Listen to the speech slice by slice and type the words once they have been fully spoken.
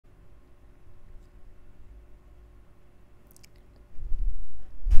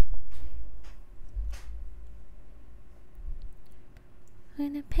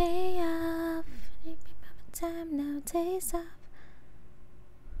Gonna pay off. Time now, days off.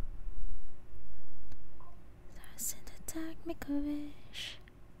 Stars in the dark, make a wish.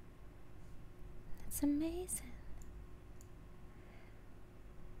 It's amazing.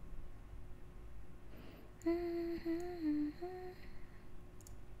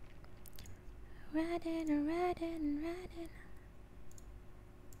 Riding, riding, riding.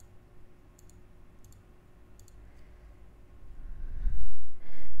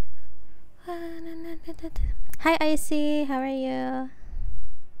 Hi Icy, how are you?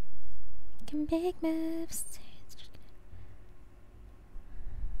 Making big moves.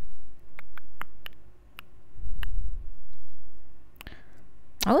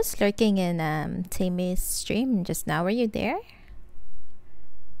 I was lurking in Tammy's stream just now. Were you there?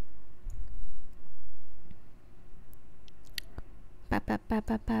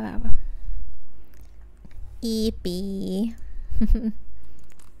 Eepy.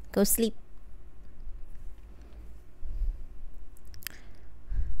 Go sleep.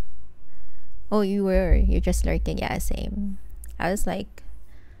 Oh, you're just lurking. Yeah, same. I was like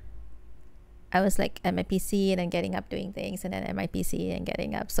at my PC and then getting up doing things, and then at my PC and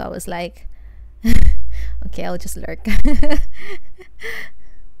getting up. So I was like, okay, I'll just lurk.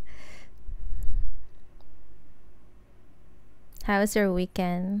 How was your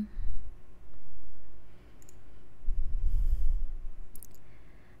weekend?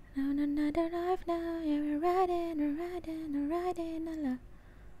 On another life now, you're riding, riding, riding along.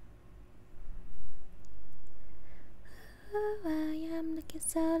 Oh, I am looking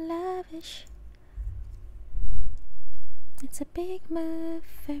so lavish. It's a big move.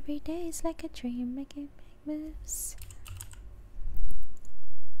 Every day is like a dream, making big moves.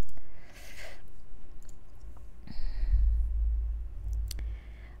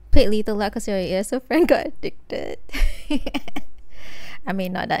 Played Lethal Luck because your ESO friend got addicted. I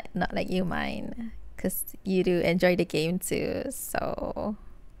mean, not like you mind, because you do enjoy the game too. So,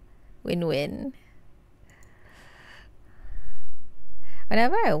 win-win.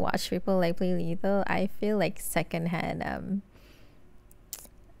 Whenever I watch people like play Lethal, I feel like secondhand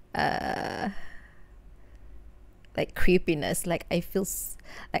like creepiness. Like I feel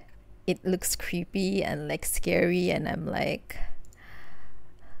like it looks creepy and like scary, and I'm like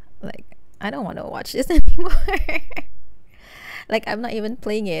I don't want to watch this anymore. Like I'm not even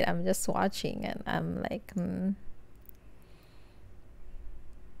playing it, I'm just watching, and I'm like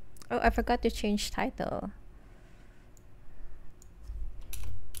oh, I forgot to change title.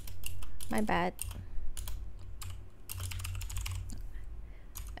 My bad.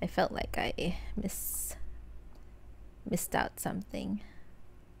 I felt like I missed out something.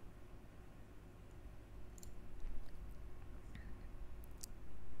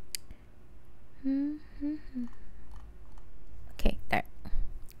 Okay, there.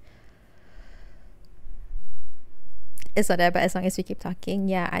 It's whatever as long as we keep talking.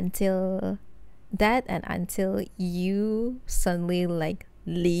 Yeah, until that, and until you suddenly like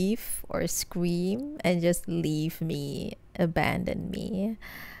leave or scream and just leave me, abandon me,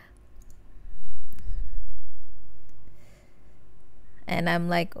 and I'm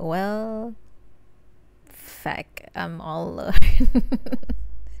like, well, fuck, I'm all alone.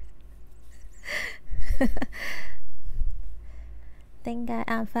 Thank God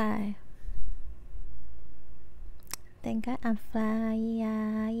I'm fine. Thank God I'm fine.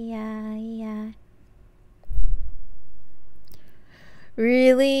 Yeah.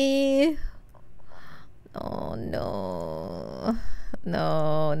 Really? Oh no.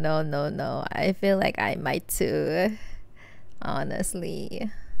 No. I feel like I might too.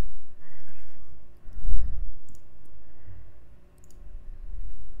 Honestly.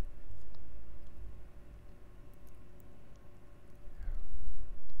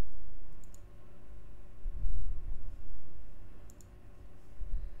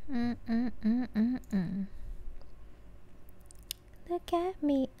 Look at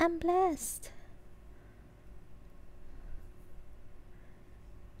me, I'm blessed.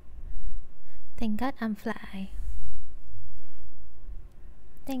 Thank God I'm fly.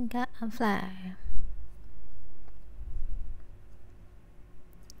 Thank God I'm fly.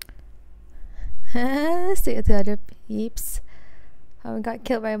 See the other peeps. Got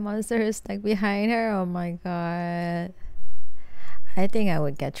killed by a monster who's stuck behind her. Oh my god. I think I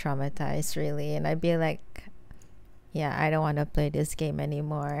would get traumatized really, and I'd be like, yeah, I don't want to play this game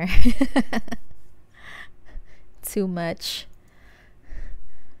anymore. Too much.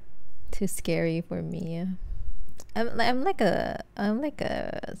 Too scary for me. I'm like a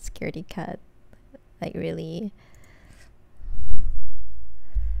scaredy cat. Like really.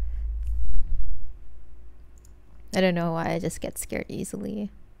 I don't know why, I just get scared easily.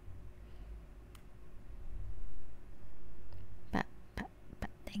 But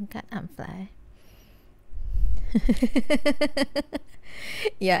thank God I'm fly.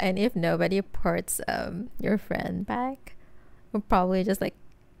 Yeah, and if nobody ports your friend back, we'll probably just like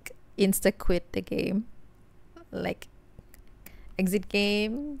insta quit the game. Like exit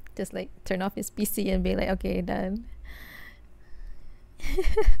game, just like turn off his PC and be like, okay, done.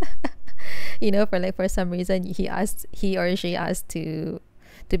 You know, for some reason he or she asked to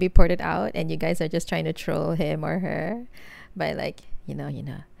be ported out, and you guys are just trying to troll him or her by like, you know,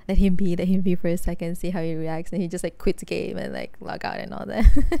 let him be for a second, see how he reacts, and he just like quits game and like log out and all that.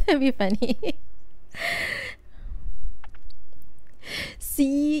 It'd be funny.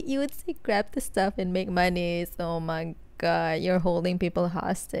 See, you would say grab the stuff and make money. Oh my god, you're holding people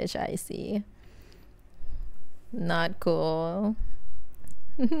hostage. I see. Not cool.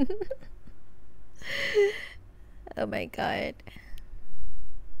 Oh my god.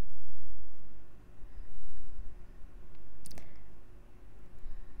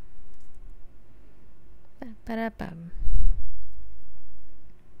 Ba-da-bum.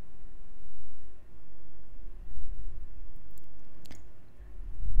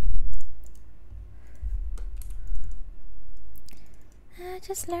 I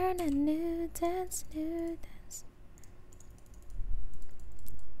just learned a new dance.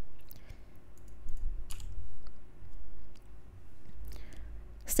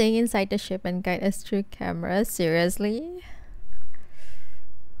 Staying inside the ship and guide us through camera? Seriously?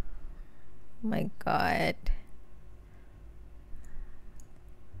 Oh my god.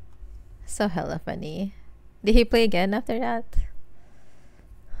 So hella funny. Did he play again after that?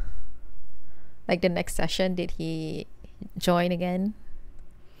 Like the next session, did he join again?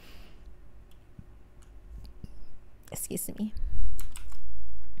 Excuse me.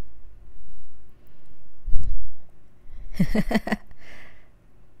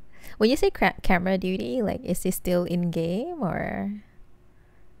 When you say camera duty, like, is he still in game or?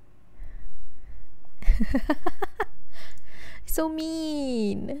 So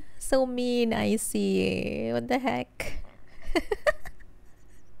mean, I see. What the heck?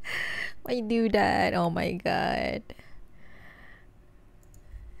 Why you do that? Oh my god.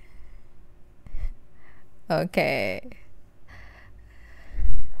 Okay.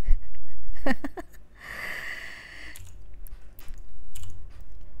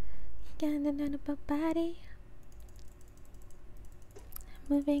 Body.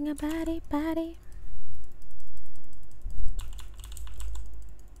 Moving a body.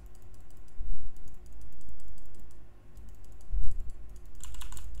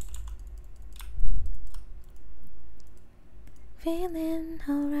 Feeling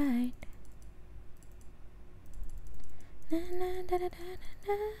alright.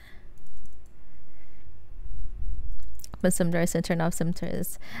 Open some doors and turn off some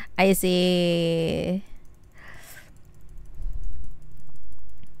doors. I see.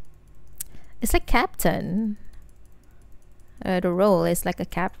 It's like captain. The role is like a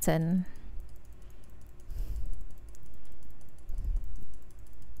captain.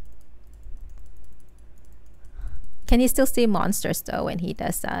 Can he still see monsters though when he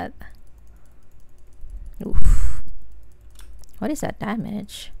does that? Oof. What is that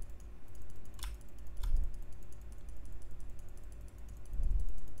damage?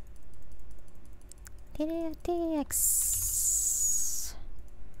 TX.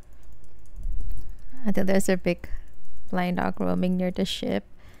 I think there's a big blind dog roaming near the ship.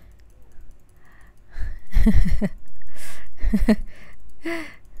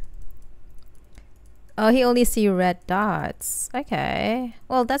 Oh, he only see red dots. Okay.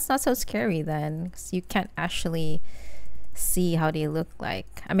 Well, that's not so scary then, because you can't actually see how they look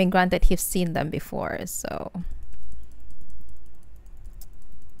like. I mean, granted, he's seen them before, so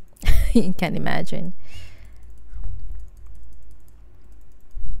you can imagine.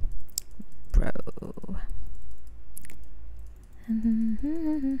 Bro.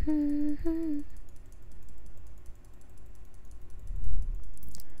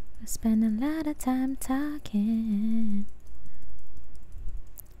 I spend a lot of time talking.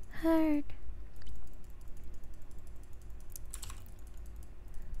 Hurt.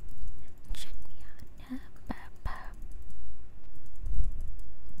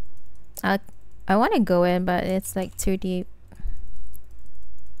 I want to go in, but it's like too deep.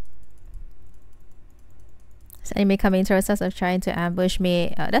 Is enemy coming towards us or trying to ambush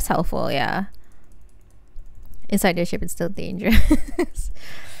me? That's helpful, yeah. Inside the ship, it's still dangerous.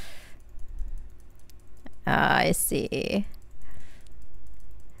 I see.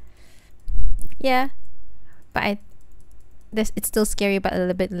 Yeah, but this, it's still scary, but a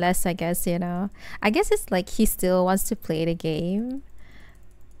little bit less, I guess, you know. I guess it's like he still wants to play the game,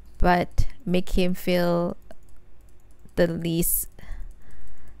 but make him feel the least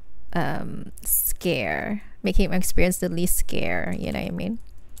scare, make him experience the least scare, you know what I mean?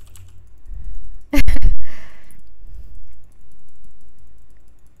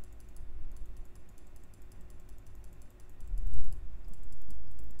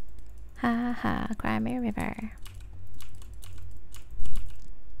 Ha ha, Crimey River.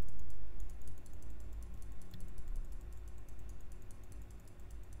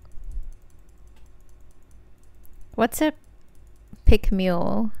 What's a pick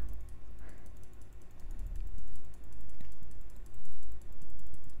mule?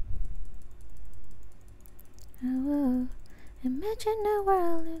 Oh, imagine a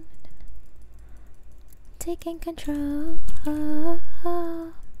world taking control.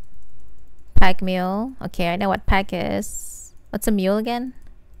 Pack mule. Okay, I know what pack is. What's a mule again?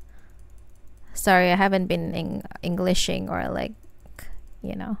 Sorry, I haven't been Englishing or like,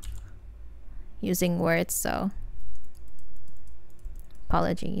 you know, using words, so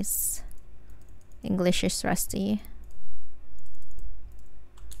apologies. English is rusty.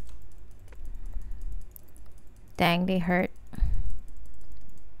 Dang, they hurt.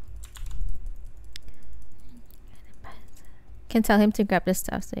 Can tell him to grab the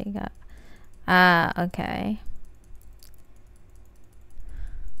stuff so you got. Ah, okay.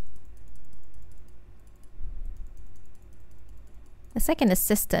 It's like an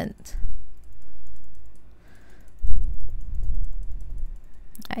assistant.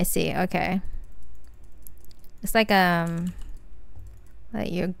 I see. Okay. It's like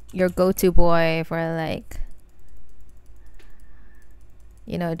your go-to boy for like,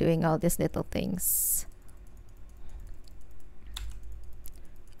 you know, doing all these little things.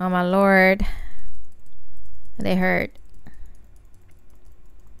 Oh my lord. They hurt.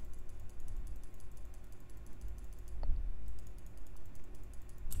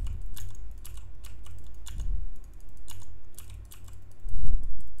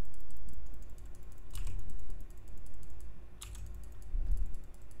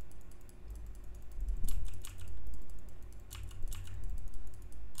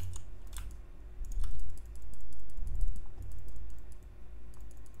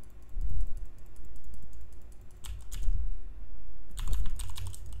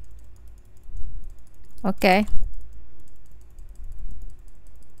 Okay.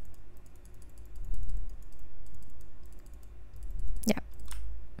 Yeah.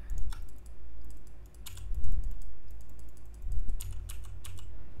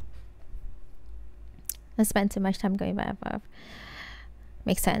 I spent too much time going back above.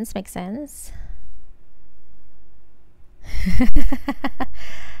 Makes sense, makes sense.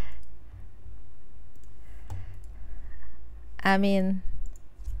 I mean,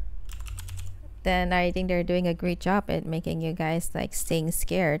 then I think they're doing a great job at making you guys like staying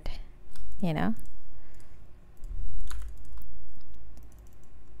scared, you know?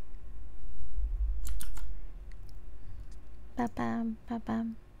 Ba-bam,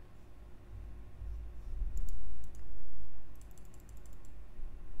 ba-bam.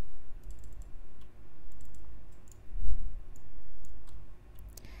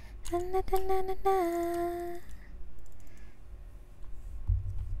 Na, na, na, na, na.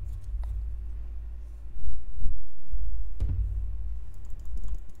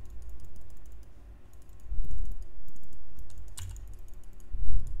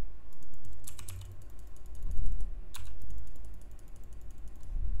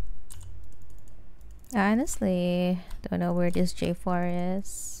 Honestly, don't know where this J4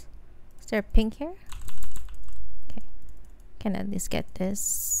 is. Is there pink here? Okay, can at least get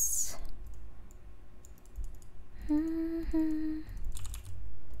this. One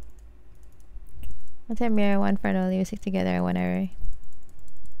time mirror, one front only, we stick together, one array.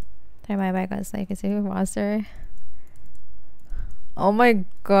 Turn my back on this life, is it a monster? Oh my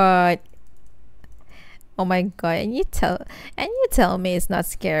god. Oh my god, and you tell me it's not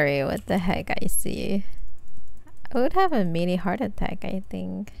scary. What the heck? I see. I would have a mini heart attack, I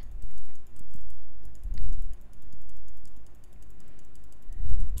think.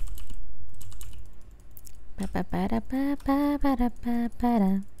 Ba ba ba da ba ba ba da ba ba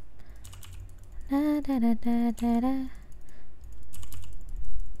da. Da da da da da da.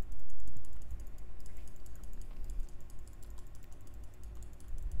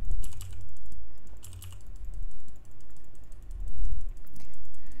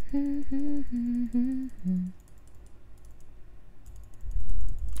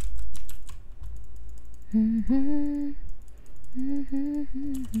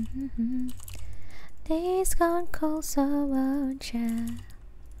 Days gone cold, so won't ya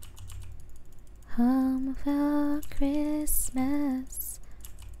home for Christmas?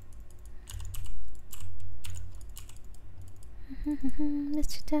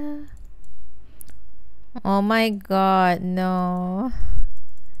 Mr. Oh my god, no.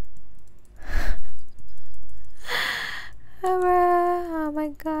 Oh my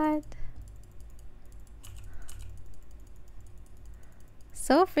god.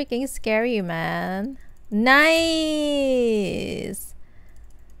 So freaking scary, man. Nice!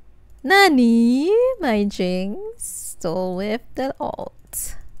 Nani? My Jinx stole with the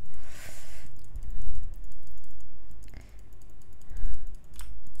ult.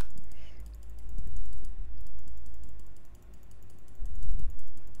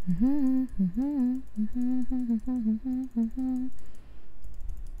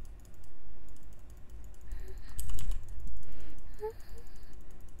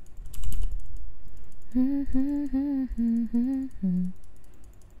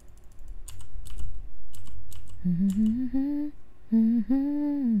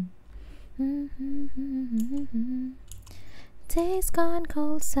 Days gone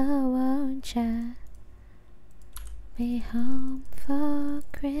cold, so won't ya be home for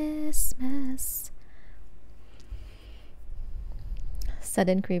Christmas?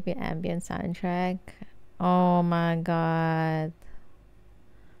 Sudden creepy ambient soundtrack. Oh my god.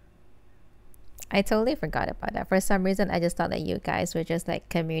 I totally forgot about that. For some reason, I just thought that you guys were just like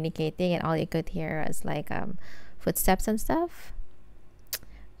communicating and all you could hear was like footsteps and stuff.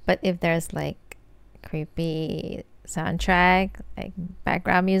 But if there's like creepy soundtrack, like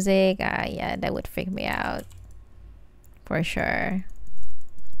background music, yeah, that would freak me out. For sure.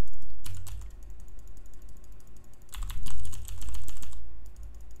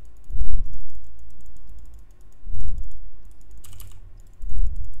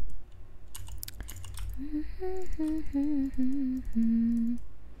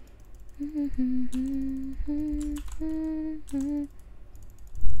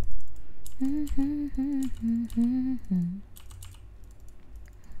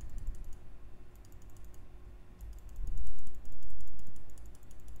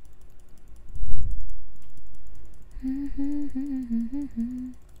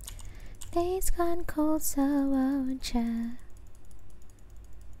 Days gone cold, so won't ya?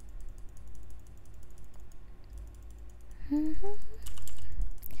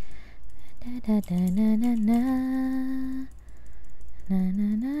 Da da da na na na na na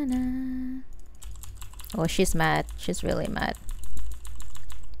na na. Oh, she's mad. She's really mad.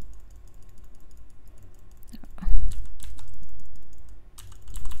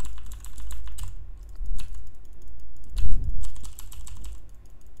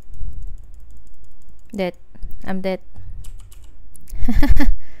 Dead. I'm dead.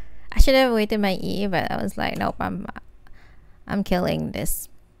 I should have waited my E, but I was like, nope, I'm killing this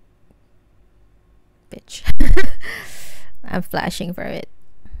bitch. I'm flashing for it.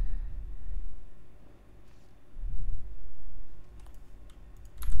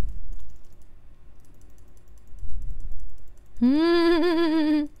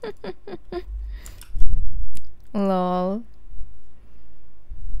 Lol.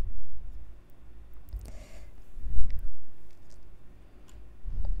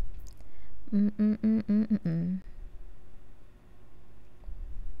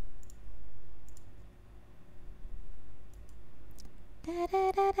 Da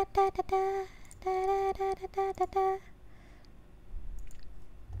da da da da da da da da da da da.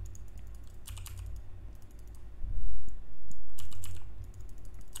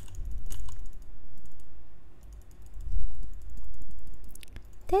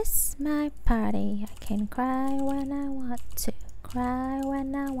 This my party. I can cry when I want to. Cry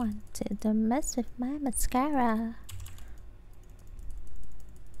when I want to. Don't mess with my mascara.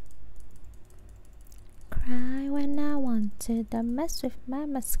 Cry when I want to. Don't mess with my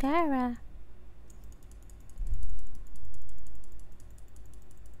mascara.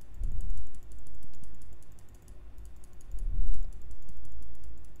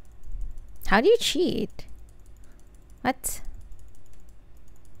 How do you cheat? What?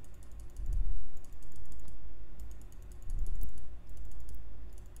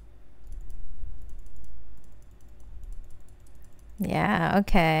 Yeah,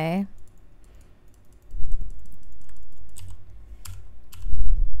 okay.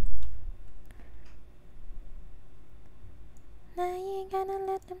 Now you ain't gonna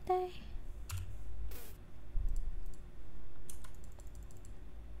let them die.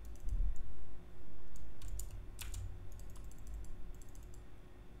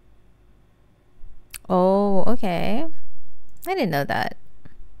 Oh, okay. I didn't know that.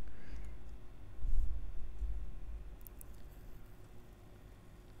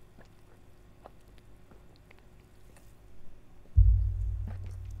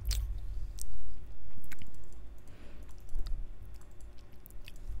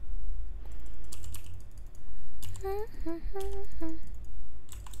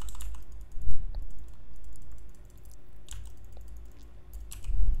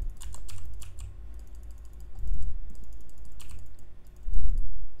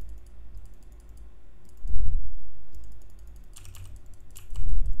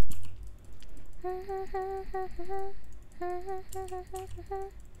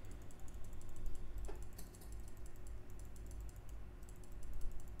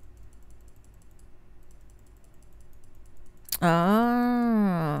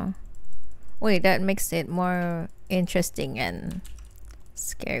 Oh, wait, that makes it more interesting and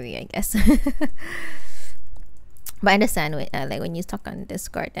scary, I guess. But I understand like when you talk on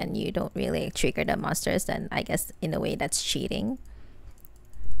Discord and you don't really trigger the monsters, then I guess in a way that's cheating.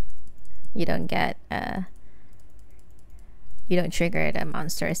 You don't get you don't trigger the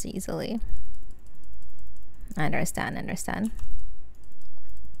monsters easily. I understand.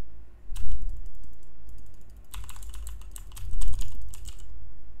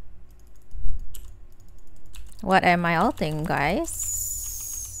 What am I ulting,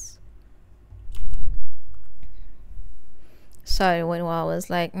 guys? Sorry, when I was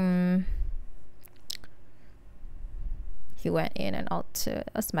like, he went in and ult too.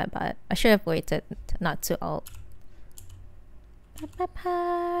 That's my bad. I should have waited not to ult.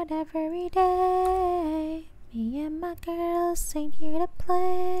 Every day, me and my girls ain't here to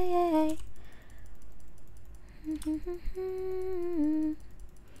play.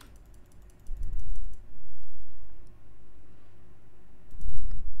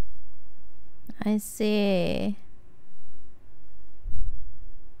 I see.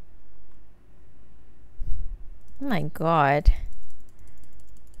 Oh my god.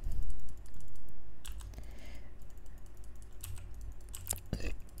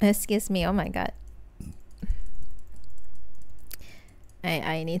 Excuse me, oh my god.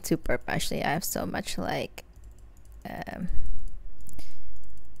 I need to burp actually. I have so much like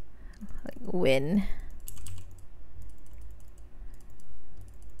wind.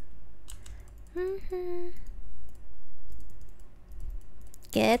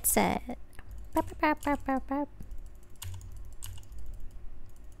 Get set.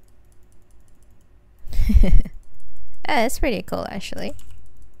 Yeah, it's pretty cool actually.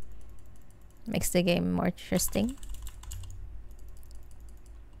 Makes the game more interesting.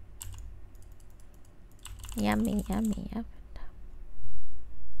 Yummy, yummy, yum.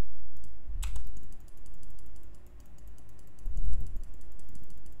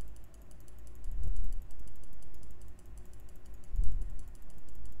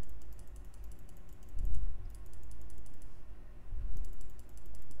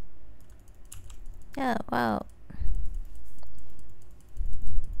 Yeah, wow.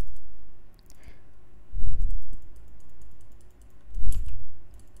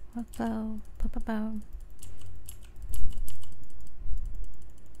 Wow, wow.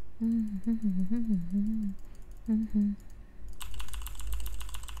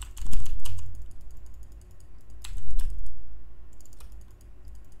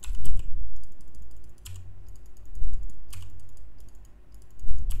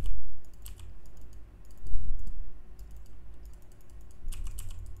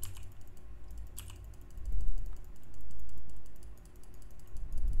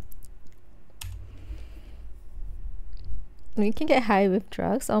 We can get high with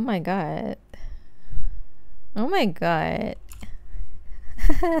drugs. Oh my god. Oh my god.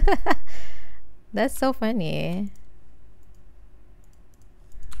 That's so funny.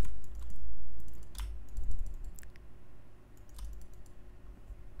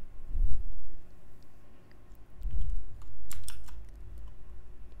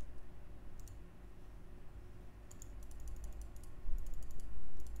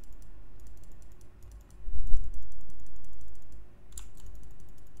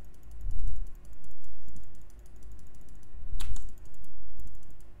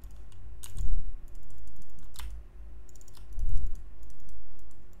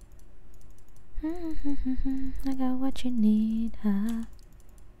 I got what you need, huh?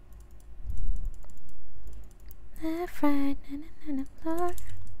 Left, right, and the floor.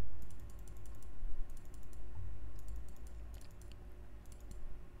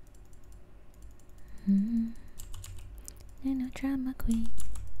 Ain't no drama queen.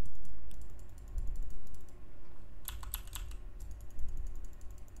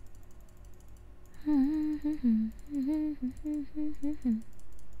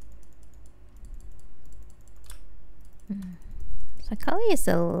 So Kali is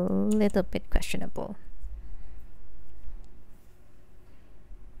a little bit questionable.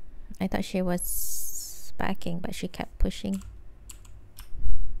 I thought she was backing, but she kept pushing.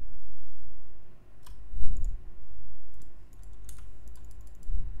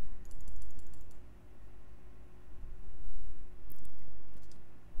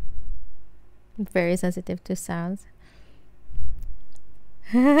 Very sensitive to sounds.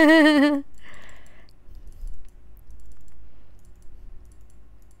 Left,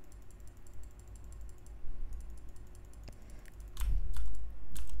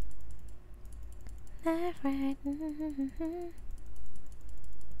 right.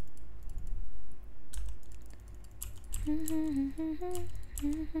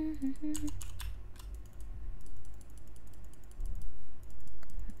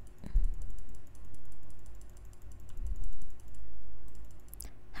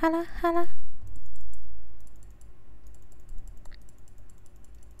 Holla, holla.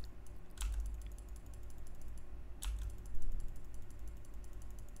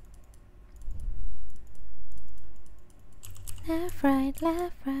 Left, right,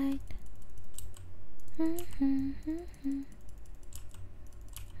 left, right.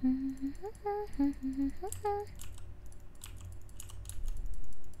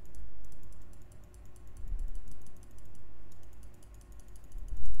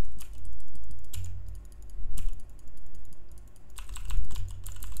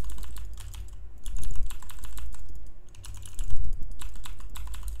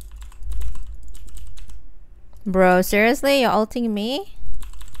 Bro, seriously? You're ulting me?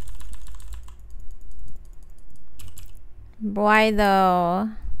 Why though?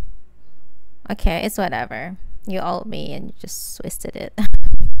 Okay, it's whatever. You ult me and you just twisted it.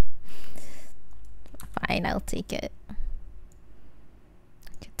 Fine, I'll take it.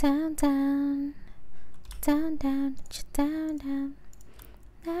 Down, down. Down, down, down, down.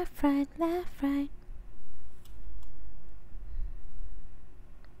 Left, right, left, right.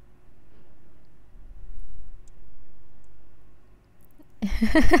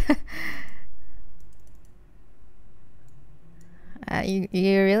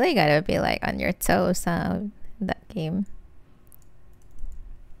 You really gotta be like on your toes, huh? That game.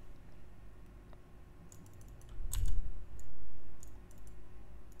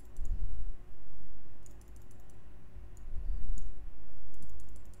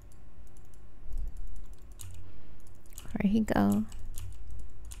 Where'd he go?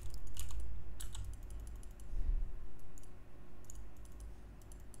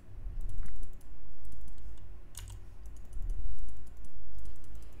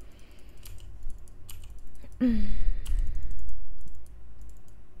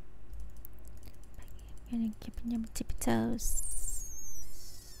 Gonna keep on your tippy toes.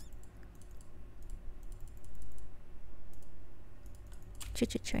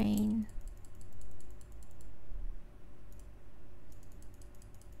 Choo-choo train.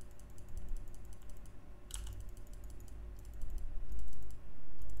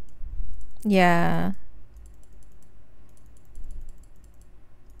 Yeah.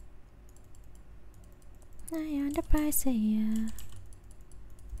 I on the price, yeah.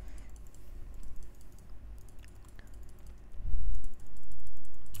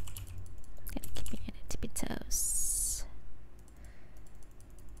 Gotta keep you on your tippy toes.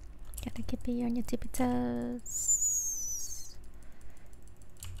 Gotta keep you on your tippy toes.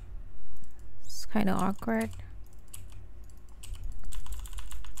 It's kind of awkward.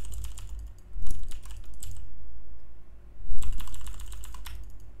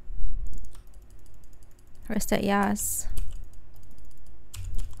 Where's that Yas?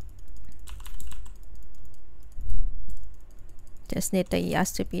 Just need the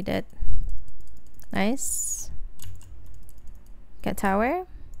Yas to beat it. Nice. Get tower.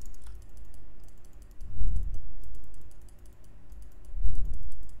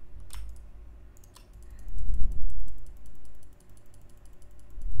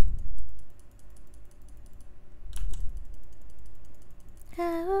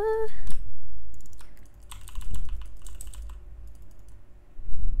 Oh.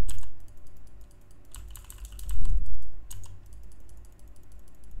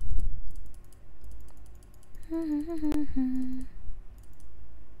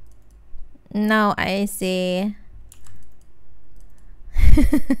 No, I see.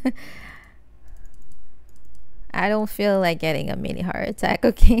 I don't feel like getting a mini heart attack,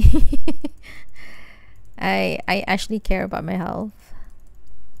 okay? I actually care about my health.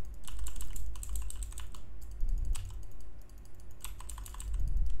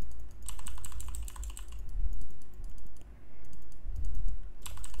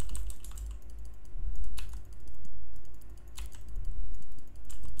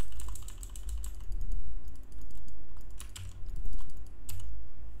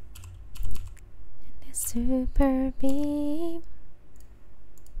 Super beam.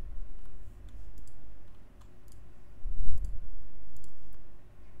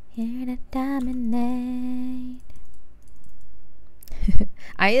 Here to dominate.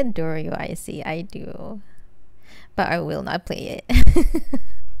 I adore you, I see, I do. But I will not play it.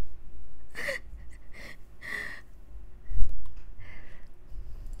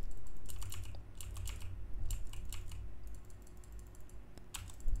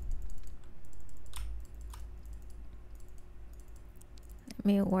 Let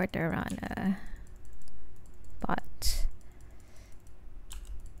me order on a bot.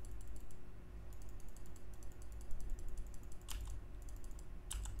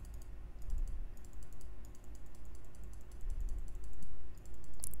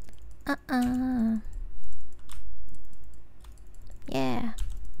 Yeah.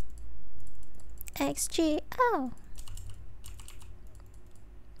 XGO.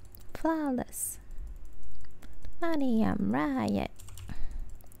 Flawless. Money, I'm riot.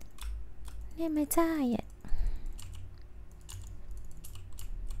 Am I tired?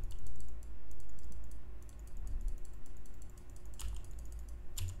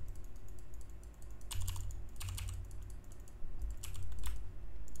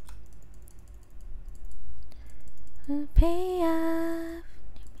 Pay off.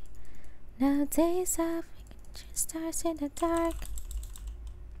 No days off. Just stars in the dark.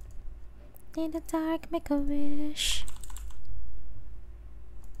 In the dark, make a wish.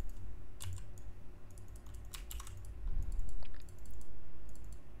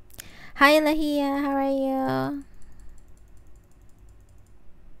 Hi Lahia, how are you?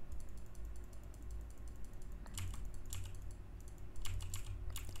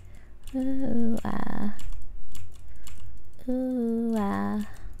 Ooh ah. Ooh ah.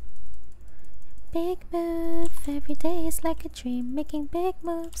 Big move, every day is like a dream, making big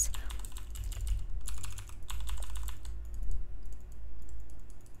moves.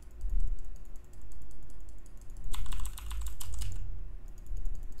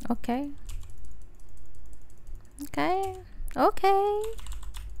 Okay. Okay. Okay.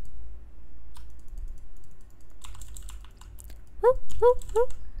 Whoop, whoop,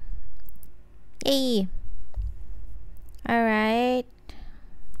 whoop. Yay. Alright.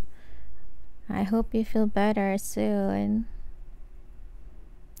 I hope you feel better soon.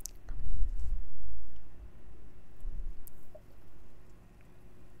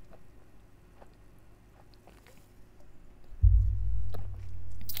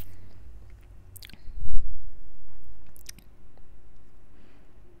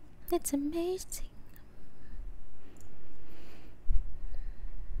 It's amazing.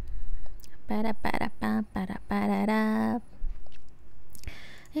 Ba-da-ba-da-ba-ba-da-ba-da-da.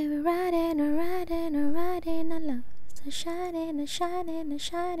 And we're riding, our love. So shining,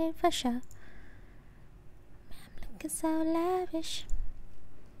 shining for sure. I'm looking so lavish.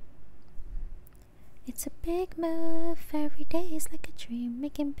 It's a big move. Every day is like a dream,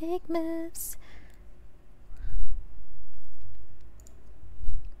 making big moves.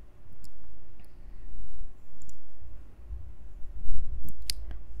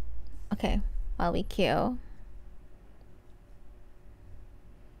 Okay, while we queue.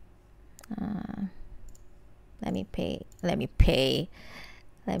 Let me play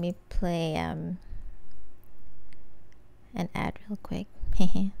an ad real quick.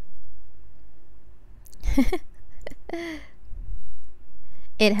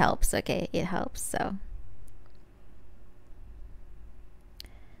 It helps, okay? It helps, so.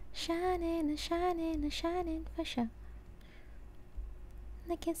 Shining for sure.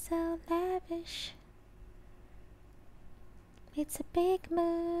 Looking so lavish. It's a big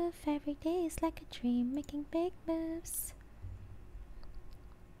move. Every day is like a dream, making big moves.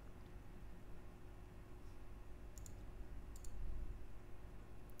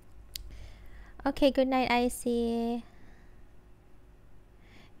 Okay, good night, Icy.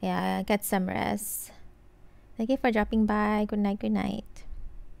 Yeah, get some rest. Thank you for dropping by. Good night, good night.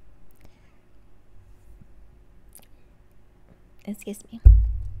 Excuse me.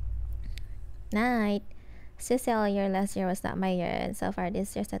 Night. Cecil, your last year was not my year, and so far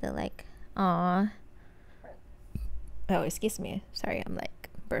this year started like, aw. Oh, excuse me. Sorry, I'm like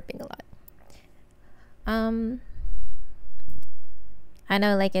burping a lot. I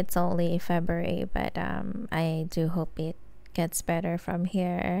know like it's only February, but I do hope it gets better from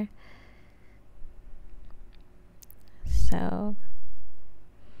here. So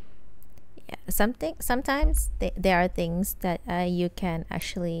yeah, sometimes there are things that you can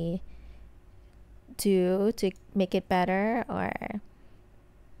actually do to make it better, or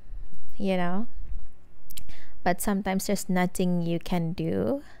you know, but sometimes there's nothing you can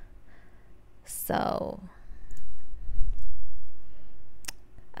do. So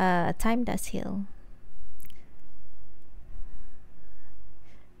time does heal.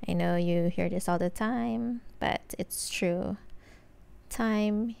 I know you hear this all the time, but it's true.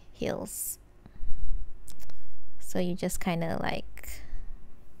 time heals. So you just kind of like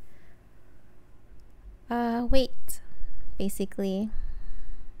wait, basically.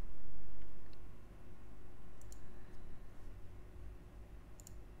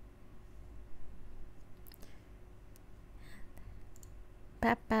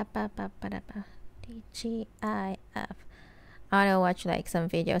 DGIF. I wanna watch like some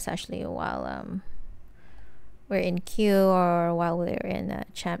videos actually while we're in queue or while we're in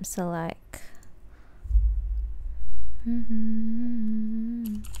champ select.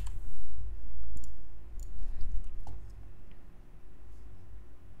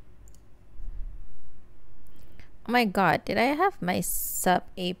 Oh my god, did I have my sub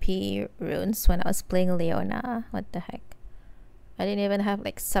AP runes when I was playing Leona? What the heck? I didn't even have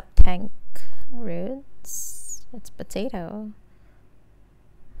like sub tank runes. It's potato.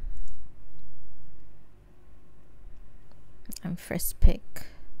 I'm first pick.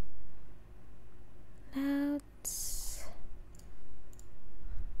 Notes.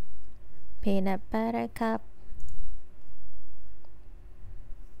 Peanut butter cup.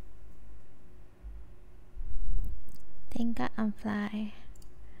 Think I'm fly.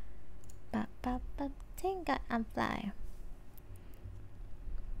 Think I'm fly.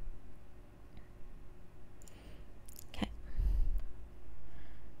 Okay.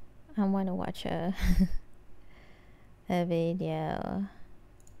 I want to watch a a video.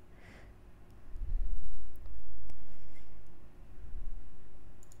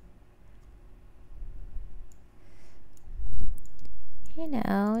 You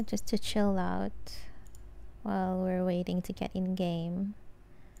know, just to chill out while we're waiting to get in game.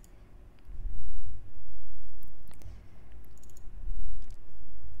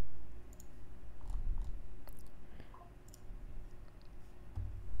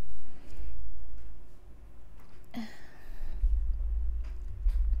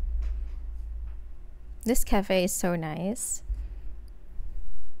 This cafe is so nice.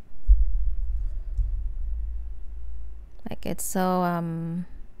 Like it's so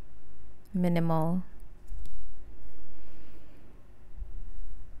minimal.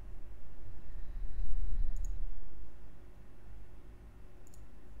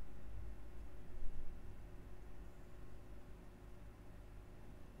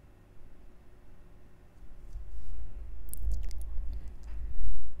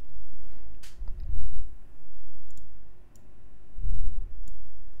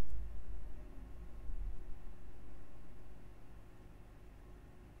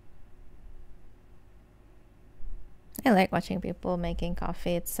 I like watching people making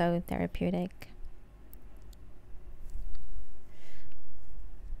coffee. It's so therapeutic.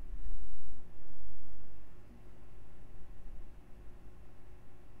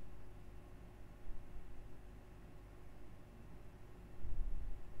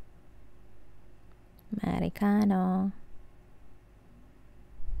 Americano.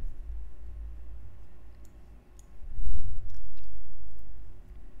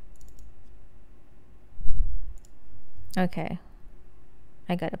 Okay.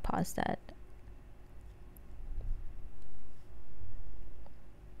 I gotta pause that.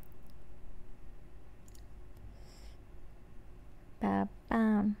 Ba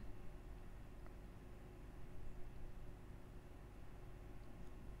bam.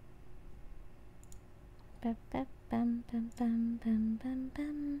 Ba ba bam bam bam bam bam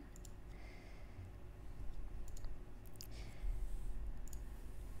bam.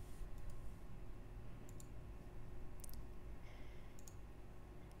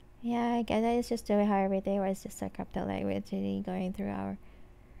 Yeah, I guess it's just doing how every day, or it's just a crypto language really going through our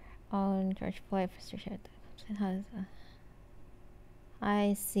own George Floyd shit.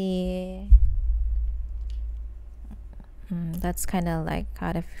 I see. That's kind of like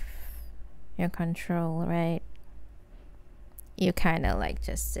out of your control, right? You kind of like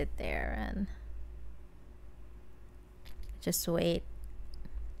just sit there and just wait,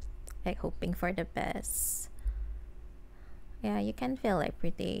 like hoping for the best. Yeah, you can feel like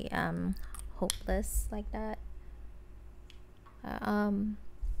pretty hopeless like that. I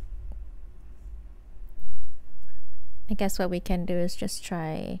guess what we can do is just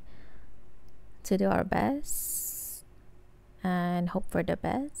try to do our best and hope for the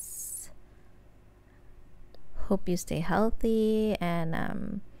best. Hope you stay healthy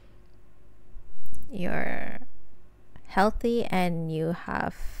and you're healthy and you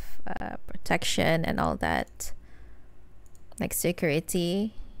have protection and all that, like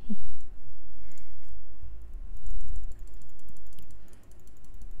security.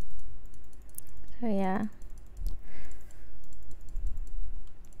 So yeah.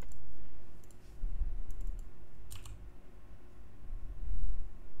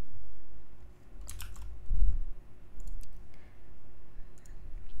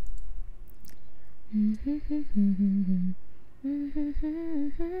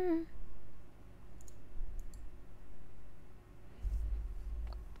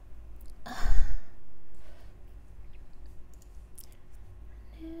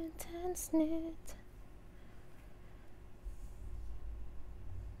 Snoot.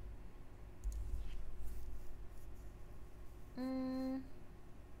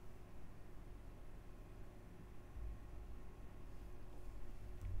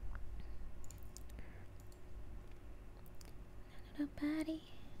 Body,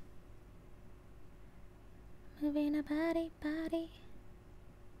 moving a body.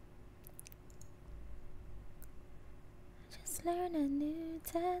 Just learn a new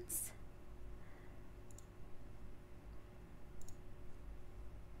dance.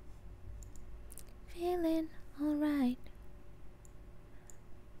 Feeling alright.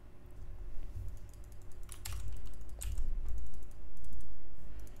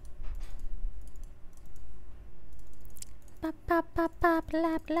 Pop,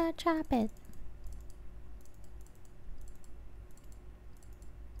 blah, drop it.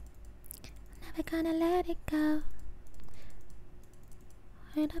 Never gonna let it go.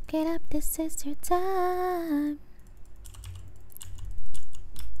 Get up, this is your time.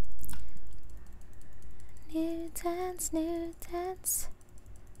 New dance.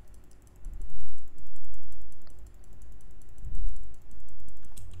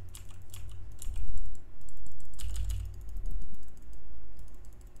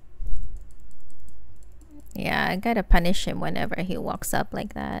 Yeah, I gotta punish him whenever he walks up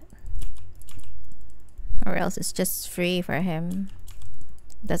like that. Or else it's just free for him.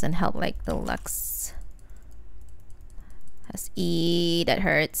 Doesn't help like the Lux. Has E that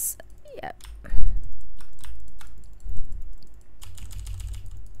hurts. Yep.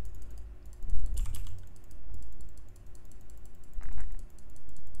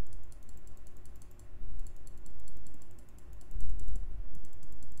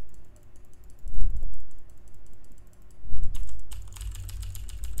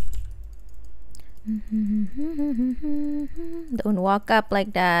 Don't walk up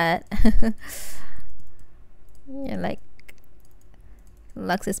like that. You're like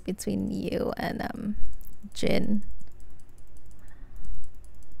Lux is between you and Jin.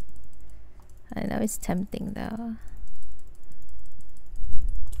 I know it's tempting though.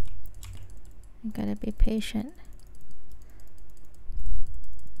 You gotta be patient.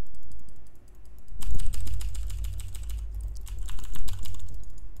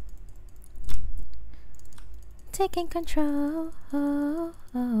 Taking control.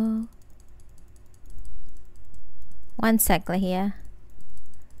 One sec, Lahia.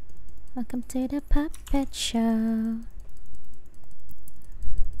 Welcome to the puppet show.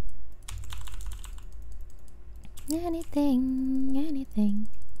 Anything.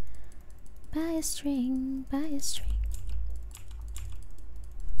 Buy a string.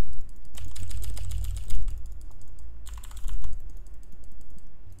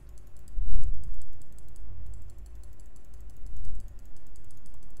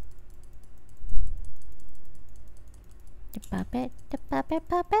 The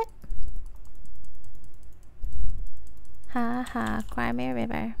puppet. Ha, cry me a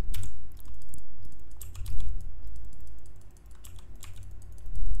river.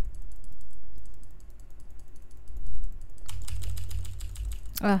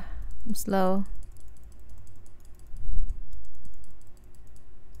 Oh, I'm slow.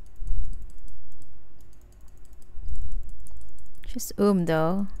 Just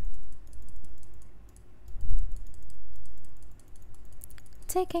though.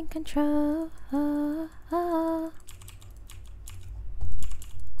 Taking control.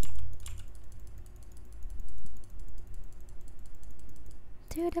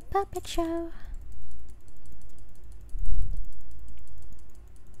 To the puppet show.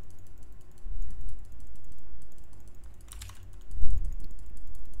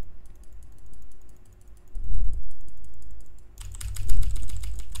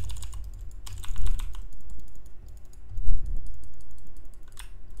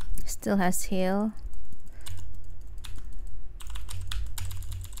 Still has heal.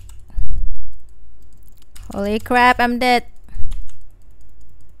 Holy crap, I'm dead.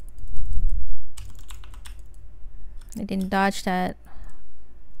 I didn't dodge that.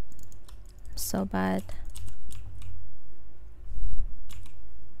 So bad.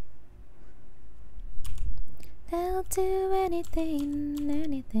 They'll do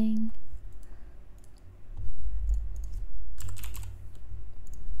anything.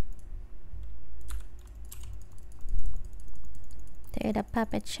 To the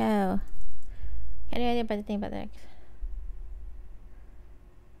puppet show. Can you think about that?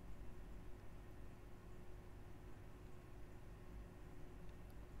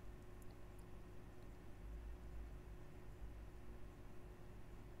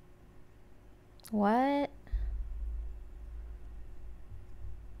 What?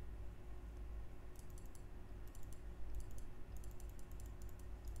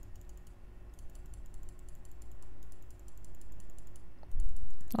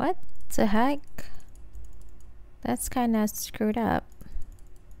 What the heck? That's kind of screwed up.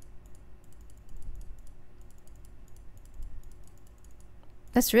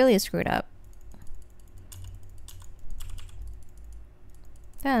 That's really screwed up.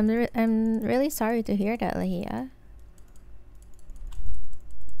 Yeah, I'm really sorry to hear that, Lahia.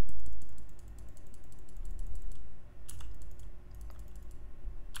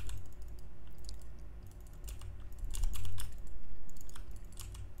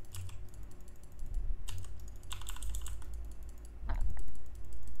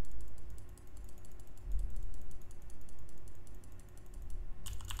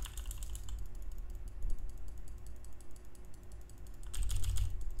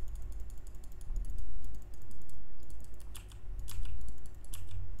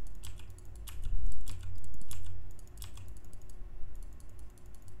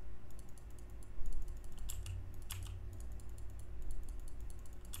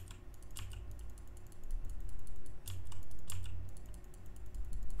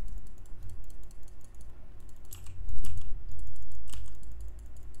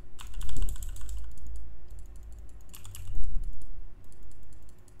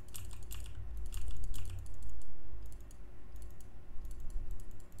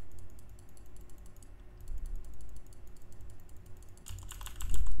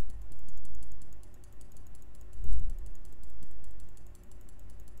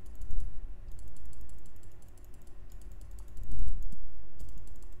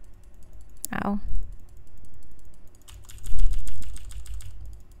 Ow.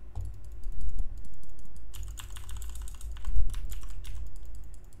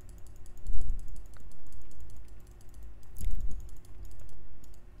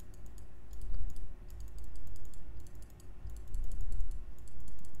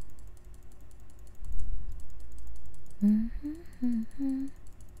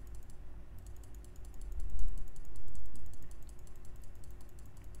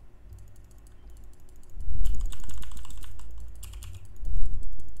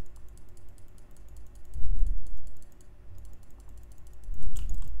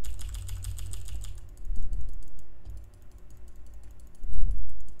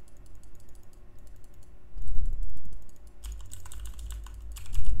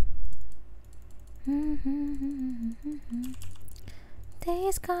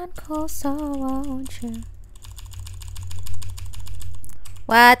 Days gone cold, so won't you?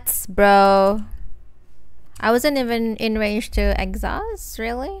 What, bro? I wasn't even in range to exhaust,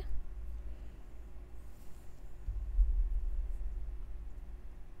 really?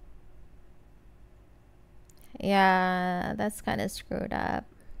 Yeah, that's kind of screwed up.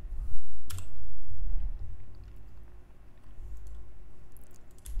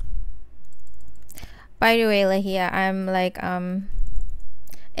 By the way, Lahia, I'm like,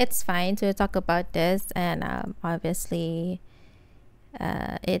 it's fine to talk about this, and obviously,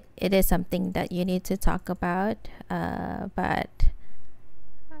 it is something that you need to talk about, but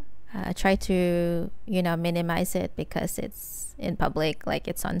try to, you know, minimize it because it's in public, like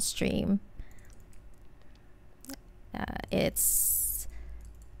it's on stream. It's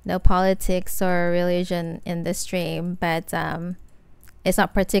no politics or religion in the stream, but it's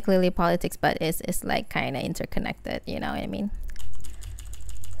not particularly politics, but it's like kind of interconnected, you know what I mean?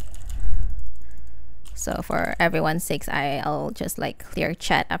 So for everyone's sakes, I'll just like clear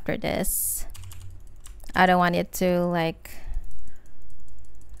chat after this. I don't want it to like,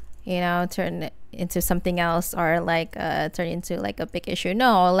 you know, turn into something else, or like turn into like a big issue.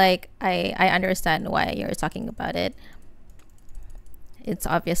 No, like I understand why you're talking about it. It's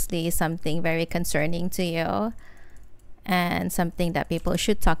obviously something very concerning to you, and something that people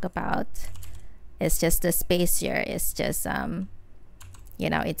should talk about. It's just the space here is just you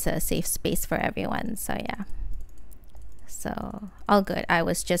know, it's a safe space for everyone. So yeah, so all good. I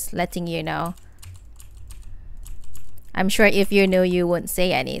was just letting you know. I'm sure if you knew, you wouldn't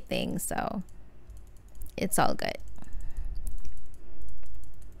say anything, so it's all good.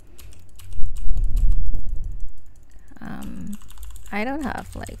 I don't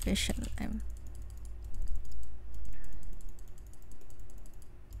have like vision.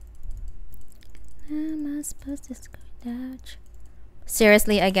 Am I supposed to go down?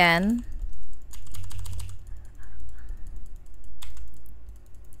 Seriously, again?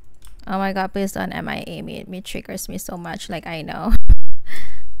 Oh my god, please don't MIA me. It triggers me so much, like I know.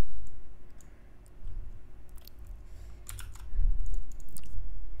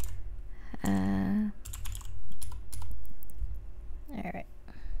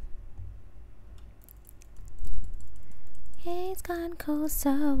 Days gone cold, so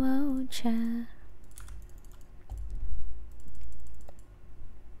won't ya?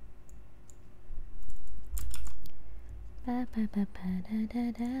 Ba ba ba ba da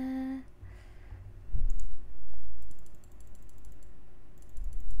da da.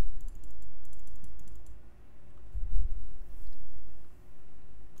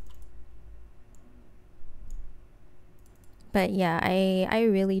 But yeah, I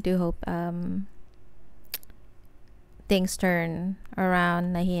really do hope things turn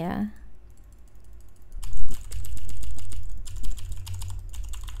around na here.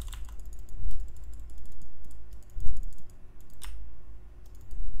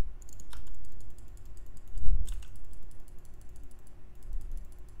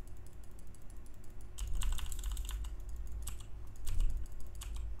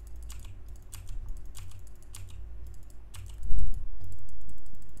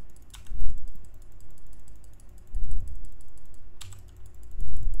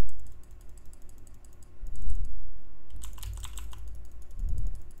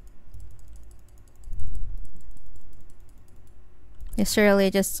 Is Shirley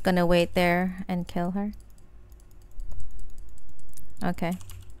just gonna wait there and kill her? Okay.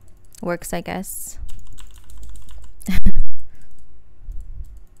 Works, I guess.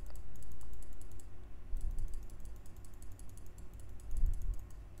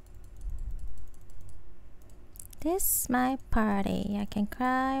 This my party. I can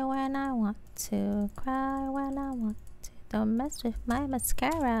cry when I want to. Cry when I want to. Don't mess with my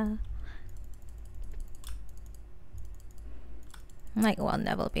mascara. I'm like 1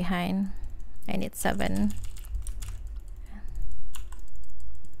 level behind. I need 7.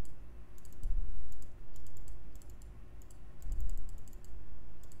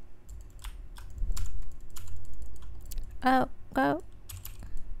 Oh, go.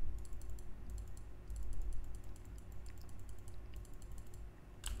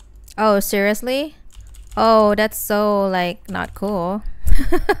 Oh, seriously? Oh, that's so, like, not cool.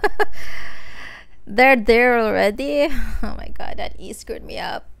 They're there already? Oh my god, that E screwed me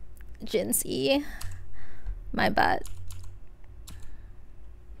up. Jin's E. My bad.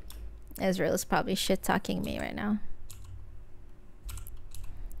 Israel's probably shit-talking me right now.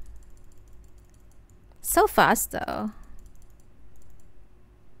 So fast, though.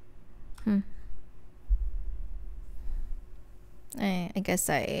 I guess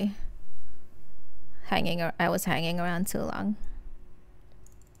I was hanging around too long.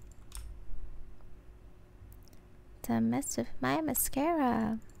 To mess with my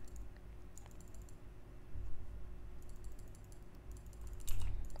mascara.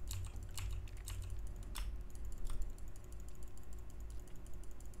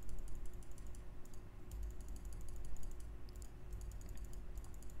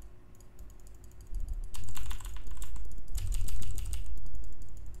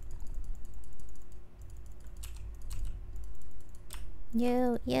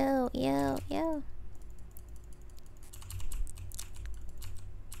 Yo.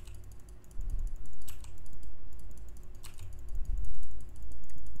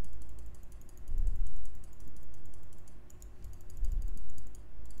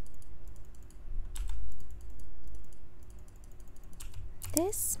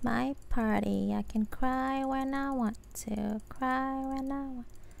 This my party. I can cry when I want to. Cry when I want.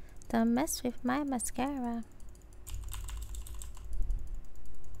 Don't mess with my mascara.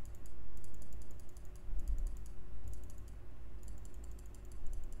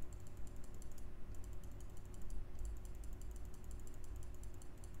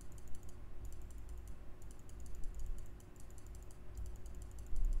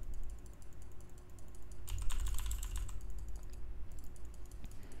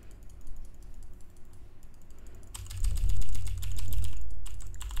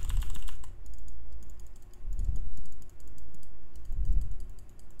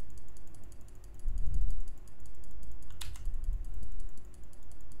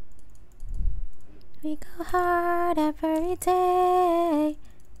 We go hard every day.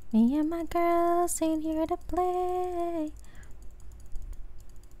 Me and my girls ain't here to play.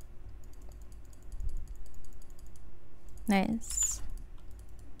 Nice.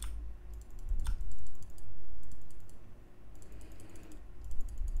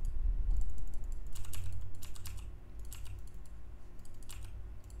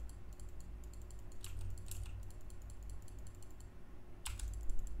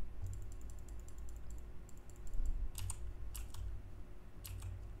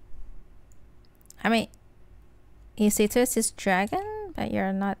 I mean, Isitus is dragon, but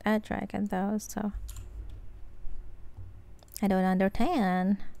you're not a dragon though, so I don't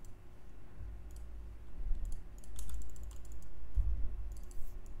understand.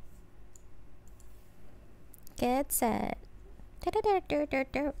 Get set.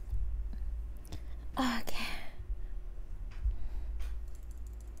 Okay.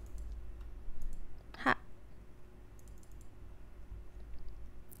 Ha.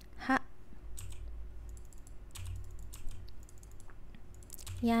 Ha.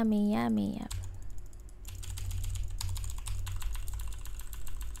 Yummy, yummy, yum.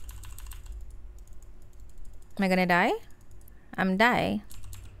 Am I gonna die? I'm die.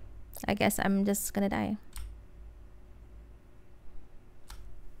 I guess I'm just gonna die.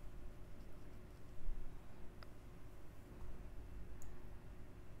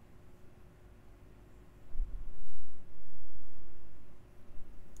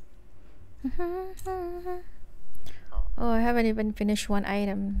 Oh, I haven't even finished one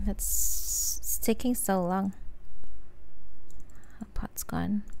item. It's taking so long. The pot's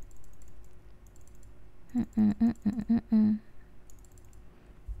gone.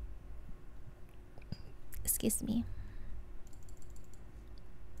 Excuse me.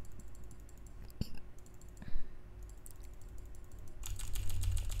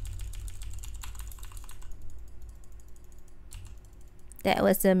 That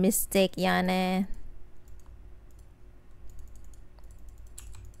was a mistake, Yane.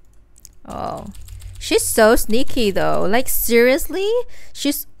 Oh, she's so sneaky though. Like seriously,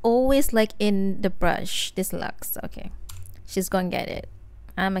 she's always like in the brush. This Lux, okay, she's gonna get it.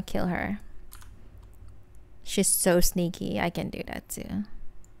 I'ma kill her. She's so sneaky. I can do that too.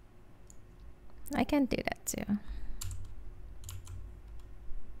 I can do that too.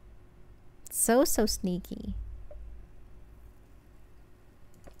 So sneaky.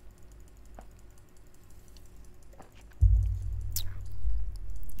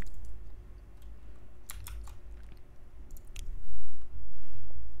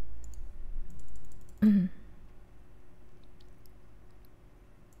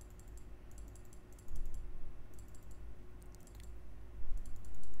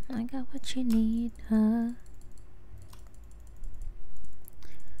 I got what you need, huh?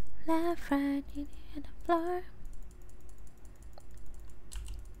 Left, right, you need the floor.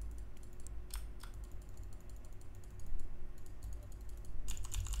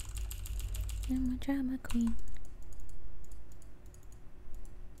 I'm a drama queen.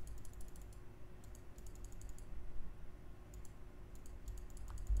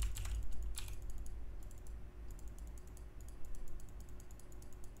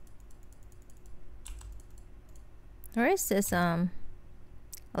 Where is this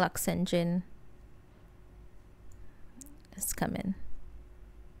Lux engine? It's coming.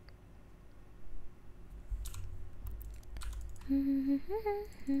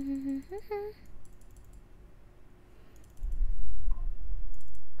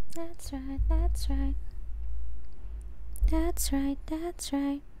 That's right, that's right. That's right, that's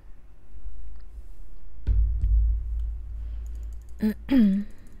right.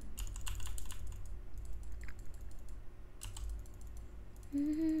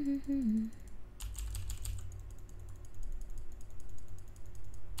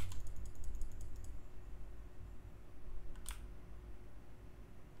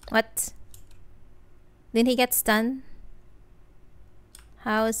 What? Didn't he get stunned?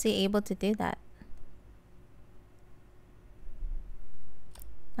 How is he able to do that?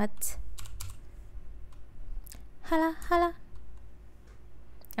 What? Hala, hala.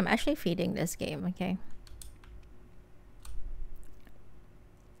 I'm actually feeding this game, okay?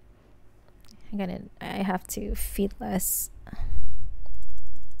 I have to feed less.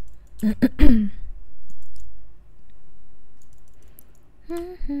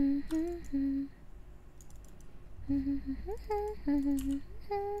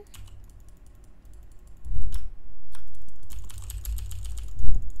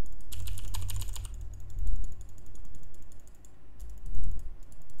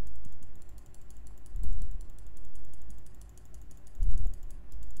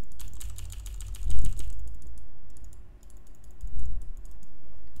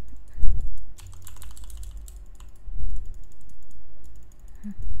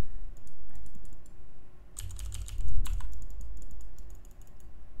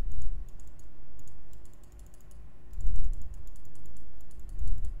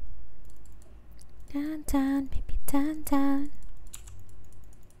 Down, down, baby, down, down.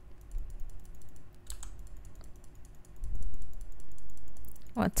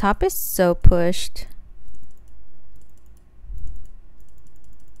 Oh, top is so pushed.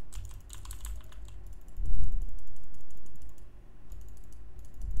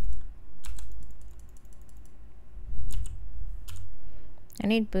 I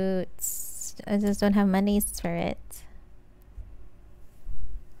need boots. I just don't have monies for it.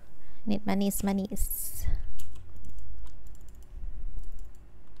 Need monies.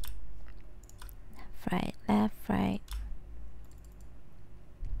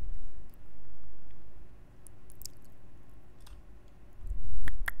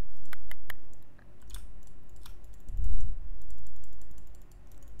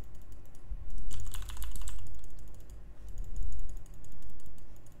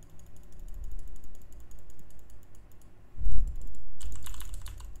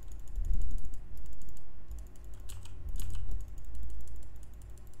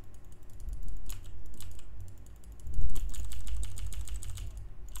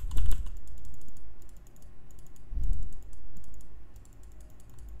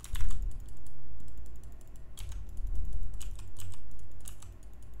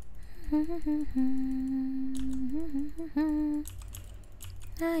 I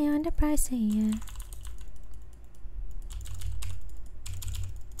on the price, yeah.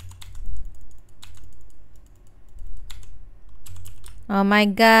 Oh my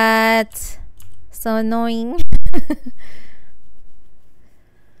god, so annoying.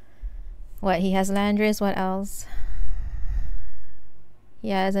 What, he has Landris? What else? He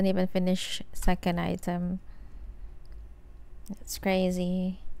hasn't even finished second item. That's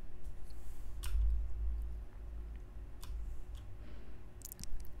crazy.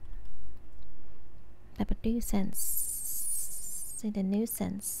 Type of nuisance. See the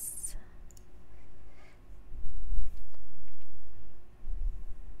nuisance.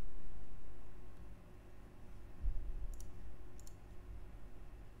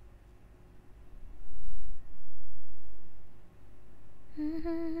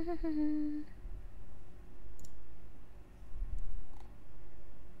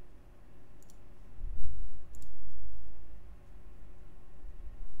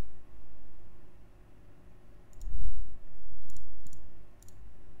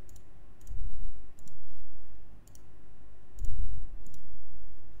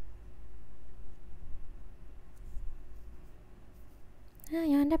 I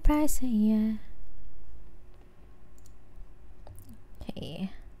on the price, yeah.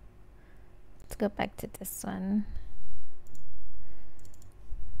 Okay, let's go back to this one.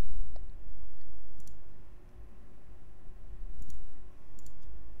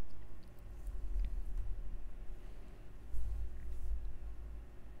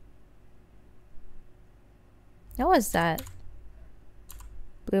 What was that?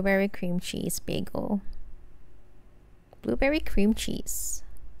 Blueberry cream cheese bagel. Blueberry cream cheese.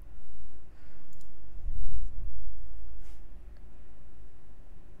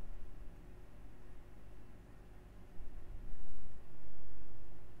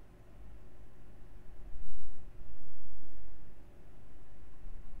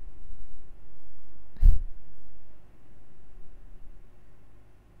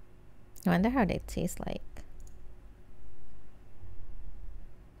 I wonder how they taste like.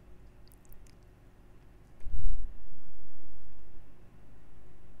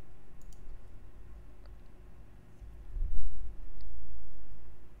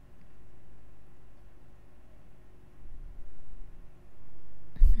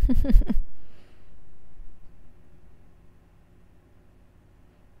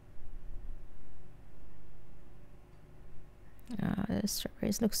 Oh, the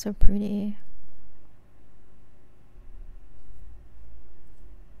strawberries look so pretty.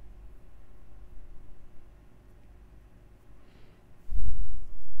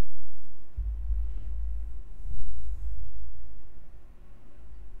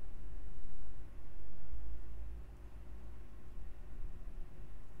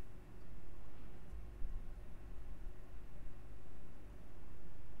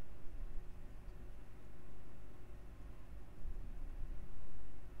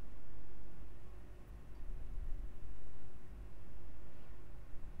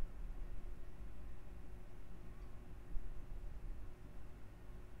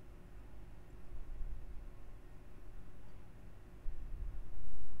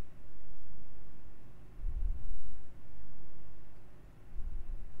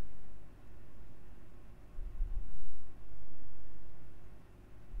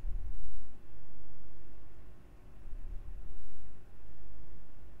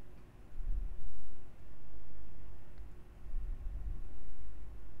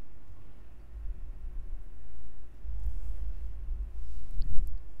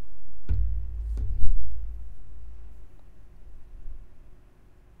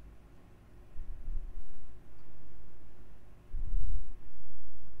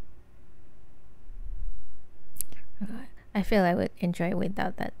 I feel I would enjoy it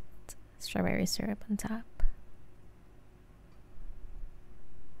without that strawberry syrup on top.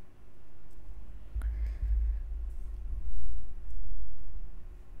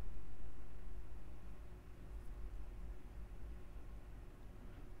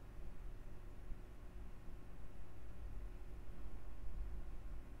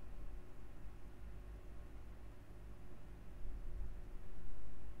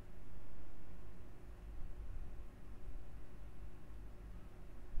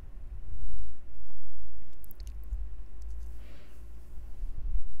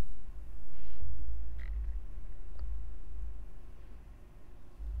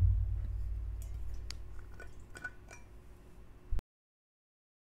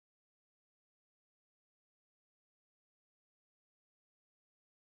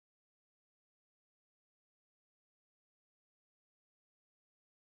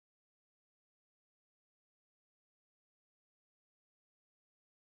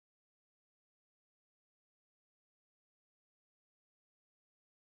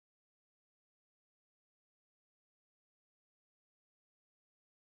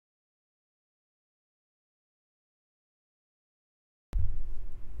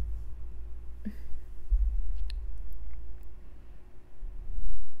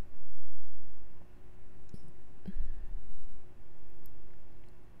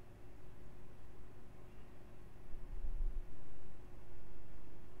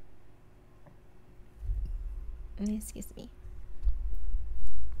 Excuse me.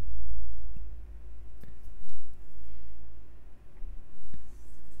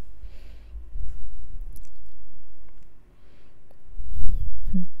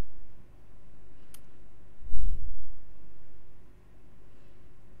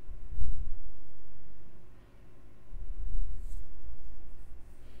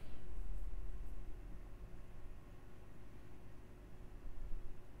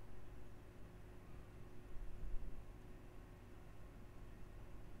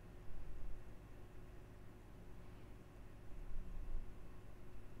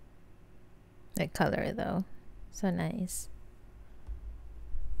 The color though, so nice.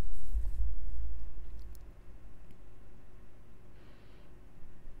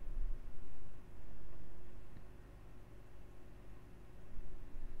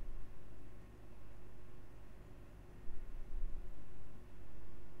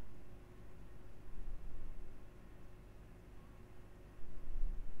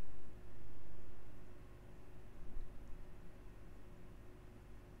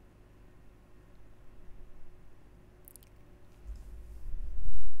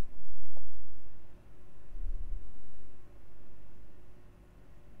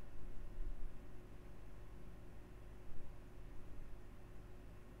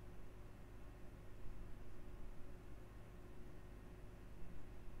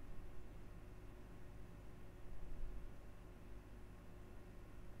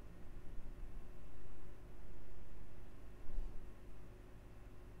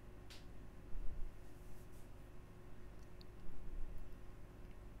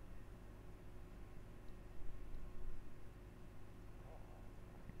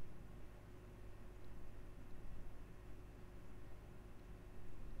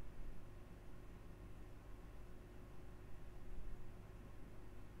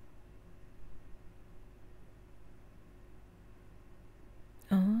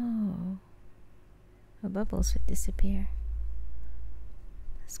 Oh, the bubbles would disappear.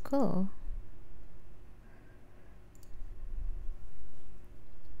 That's cool.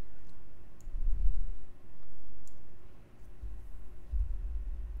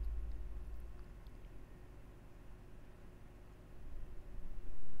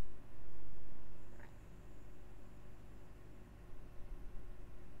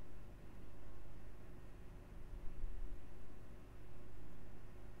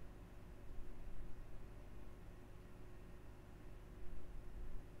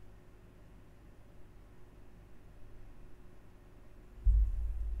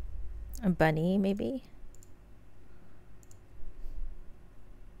 A bunny, maybe?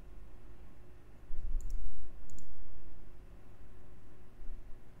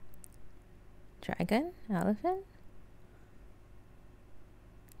 Dragon? Elephant?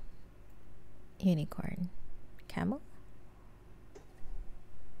 Unicorn. Camel?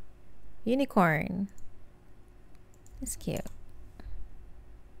 Unicorn. It's cute.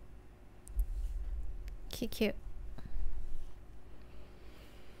 Cute, cute.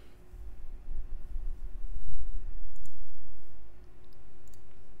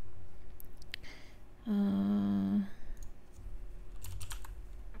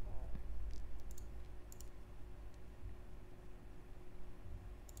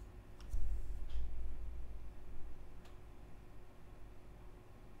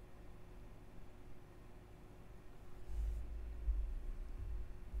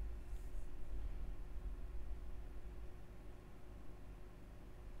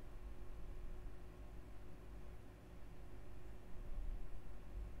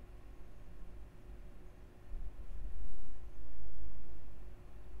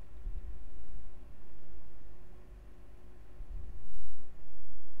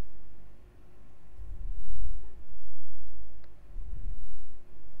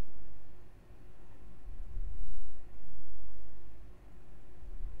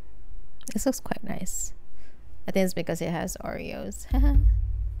 This looks quite nice. I think it's because it has Oreos.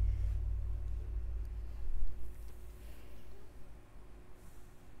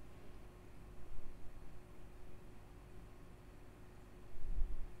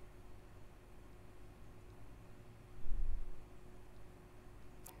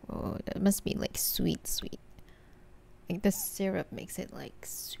 Oh, that must be like sweet, sweet. Like the syrup makes it like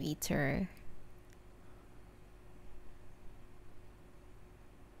sweeter.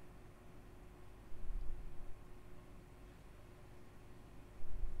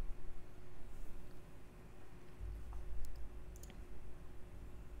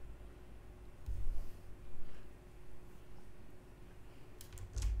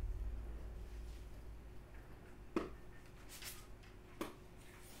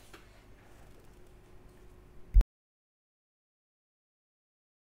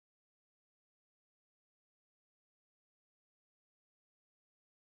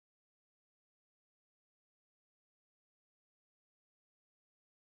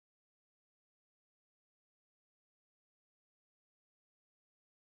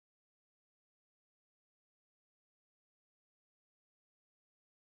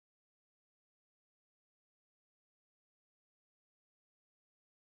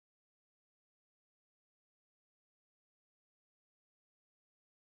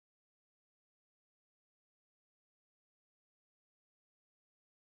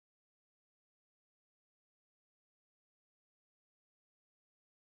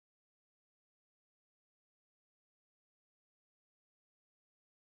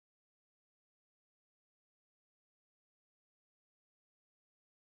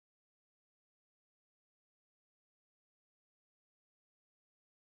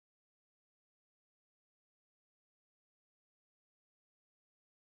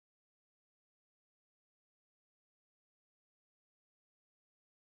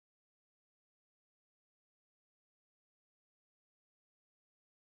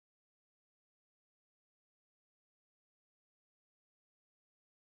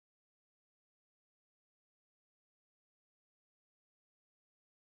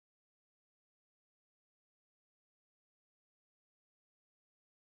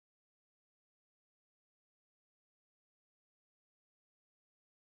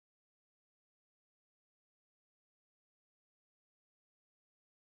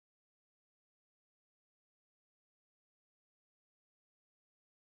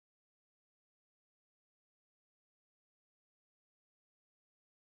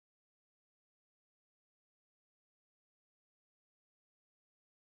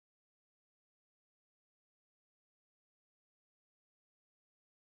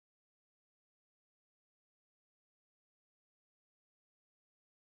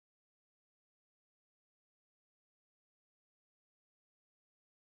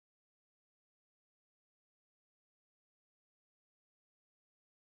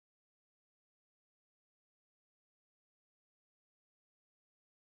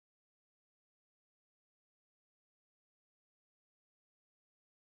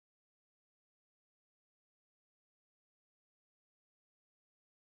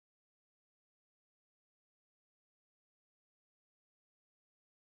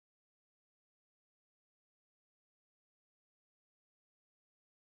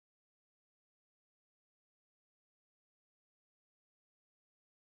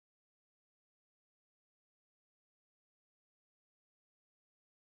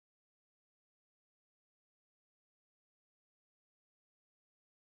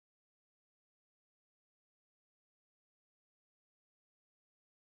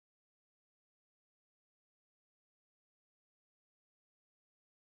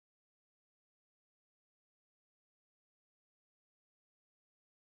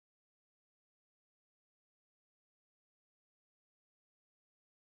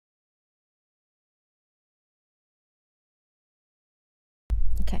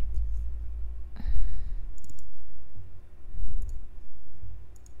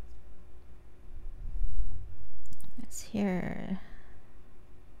 here?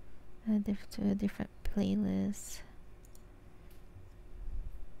 To a different playlist.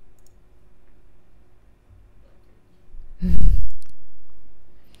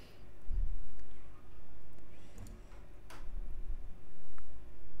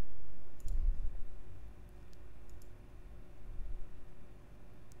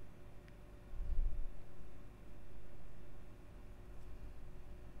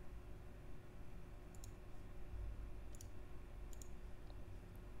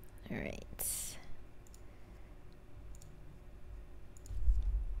 All right.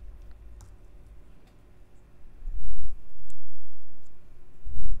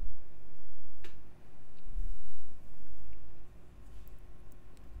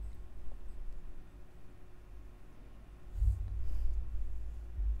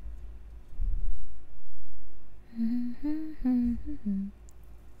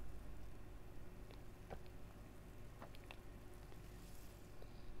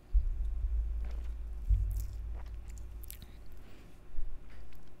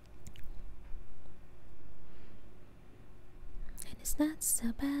 It's not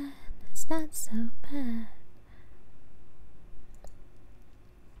so bad, it's not so bad.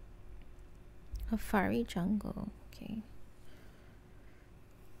 A fiery jungle, okay.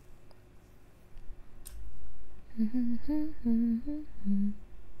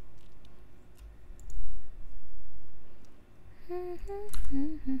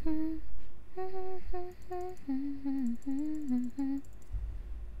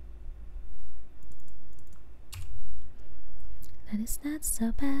 That is not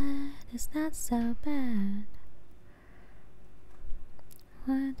so bad, it's not so bad.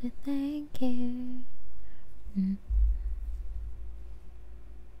 Want to thank you.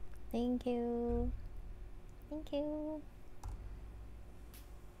 Thank you. Thank you.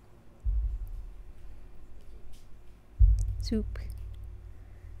 Soup.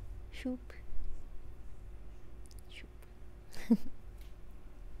 Soup. Soup.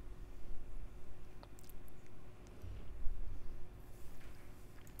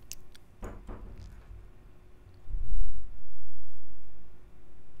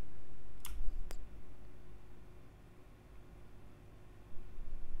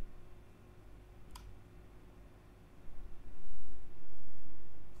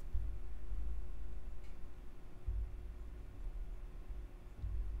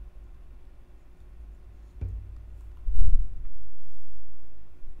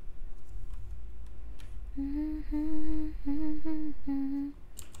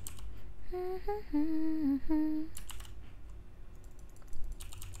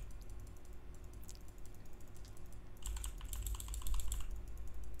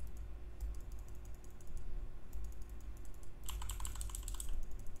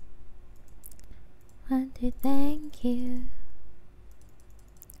 Want to thank you.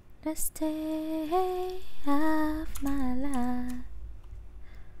 The stay of my life.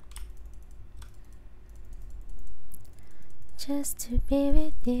 Just to be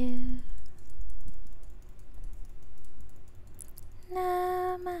with you.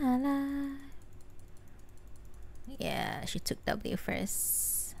 Now my life. Yeah, she took W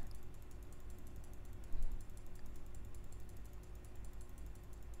first.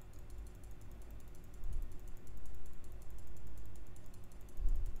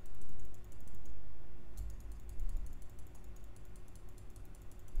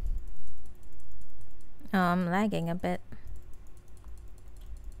 Oh, I'm lagging a bit.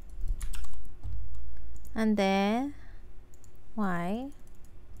 And then, why?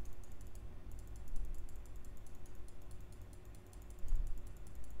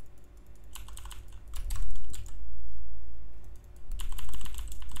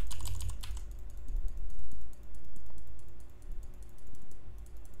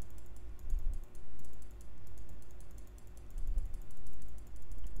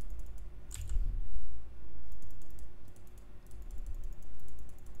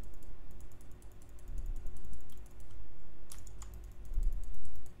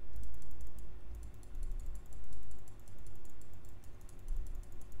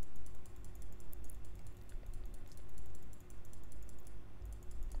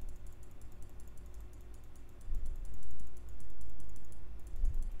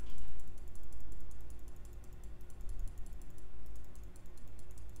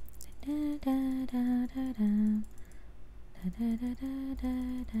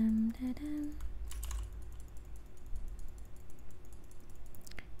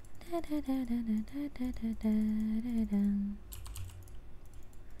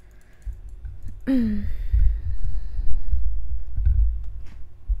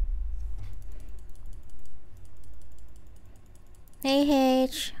 Hey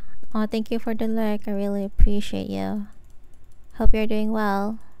H. Oh, thank you for the like. I really appreciate you. Hope you're doing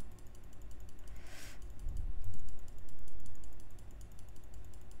well.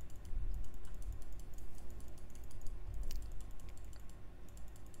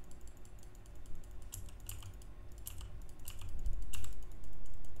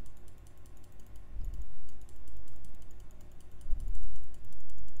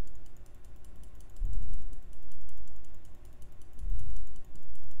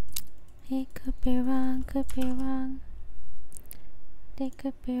 It could be wrong, could be wrong. They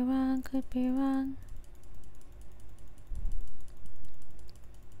could be wrong, could be wrong.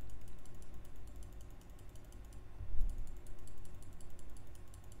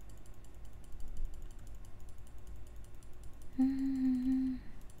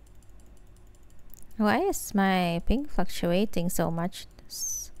 Why is my ping fluctuating so much?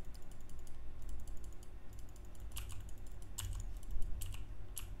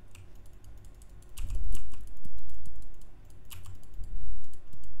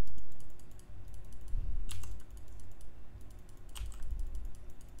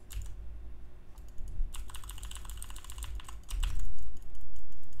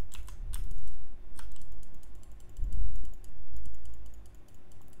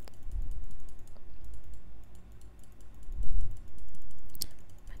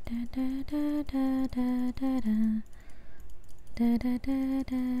 Da da da da da da da da da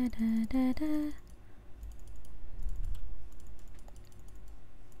da da da da.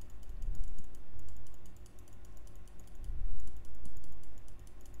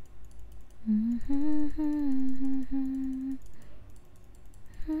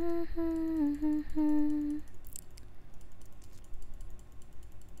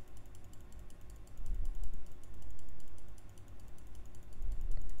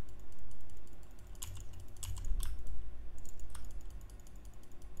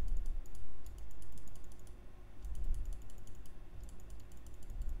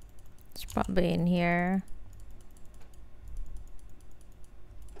 It's probably in here.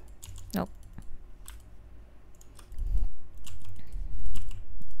 Nope.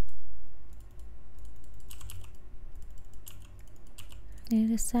 It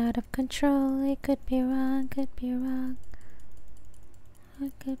is out of control. It could be wrong, could be wrong.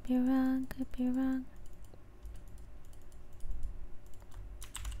 It could be wrong, could be wrong.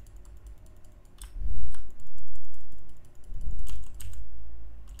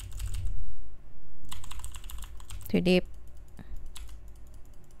 Too deep.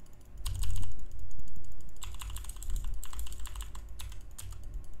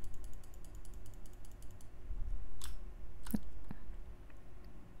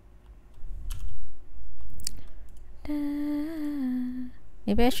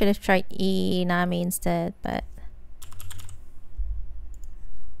 Maybe I should have tried Nami instead, but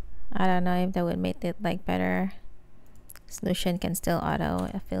I don't know if that would make it like better. Solution can still auto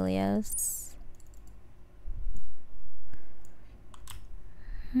affiliates.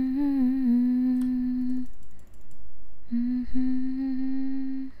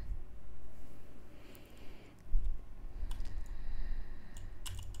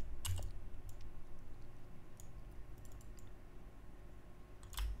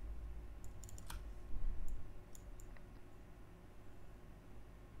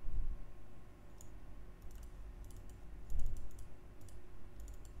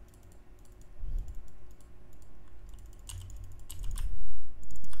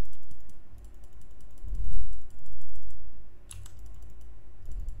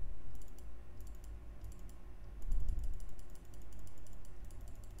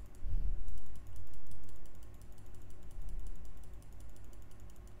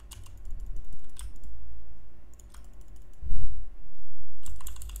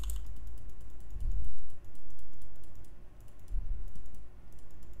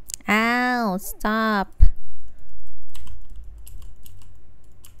 Ow, stop.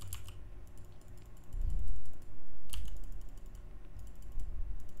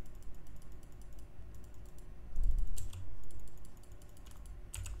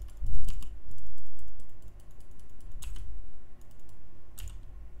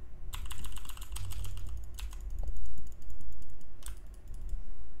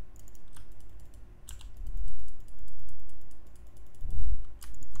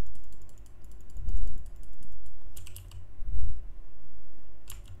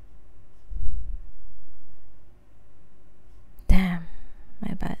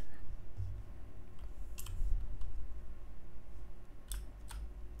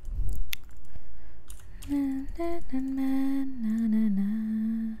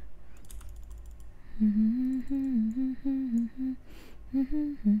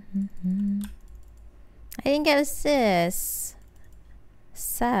 I didn't get assist.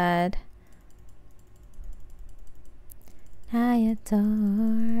 Sad. I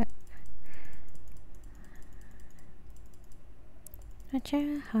adore what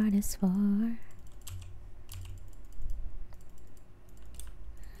your heart is for.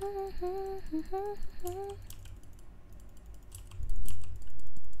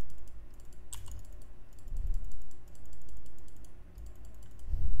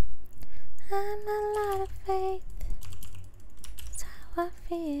 I'm a lot of faith. That's how I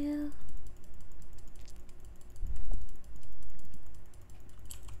feel.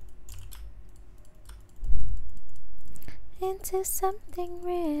 Into something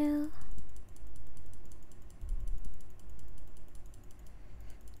real.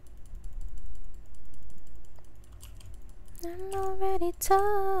 I'm already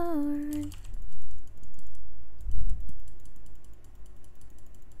torn.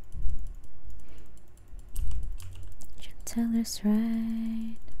 Tell us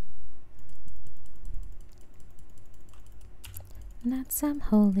right. Not some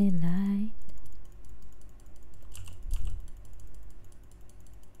holy light.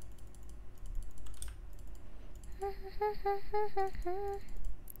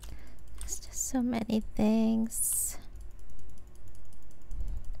 There's just so many things.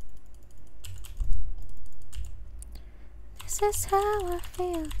 This is how I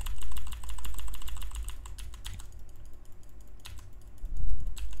feel.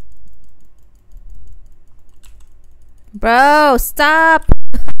 Bro, stop!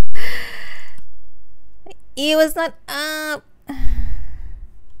 He was not up.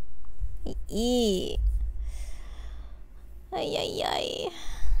 Ay, ay, ay.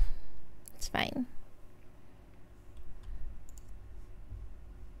 It's fine.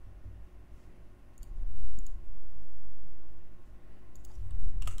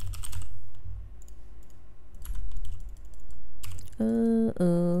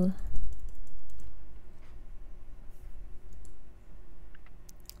 Ooh.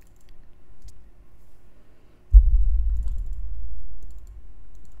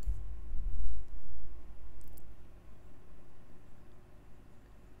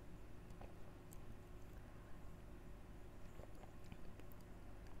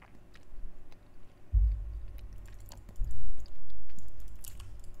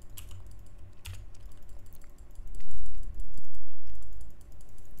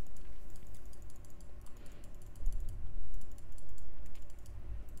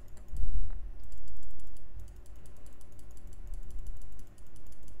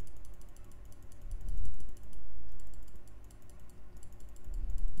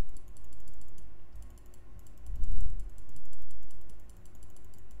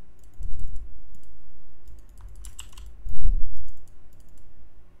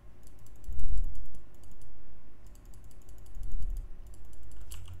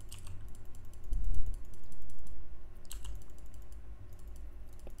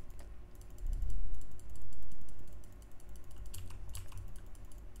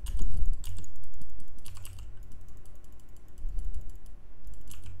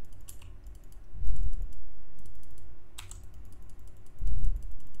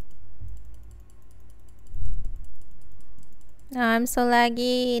 Oh, I'm so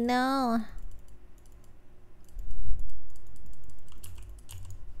laggy. No.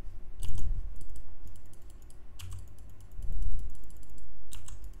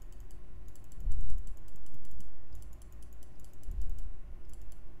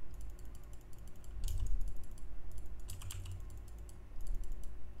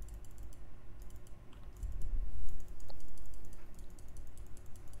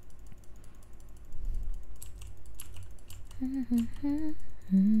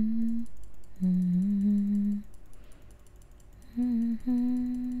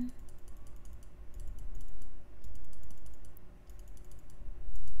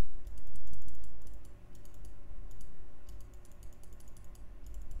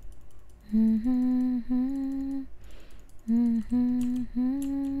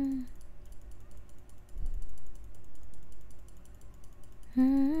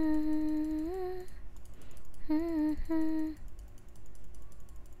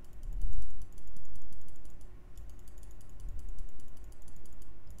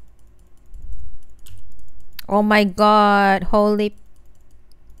 Oh my god, holy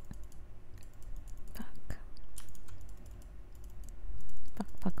fuck.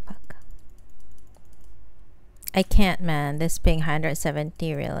 I can't, man. This ping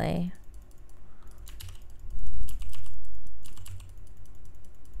 170 really.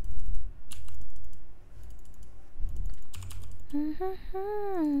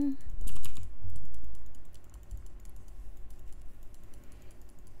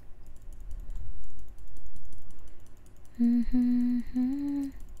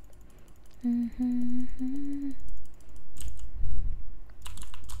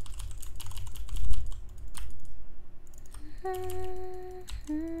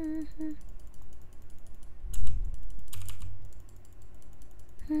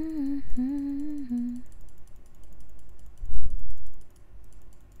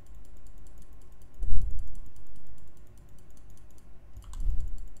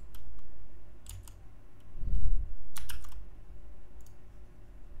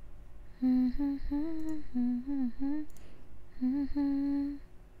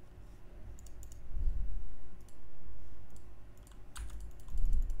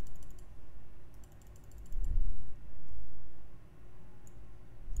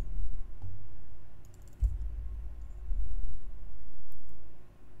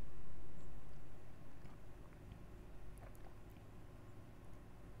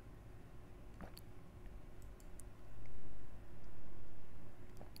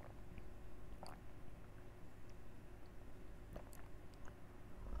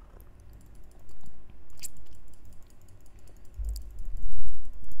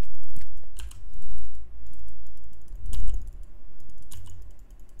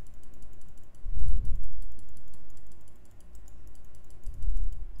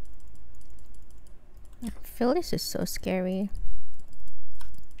 I feel this is so scary.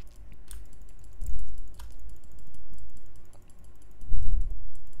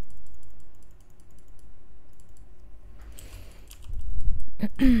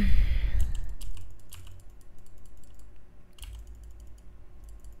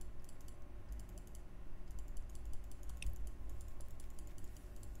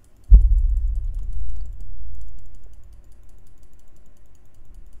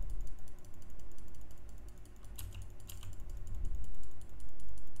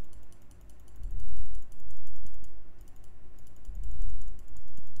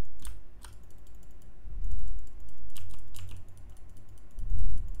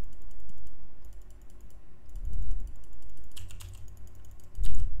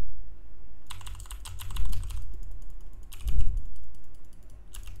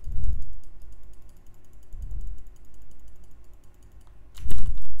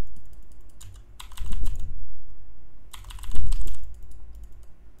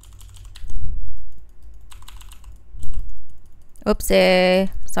 Oopsie,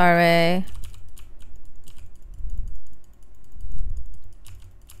 sorry.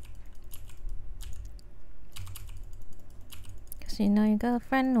 Cause you know your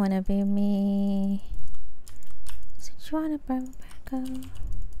girlfriend wanna be me. Since you wanna bring me back up.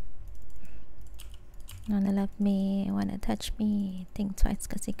 Wanna love me, wanna touch me. Think twice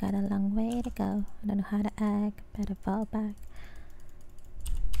cause you got a long way to go. I don't know how to act, better fall back.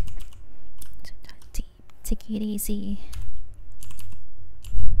 Deep, take it easy.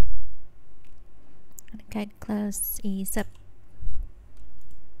 Get close, ease up.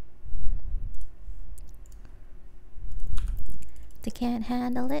 They can't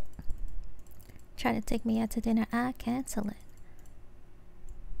handle it. Try to take me out to dinner, I cancel it.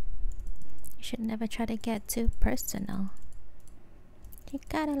 You should never try to get too personal. You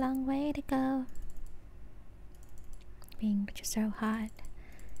got a long way to go. Being just so hot.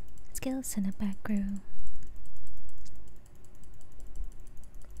 Skills in the back room.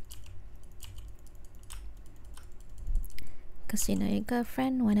 Cause you know your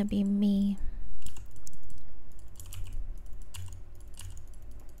girlfriend wanna be me.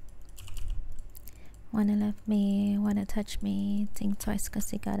 Wanna love me, wanna touch me. Think twice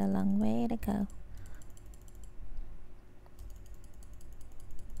cause you got a long way to go.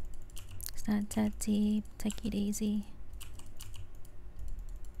 It's not that deep, take it easy.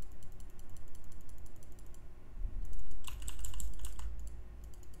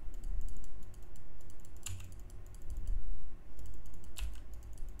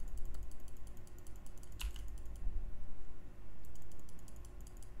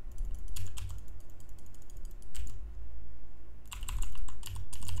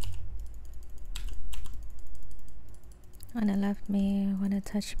 Wanna love me, wanna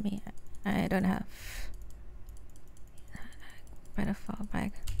touch me. I don't have. Better fall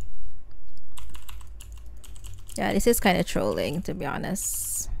back. Yeah, this is kind of trolling, to be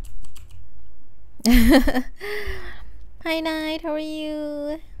honest. Hi Night, how are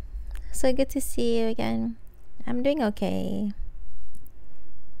you? So good to see you again. I'm doing okay.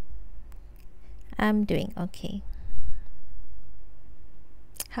 I'm doing okay.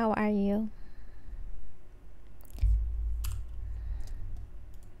 How are you?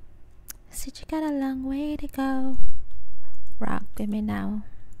 said you got a long way to go. Rock with me now.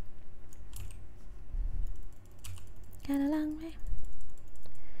 Got a long way.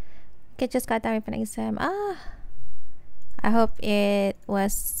 Okay, just got done with an exam. I hope it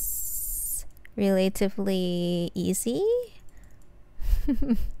was relatively easy.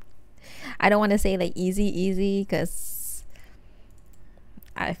 I don't want to say like easy because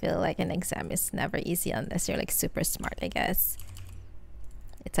I feel like an exam is never easy unless you're like super smart, I guess.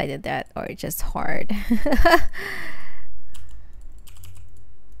 It's either that or just hard.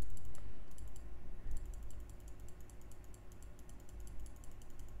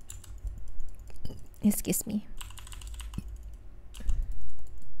 Excuse me.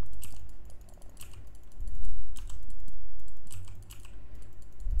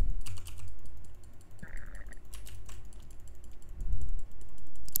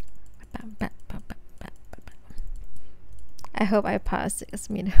 I hope I pass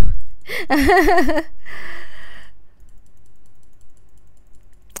this minute.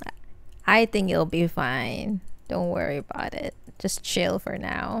 I think you'll be fine. Don't worry about it. Just chill for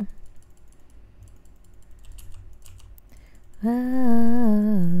now.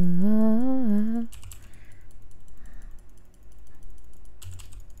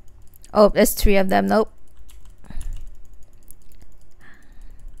 Oh, there's 3 of them. Nope.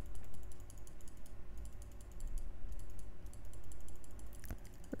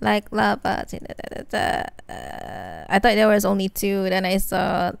 Like lava. I thought there was only 2. Then I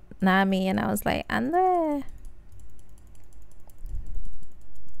saw Nami and I was like, Andre.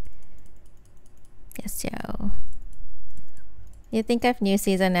 Yes, yo. You think of new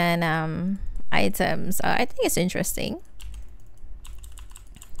season and items. I think it's interesting.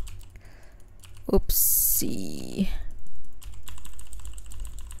 Oopsie.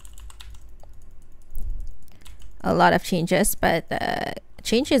 A lot of changes, but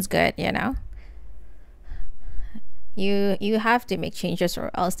change is good, you know. You have to make changes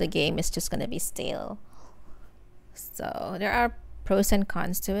or else the game is just gonna be stale. So there are pros and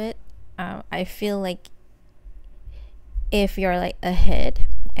cons to it. I feel like if you're like ahead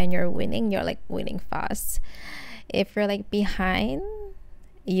and you're like winning fast. If you're like behind,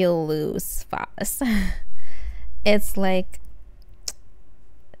 you'll lose fast. It's like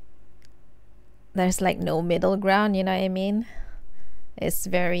there's like no middle ground, you know what I mean? It's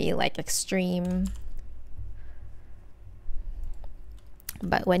very like extreme.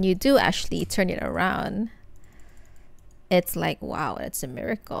 But when you do actually turn it around, it's like, wow, it's a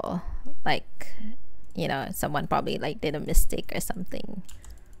miracle. Like, you know, someone probably like did a mistake or something.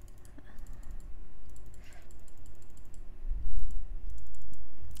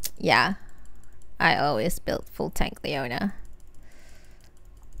 Yeah, I always built full tank Leona.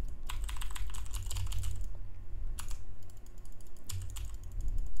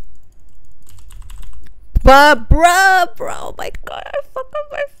 But bro, oh my god, I fucked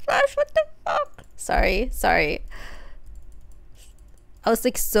up my flash. What the fuck? Sorry. I was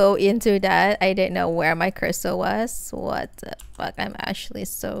like so into that. I didn't know where my cursor was. What the fuck? I'm actually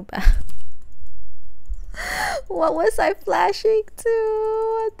so bad. What was I flashing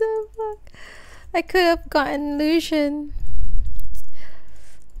to? What the fuck? I could have gotten illusion.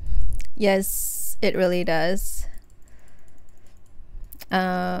 Yes, it really does.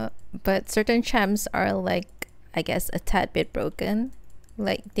 But certain champs are like, I guess, a tad bit broken.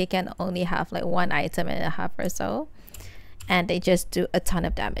 Like they can only have like 1 item and a half or so, and they just do a ton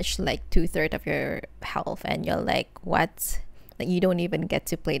of damage, like 2/3 of your health, and you're like, what? Like you don't even get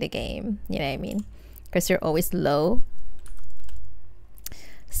to play the game, you know what I mean? Because you're always low.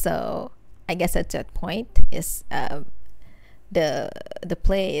 So I guess at that point is the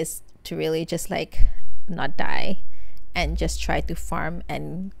play is to really just like not die and just try to farm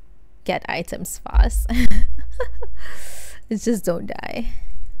and get items fast. It's just don't die.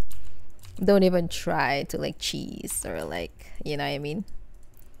 Don't even try to like cheese or like, you know what I mean?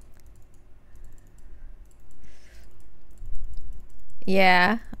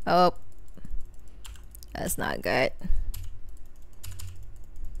 Yeah. Oh, that's not good.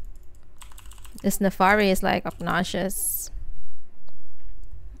 This Nefari is like obnoxious.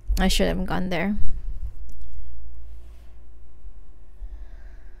 I should have gone there.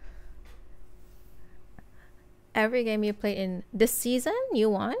 Every game you played in this season, you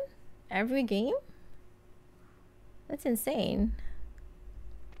won? Every game? That's insane.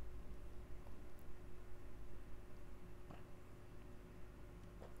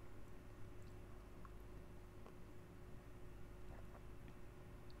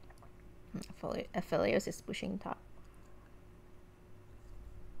 Aphelios is pushing top.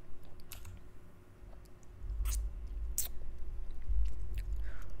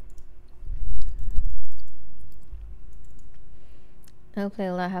 I'll play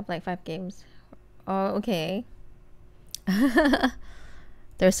a lot. I have like 5 games. Oh, okay.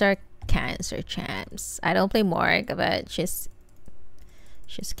 There's our cancer champs. I don't play Morg, but she's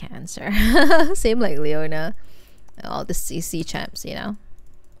cancer. Same like Leona. All the CC champs, you know.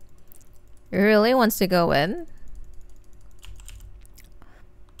 He really wants to go in.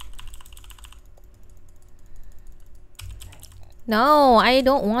 No, I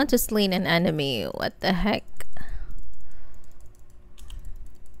don't want to slay an enemy. What the heck?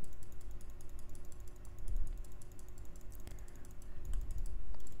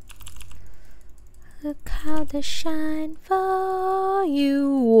 Look how they shine for you.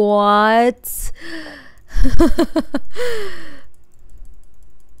 What?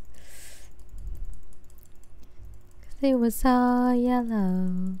 It was all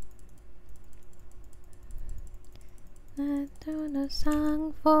yellow. I do a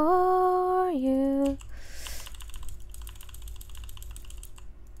song for you.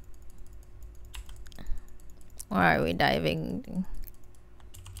 Why are we diving?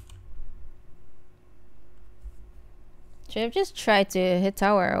 Should have just tried to hit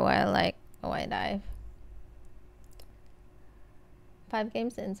tower while I dive. 5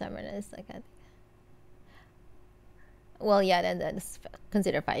 games in summer is like a... Well, yeah, then that's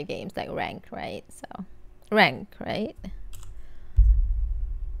consider 5 games like rank, right? So rank, right?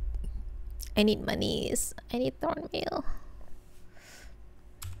 I need monies. I need thorn meal.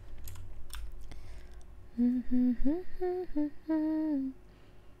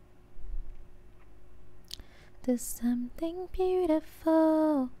 There's something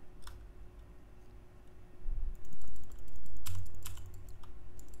beautiful.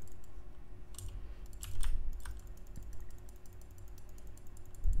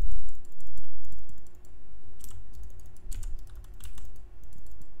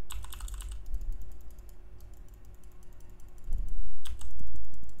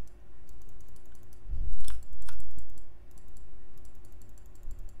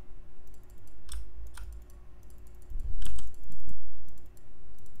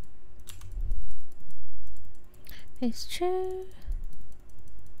 It's true.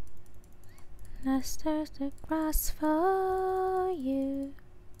 There's the grass for you.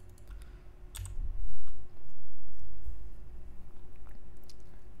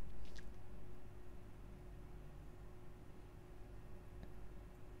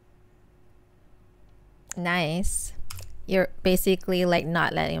 Nice. You're basically like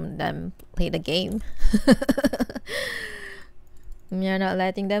not letting them play the game. You're not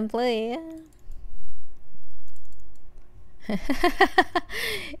letting them play.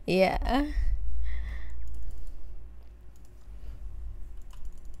 Yeah.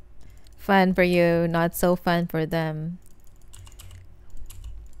 Fun for you, not so fun for them.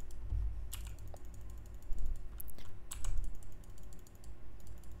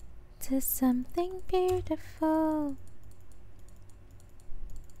 To something beautiful.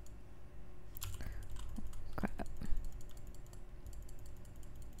 Crap.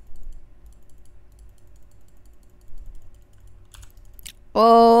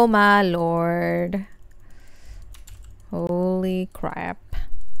 Oh my lord. Holy crap.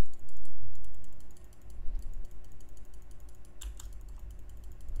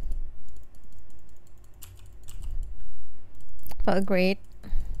 Felt great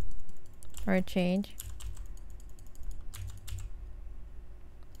for a change.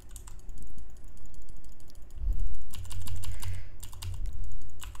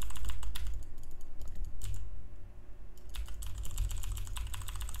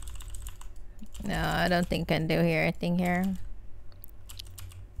 No, I don't think can do here. I think here.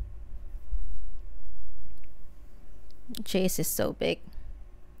 Chase is so big.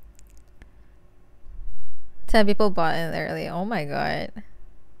 10 people bought in early. Oh my god.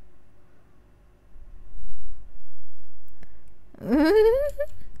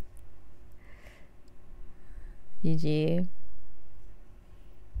 GG.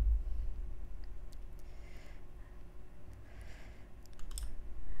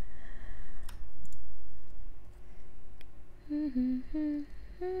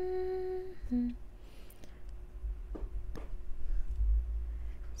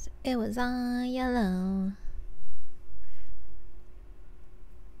 It was all yellow.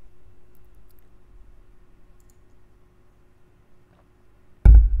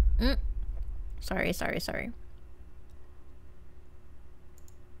 Sorry.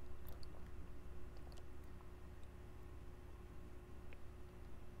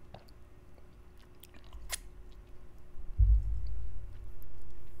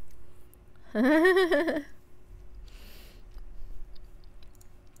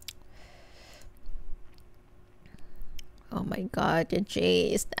 Oh my god, your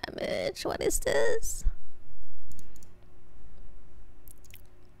J's damage. What is this?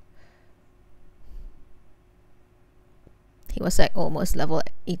 He was like almost level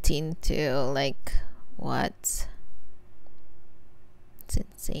 18 too. Like, what? It's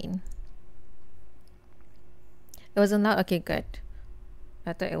insane. It wasn't loud? Okay, good.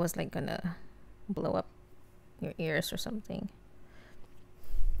 I thought it was like gonna blow up your ears or something.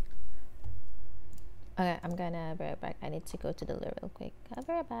 Okay, I'm gonna be right back. I need to go to the loo real quick. I'll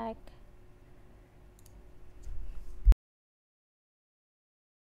be right back.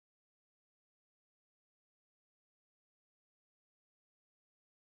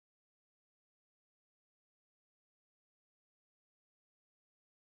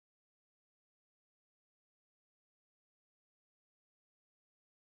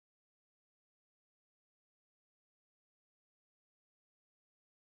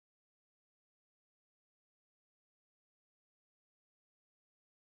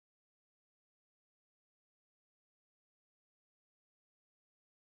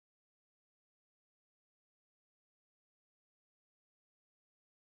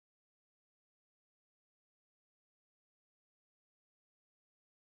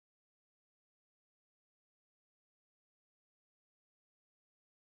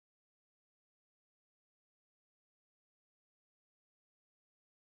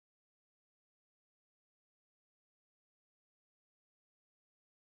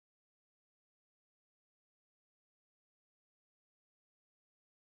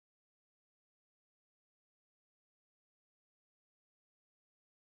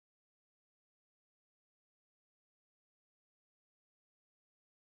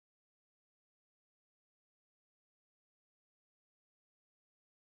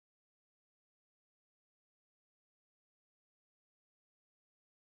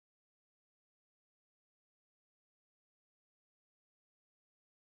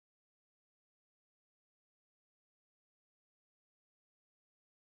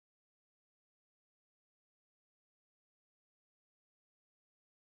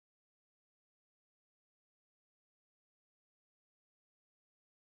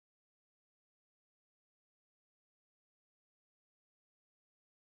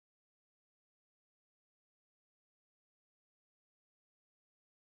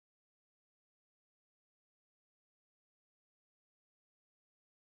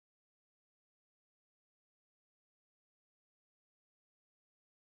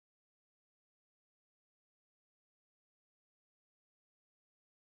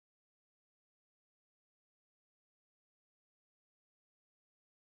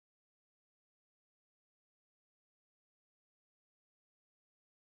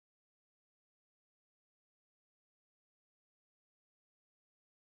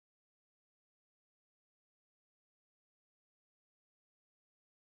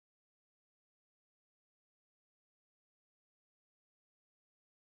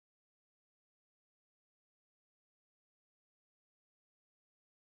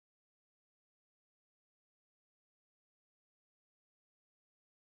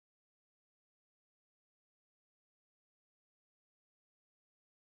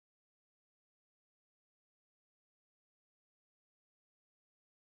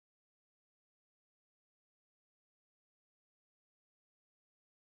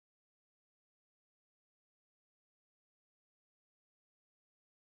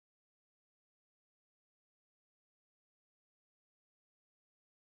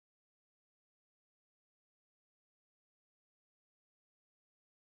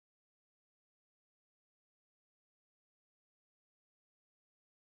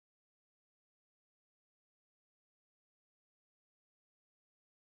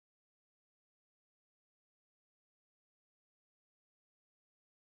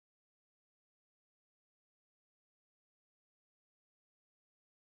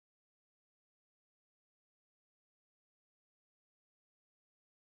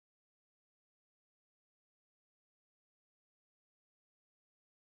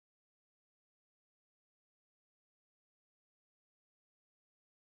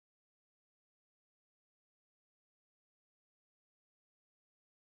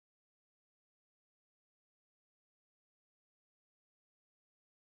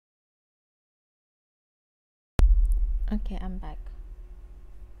 Okay, I'm back.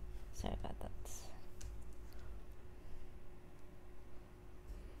 Sorry about that.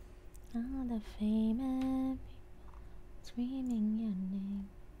 All the famous people screaming your name.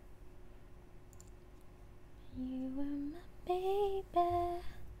 You were my baby.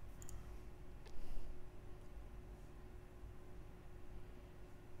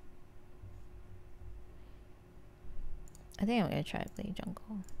 I think I'm gonna try to play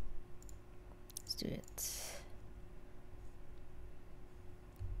jungle. Let's do it.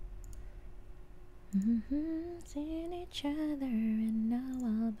 Seeing each other and now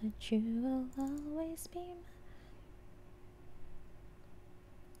all but you will always be mine.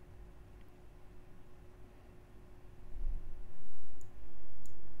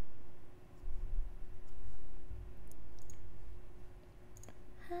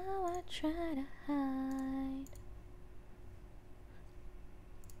 How I try to hide.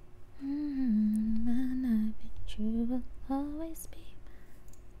 I bet you will always be.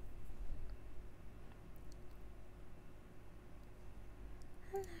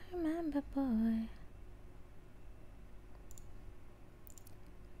 And I remember, boy,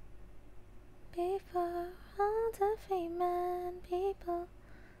 before all the fame and people.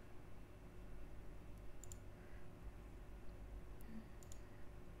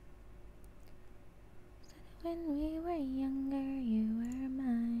 When we were younger, you were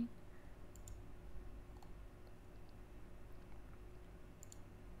mine.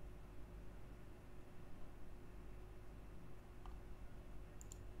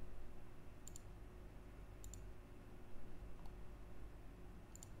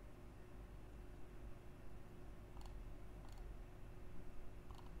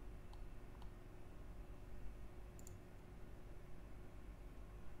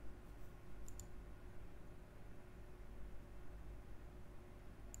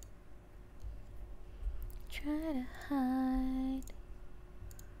 Try to hide,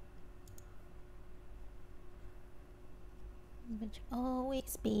 but you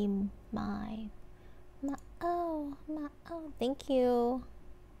always be mine. My oh, thank you.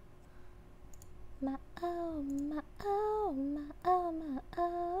 My oh, my oh, my oh, my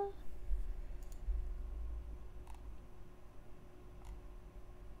oh.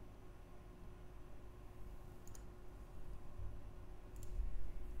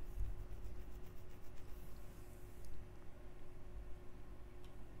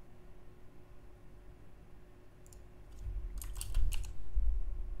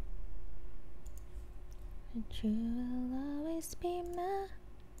 But you will always be mine.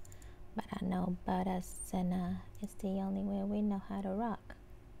 But I know but us and it's the only way we know how to rock.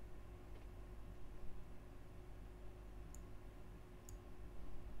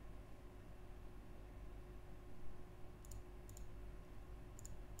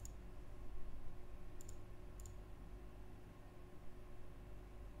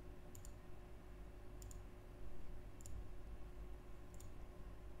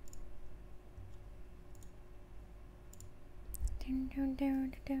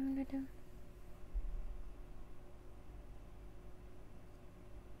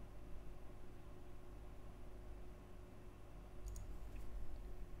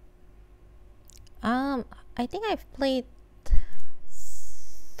 I think I've played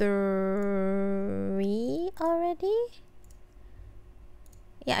 3 already.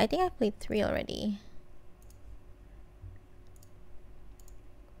 Yeah, I think I've played 3 already.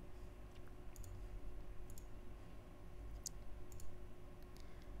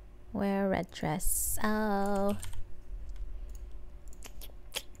 Wear a red dress. Oh.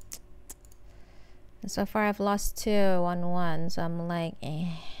 So far I've lost 2 on 1, so I'm like,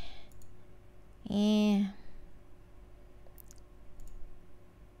 eh.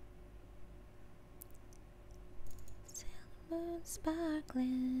 Moon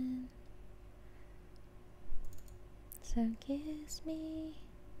sparkling, so kiss me.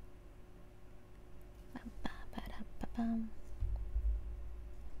 Ba-ba-ba-da-ba-bum.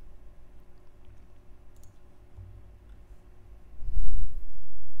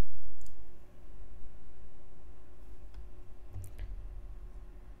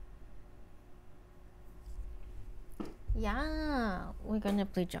 Yeah, we're gonna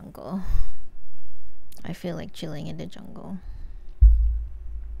play jungle. I feel like chilling in the jungle.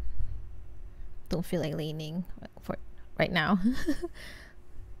 Don't feel like leaning for right now.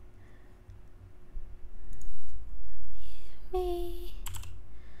 Me.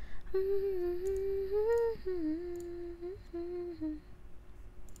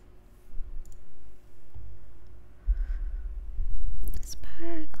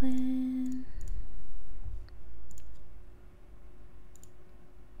 Sparkling.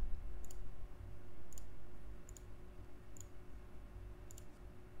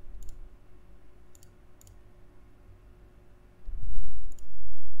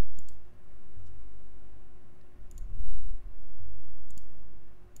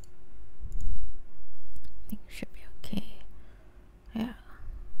 Should be okay. Yeah.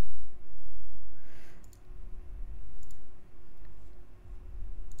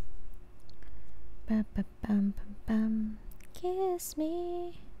 Ba ba bum bum bum. Kiss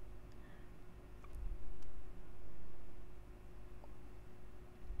me.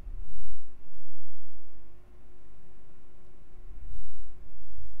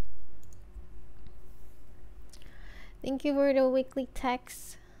 Thank you for the weekly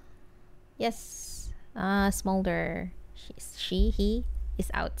text. Yes. Smolder. He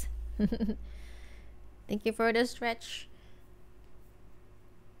is out. Thank you for the stretch.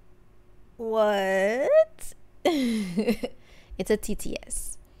 What? It's a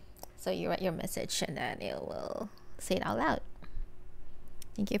TTS. So you write your message and then it will say it out loud.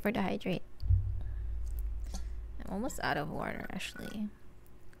 Thank you for the hydrate. I'm almost out of water actually.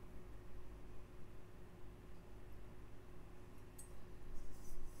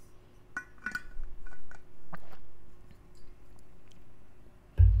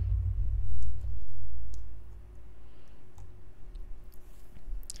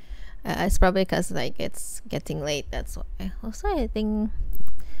 It's probably because like it's getting late. That's why. Also, I think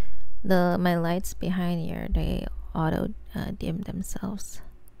my lights behind here, they auto dim themselves.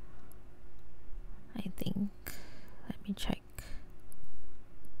 I think. Let me check.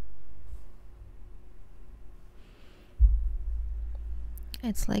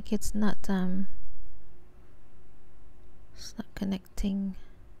 It's like it's not connecting.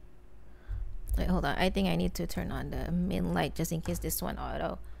 Wait, hold on. I think I need to turn on the main light just in case this one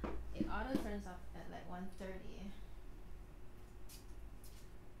auto. It auto turns off at like 1:30.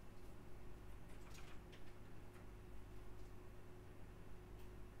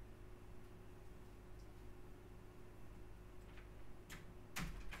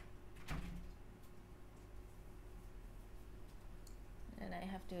 And I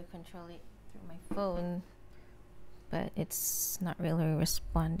have to control it through my phone, but it's not really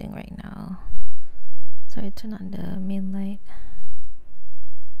responding right now. So I turn on the main light.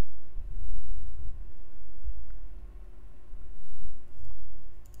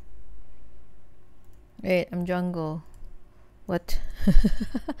 Wait, I'm jungle. What?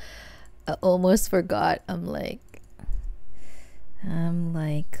 I almost forgot. I'm like,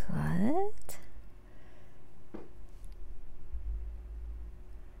 what?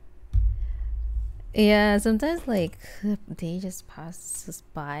 Yeah, sometimes like the day just passes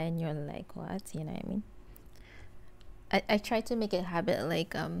by and you're like, what? You know what I mean? I try to make it a habit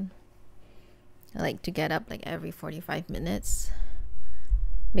like to get up like every 45 minutes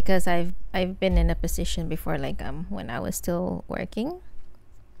because I've been in a position before like when I was still working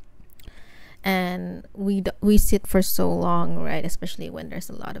and we sit for so long, right? Especially when there's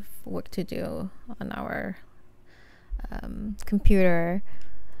a lot of work to do on our computer.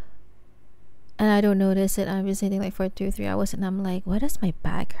 And I don't notice it. I've been sitting like for 2-3 hours and I'm like, why does my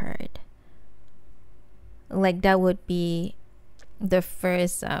back hurt? Like that would be the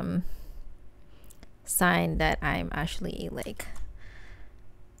first sign that I'm actually like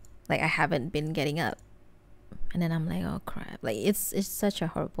I haven't been getting up. And then I'm like, oh crap. Like it's such a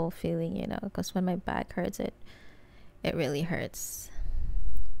horrible feeling, you know, because when my back hurts, it really hurts.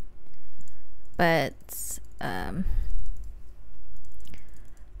 But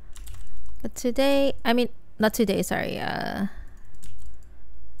today, I mean, not today, sorry.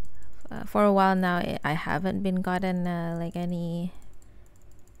 For a while now, I haven't been gotten like any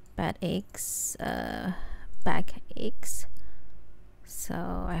bad aches, back aches. So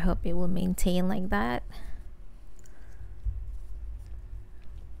I hope it will maintain like that.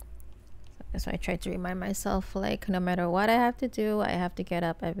 So I try to remind myself like no matter what I have to do, I have to get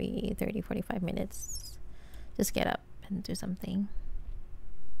up every 30-45 minutes. Just get up and do something.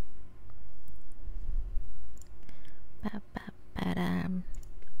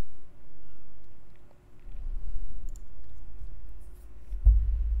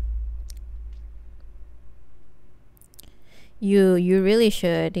 You really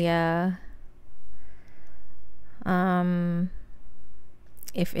should, yeah.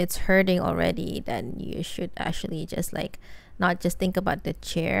 If it's hurting already, then you should actually just like not just think about the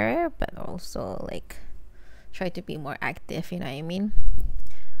chair, but also like try to be more active, you know what I mean?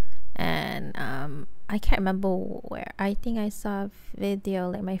 And I can't remember where. I think I saw a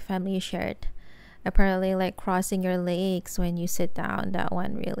video like my family shared. Apparently like crossing your legs when you sit down, that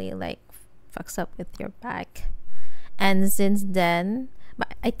one really like fucks up with your back. And since then,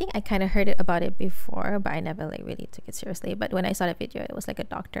 but I think I kind of heard about it before, but I never like really took it seriously. But when I saw the video, it was like a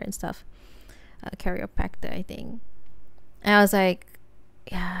doctor and stuff, chiropractor, I think. And I was like,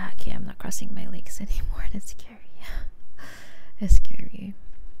 yeah, okay, I'm not crossing my legs anymore. That's scary. That's scary.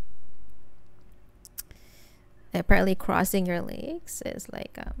 Apparently crossing your legs is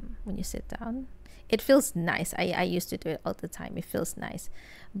like when you sit down, it feels nice. I used to do it all the time. It feels nice,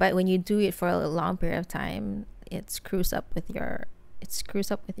 but when you do it for a long period of time, it screws up with your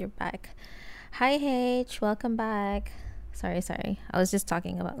back. Hi H, welcome back. Sorry, I was just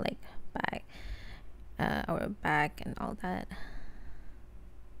talking about like back, our back and all that.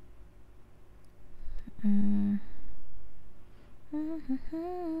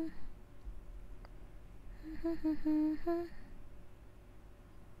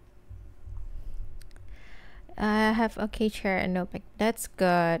 I have okay chair and no back. That's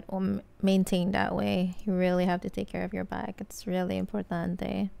good. Maintain that way. You really have to take care of your back. It's really important.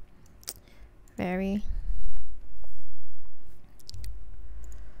 Very.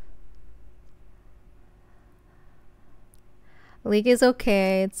 League is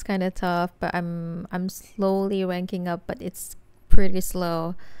okay. It's kind of tough, but I'm slowly ranking up, but it's pretty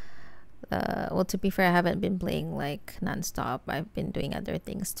slow. Well, to be fair, I haven't been playing like non-stop. I've been doing other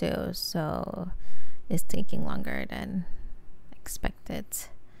things too, so it's taking longer than expected.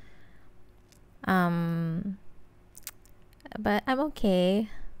 But I'm okay.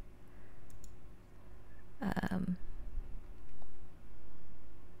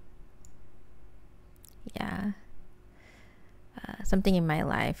 Yeah. Something in my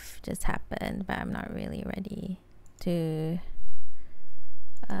life just happened, but I'm not really ready to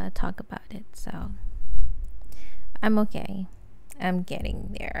talk about it, so I'm okay. I'm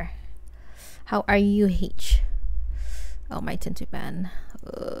getting there. How are you, H? Oh, my Tintu ban.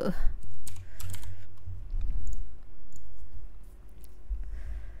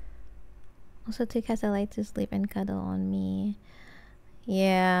 Also, two cats I like to sleep and cuddle on me.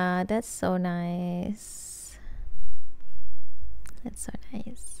 Yeah, that's so nice. That's so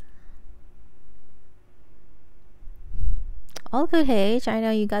nice. All good, H. I know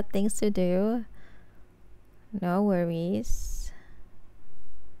you got things to do. No worries.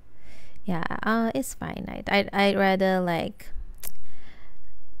 Yeah, it's fine. I'd rather like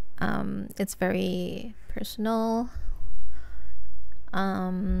it's very personal.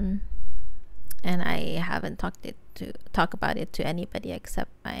 And I haven't talk about it to anybody except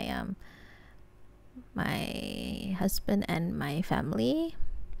my my husband and my family.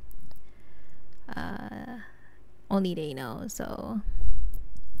 Only they know, so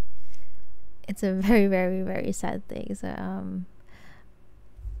it's a very, very, very sad thing. So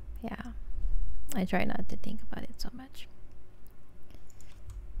yeah, I try not to think about it so much.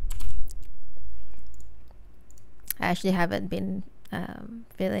 I actually haven't been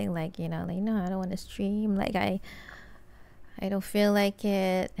feeling like, you know, like, no, I don't want to stream. Like I don't feel like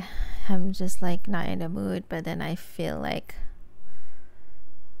it. I'm just like not in the mood, but then I feel like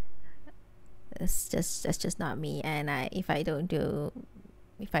that's just not me. And if I don't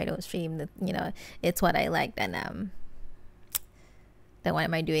stream, you know, it's what I like, then what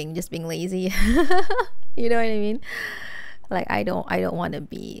am I doing? Just being lazy. You know what I mean? Like I don't want to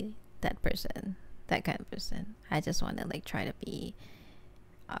be that person, that kind of person. I just want to like try to be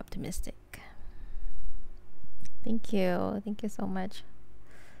optimistic. Thank you so much.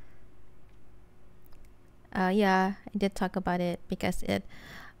 Yeah, I did talk about it because it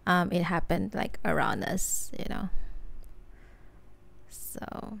happened like around us, you know,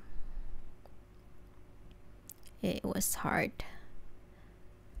 so it was hard,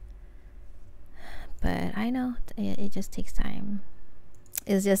 but I know it just takes time.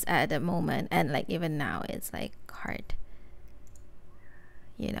 It's just at the moment, and like even now it's like hard,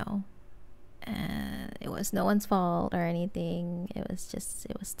 you know, and it was no one's fault or anything. It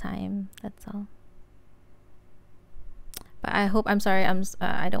was time, that's all. But I'm sorry,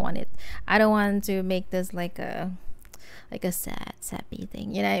 I don't want to make this like a sappy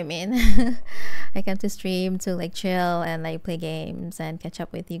thing, you know what I mean? I come to stream to like chill and like play games and catch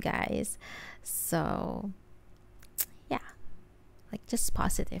up with you guys, so yeah, like just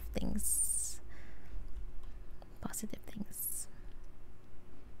positive things.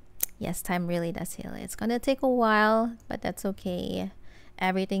 Yes, time really does heal. It's gonna take a while, but that's okay.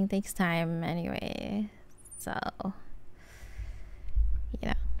 Everything takes time anyway, so you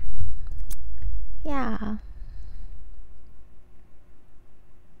know. Yeah.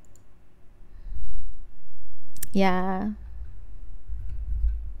 Yeah.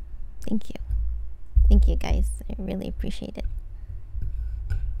 Thank you guys, I really appreciate it.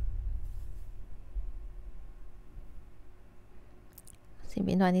 So you've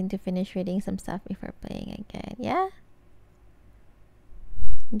been wanting to finish reading some stuff before playing again. Yeah,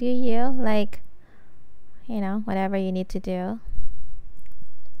 do you like, you know, whatever you need to do?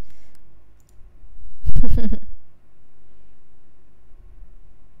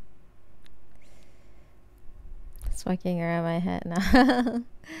 It's walking around my head now.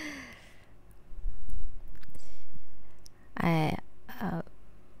 I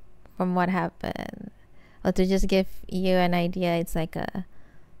from what happened, Well, to just give you an idea, it's like a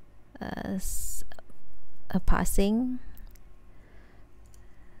passing.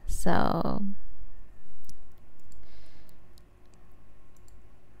 So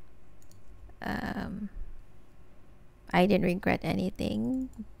I didn't regret anything,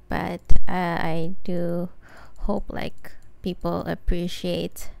 but I do hope like people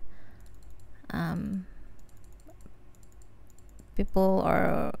appreciate people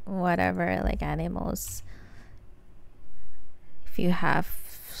or whatever, like animals. If you have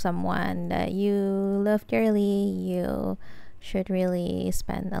someone that you love dearly, you should really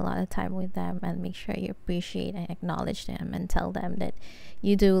spend a lot of time with them and make sure you appreciate and acknowledge them and tell them that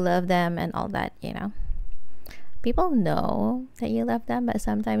you do love them and all that, you know. People know that you love them, but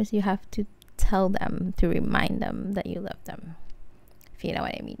sometimes you have to tell them, to remind them that you love them, if you know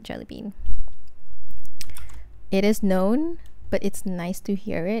what I mean, Jellybean. It is known, but it's nice to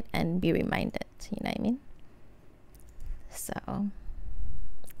hear it and be reminded, you know what I mean? So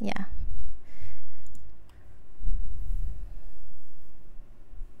yeah.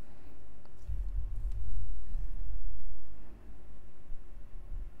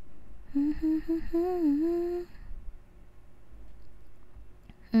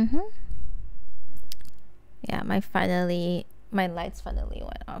 Yeah, my lights finally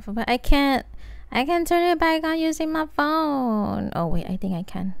went off, but I can't turn it back on using my phone. Oh wait, I think I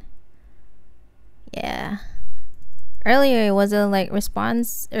can. Yeah, earlier it wasn't like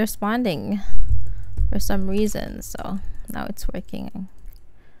responding for some reason, so now it's working.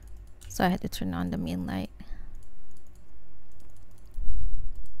 So I had to turn on the main light.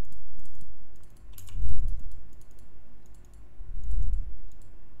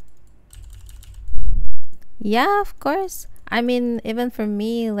 Yeah, of course. I mean, even for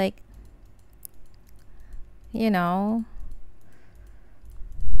me, like, you know,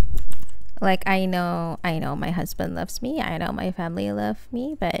 like I know my husband loves me, I know my family love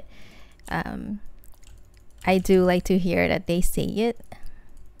me, but I do like to hear that they say it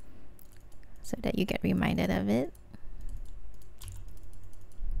so that you get reminded of it.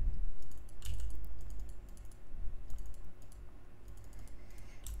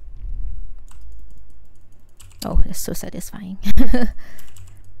 Oh, it's so satisfying.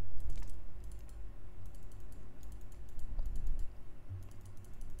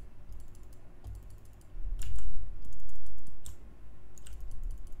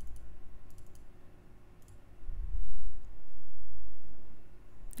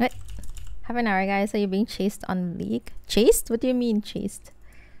 What? Half an hour, guys. Are you being chased on League? Chased? What do you mean chased?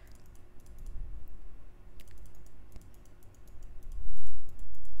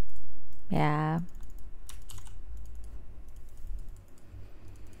 Yeah.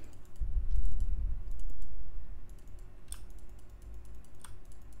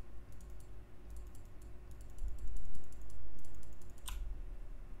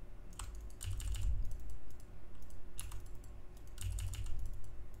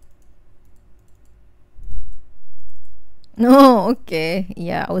 No, okay.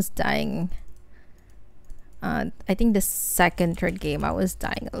 Yeah, I was dying. I think the third game I was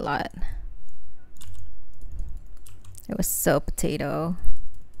dying a lot. It was so potato.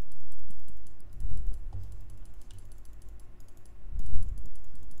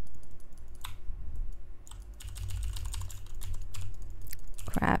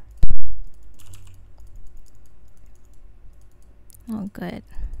 Crap. Oh, good.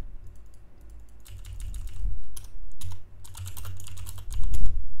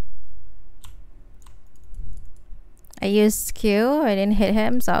 I used Q, I didn't hit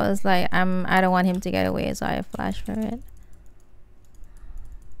him, so I was like, I don't want him to get away, so I flashed for it.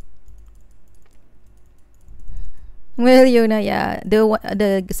 Well, Leona, yeah.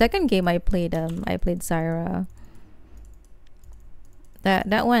 The second game I played Zyra.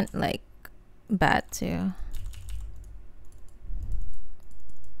 That went like bad too.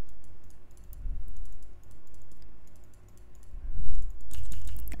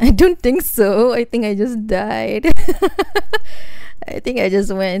 I don't think so. I think I just died. I think I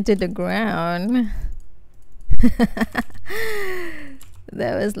just went into the ground.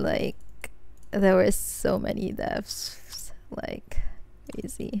 That was like, there were so many deaths, like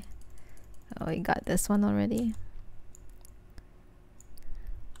crazy. Oh, we got this one already.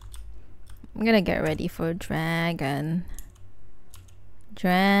 I'm gonna get ready for dragon.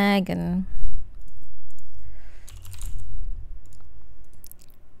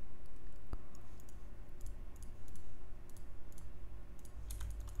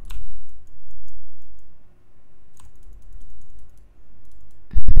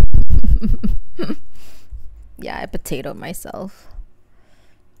 Yeah, I potatoed myself.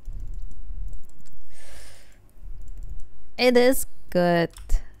 It is good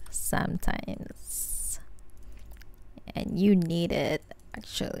sometimes. And you need it,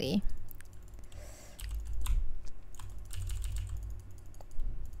 actually.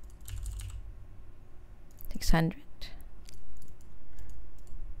 $600.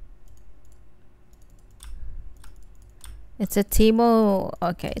 It's a Teemo.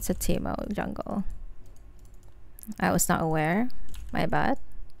 Okay, it's a Teemo jungle. I was not aware. My bad.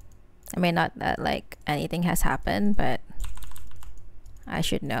 I mean, not that like anything has happened, but I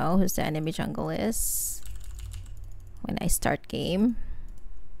should know who the enemy jungle is when I start game.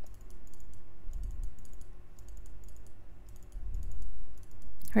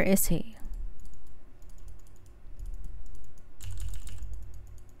 Where is he?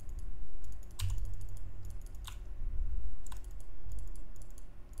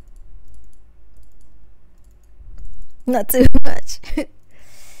 Not too much.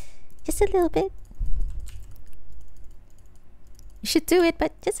 Just a little bit. You should do it,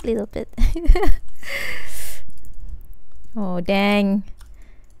 but just a little bit. Oh, dang.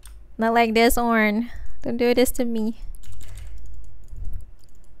 Not like this, Orn. Don't do this to me.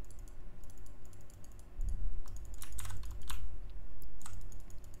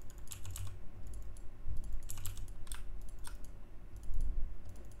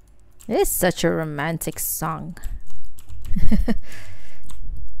 This is such a romantic song.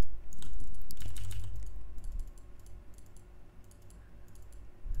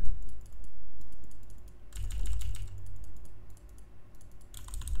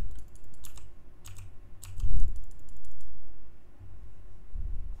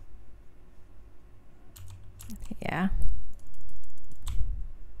 Yeah.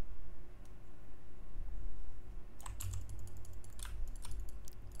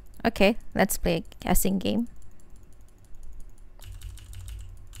 Okay, let's play a guessing game.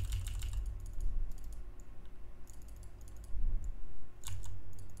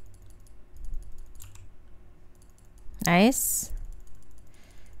 Nice.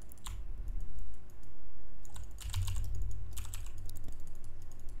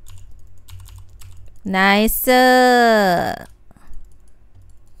 Nice.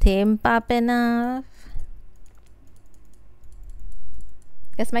 Team popping off.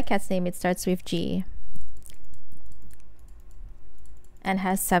 Guess my cat's name. It starts with G and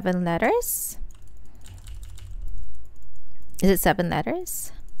has 7 letters. Is it 7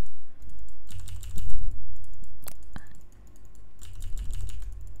 letters?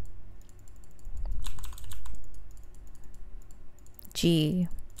 G.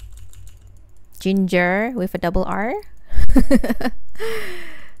 Ginger with a double R.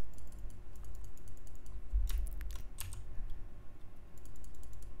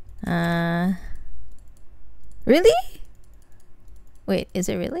 Really? Wait, is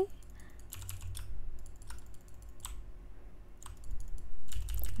it really?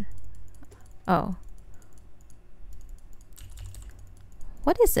 Oh.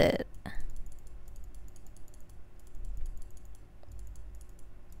 What is it?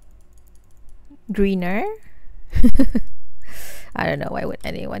 Greener? I don't know, why would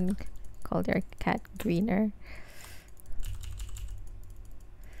anyone call their cat Greener?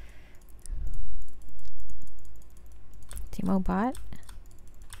 Teemo bot?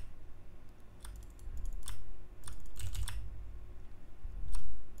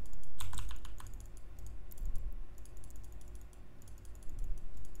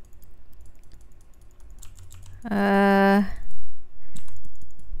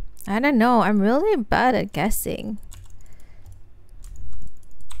 I don't know. I'm really bad at guessing.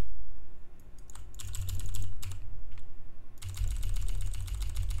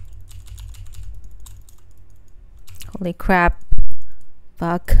 Holy crap.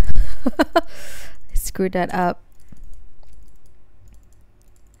 Fuck. I screwed that up.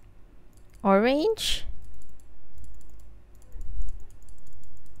 Orange?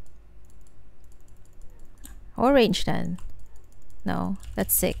 Orange then. No,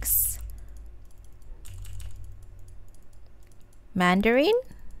 that's 6. Mandarin?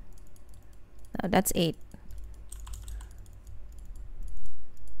 No, that's 8.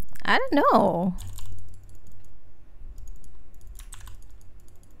 I don't know.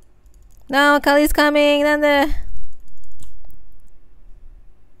 No, Kali's coming.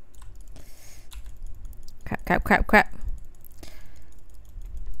 Crap.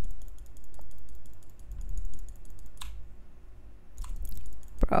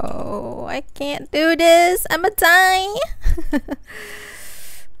 Bro, I can't do this. I'm a die.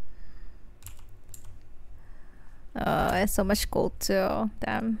 Oh, I have so much gold too.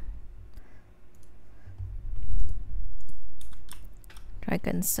 Damn.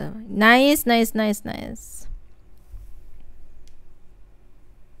 Dragons. Nice.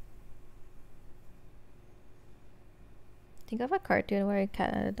 Think of a cartoon where a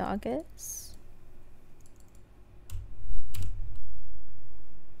cat and a dog is.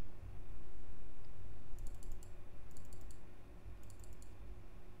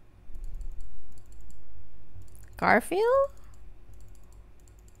 Garfield?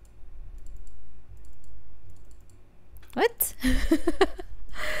 What?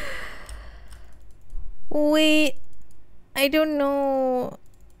 Wait, I don't know.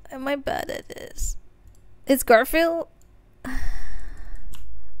 Am I bad at this? Is Garfield?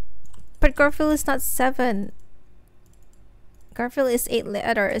 But Garfield is not 7. Garfield is 8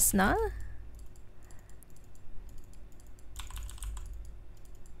 letters, nah?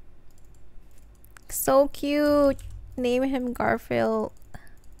 So cute. Name him Garfield.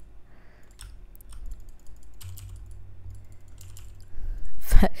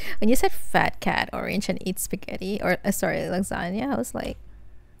 When you said fat cat, orange, and eat spaghetti, or sorry, lasagna, I was like,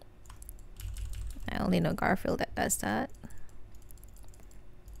 I only know Garfield that does that.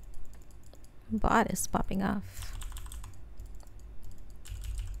 Bot is popping off.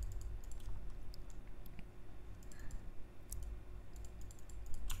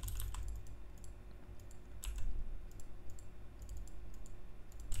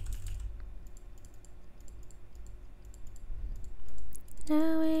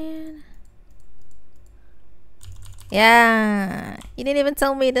 Yeah, you didn't even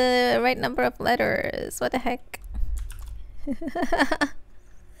tell me the right number of letters. What the heck?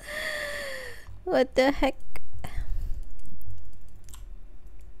 What the heck?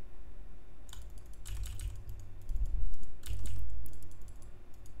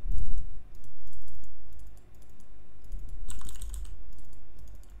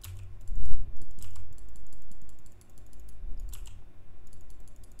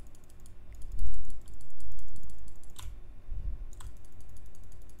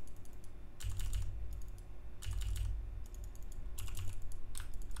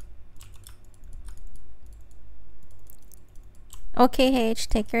 Okay, H,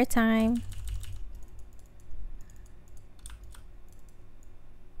 take your time.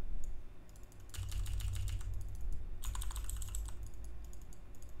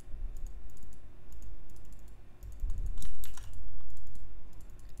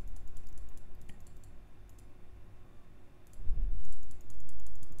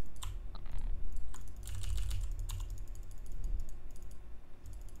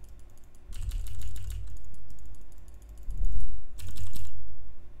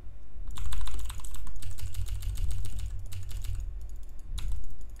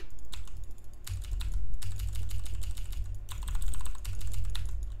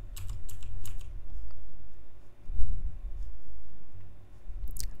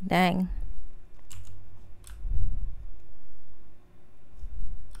 Dang.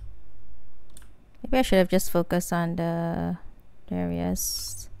 Maybe I should have just focused on the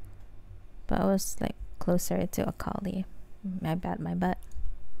areas. But I was like closer to Akali. My bad, my butt.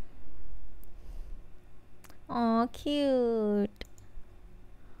 Aw, cute.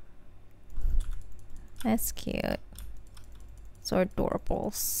 That's cute. So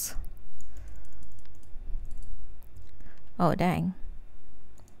adorables. Oh, dang.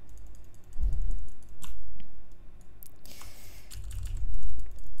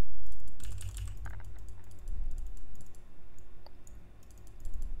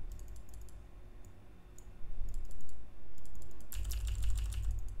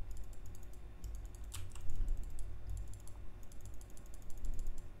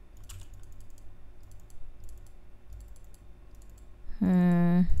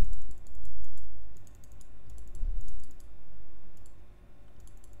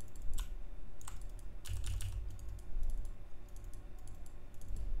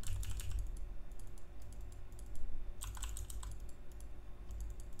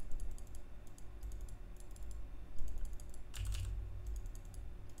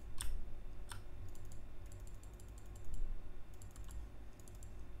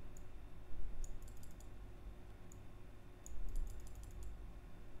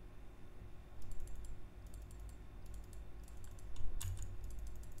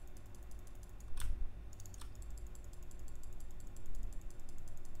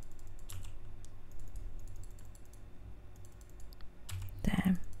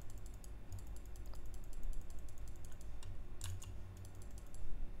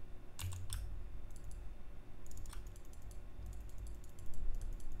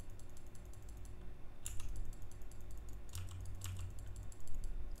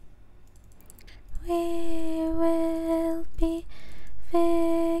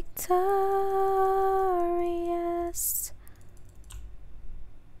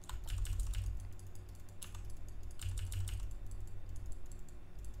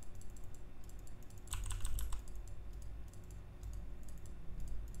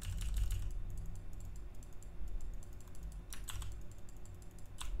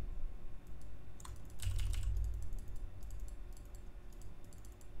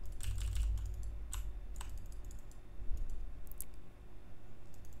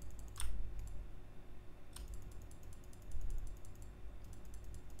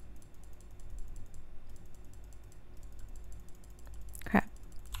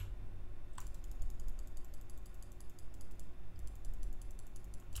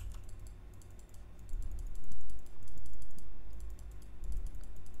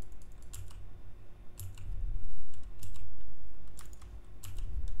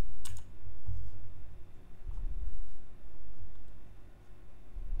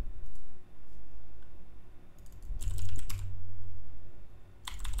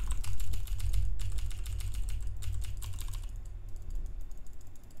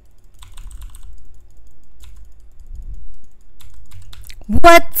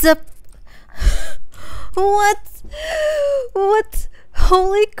 the what? What?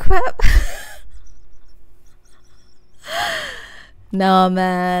 Holy crap. No,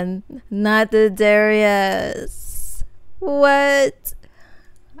 man. Not the Darius. What?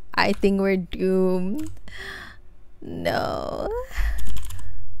 I think we're doomed. No.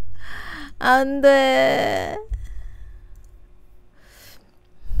 Ande.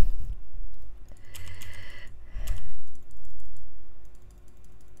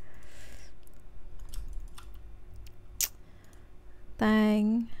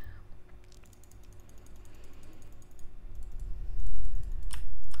 Dang.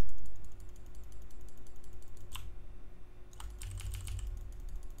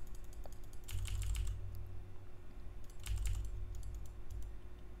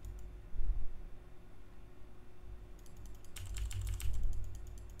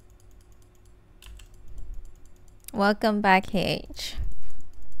 Welcome back, H.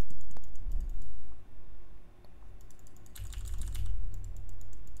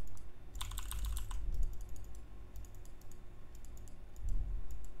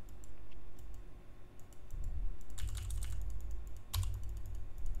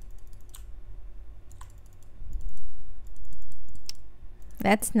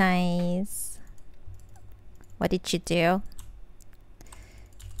 That's nice. What did you do?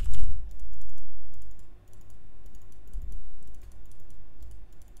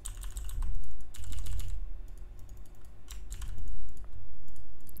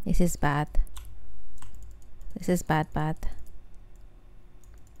 This is bad. This is bad.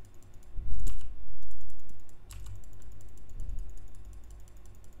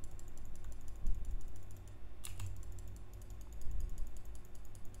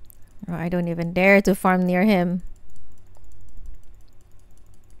 Oh, I don't even dare to farm near him.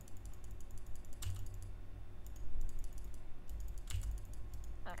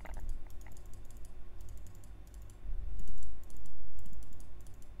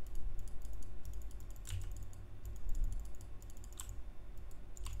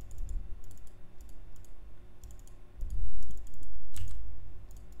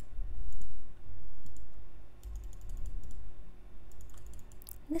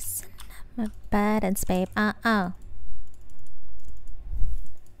 Listen up my buttons, babe.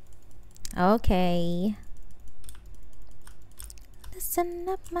 Okay. Listen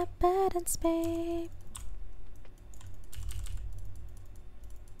up my buttons, babe.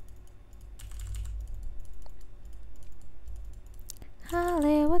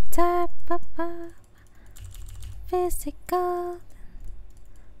 Hollywood type of physical.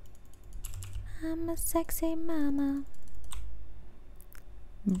 I'm a sexy mama.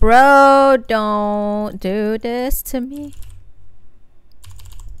 Bro, don't do this to me.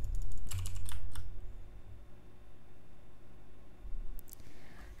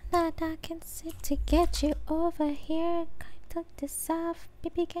 That I can sit to get you over here. I took this off,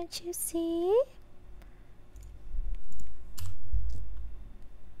 baby, can't you see?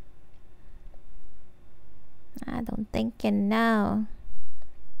 I don't think you know.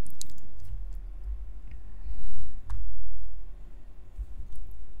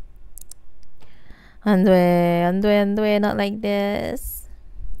 Andwe, not like this.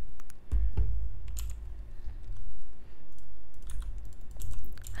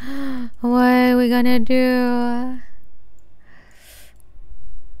 What are we gonna do?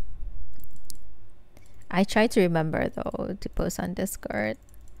 I try to remember though to post on Discord.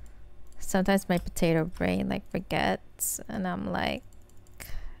 Sometimes my potato brain like forgets and I'm like,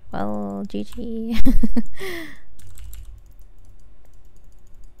 well, GG.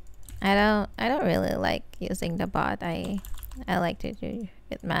 I don't really like using the bot. I like to do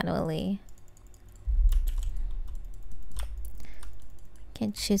it manually.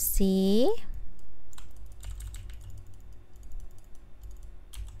 Can't you see?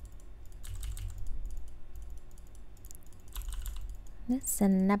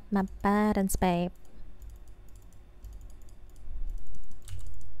 Listen up my buttons, babe.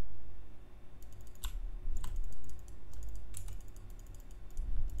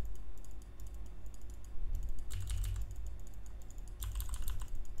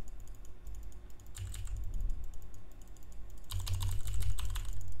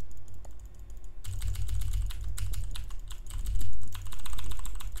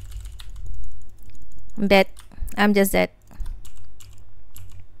 I'm dead. I'm just dead.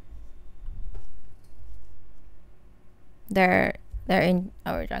 They're in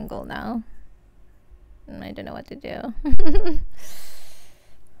our jungle now. I don't know what to do.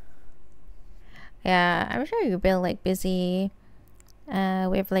 Yeah, I'm sure you've been like busy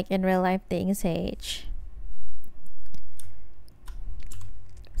with like in real life things, H.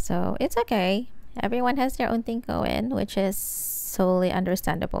 So it's okay. Everyone has their own thing going, which is solely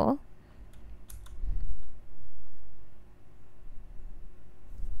understandable.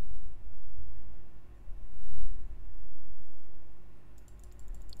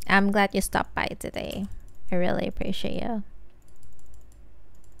 I'm glad you stopped by today. I really appreciate you.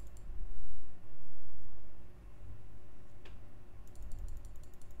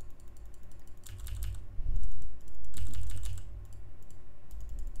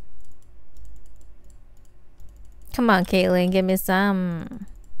 Come on, Caitlin, give me some.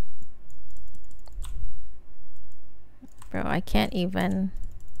 Bro, I can't even.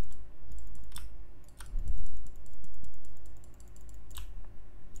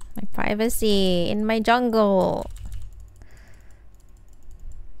 My privacy in my jungle.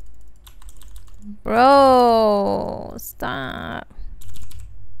 Bro, stop.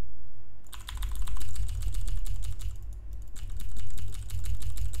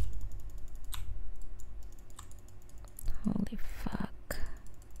 Holy fuck.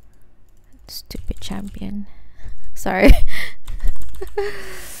 Stupid champion. Sorry.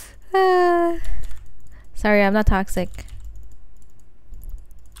 Sorry, I'm not toxic.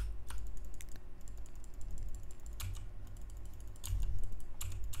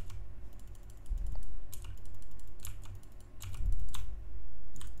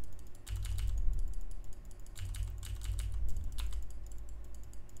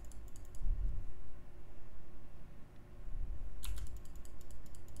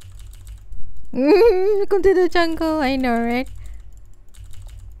 Come to the jungle, I know, right?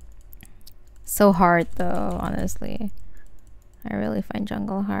 So hard though, honestly. I really find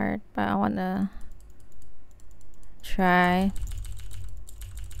jungle hard, but I wanna try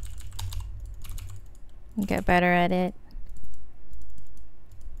and get better at it.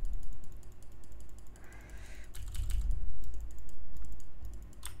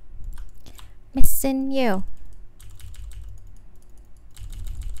 Missing you.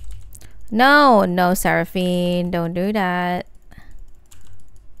 No, no, Seraphine, don't do that.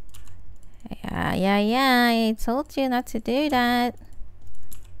 Yeah, I told you not to do that.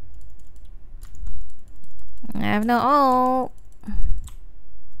 I have no ult.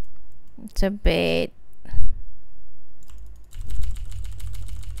 It's a bait.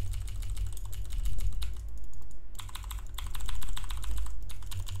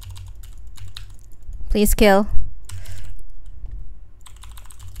 Please kill.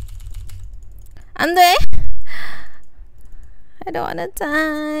 Ande! I don't wanna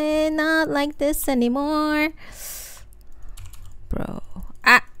die. Not like this anymore. Bro.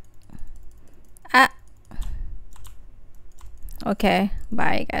 Ah! Okay,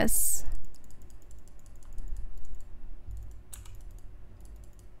 bye, guys.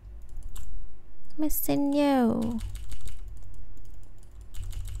 Missing you.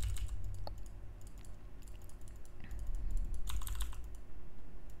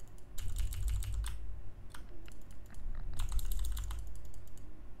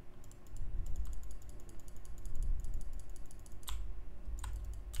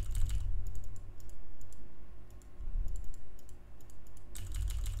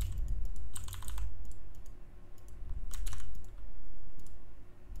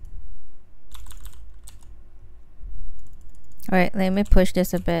 Wait, let me push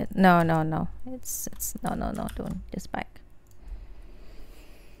this a bit. No. It's no, don't just back.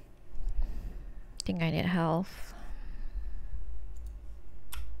 I think I need health.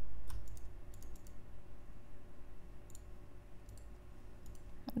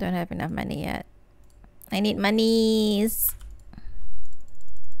 Don't have enough money yet. I need monies.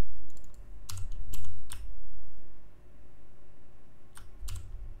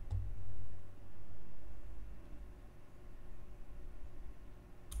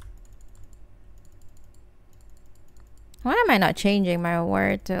 Why am I not changing my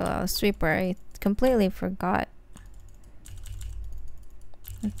word to sweeper? I completely forgot.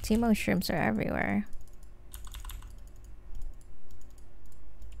 The Timo shrimps are everywhere.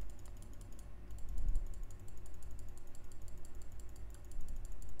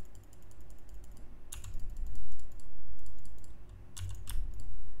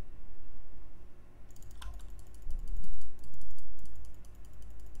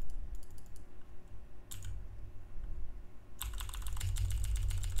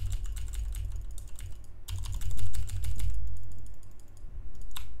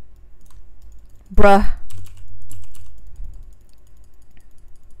 Bruh.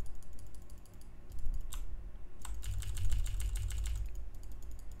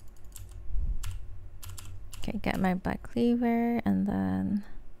 Okay, get my black cleaver and then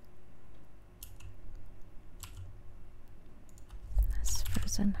let's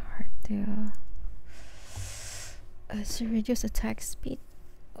wasn't hard to reduce attack speed.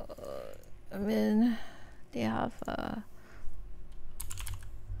 I mean, they have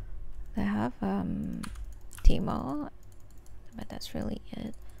Timo, but that's really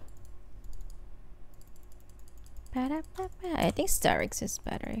it. I think Starix is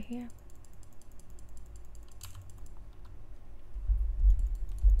better here.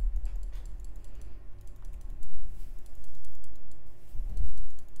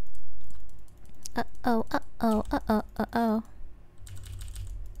 Uh-oh.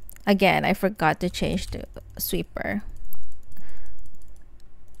 Again, I forgot to change the sweeper.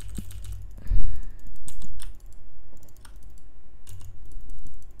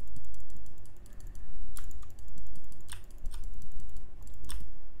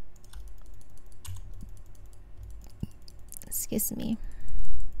 Excuse me.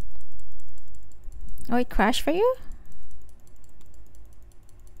 Oh, it crashed for you?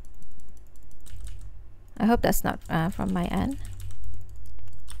 I hope that's not from my end.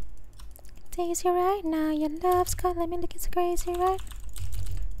 Daisy right now, your love's calling me looking so crazy right.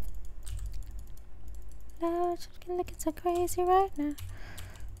 Love, looking so crazy right now.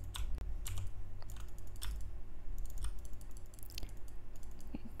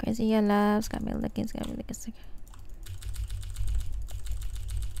 Crazy your love's got me looking so crazy.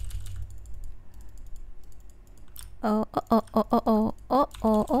 Oh.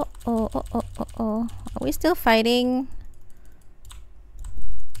 Are we still fighting?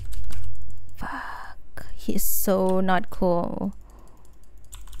 Fuck. He's so not cool.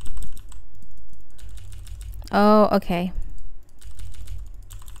 Oh, okay.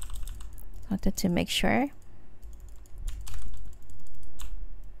 Wanted to make sure.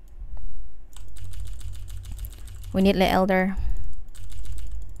 We need the elder.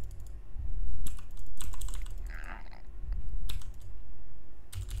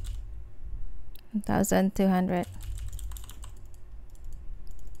 1,200.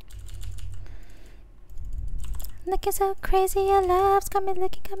 Looking so crazy, your love's got me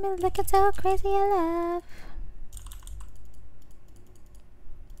looking so crazy, your love.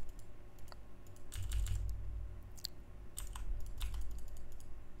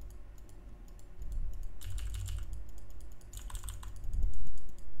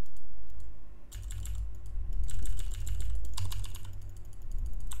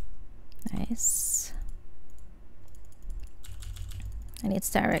 Nice. I need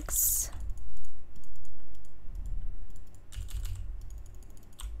Starix.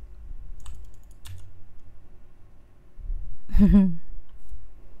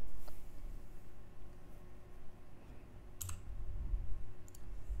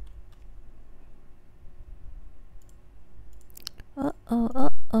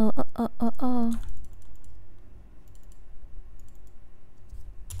 Oh.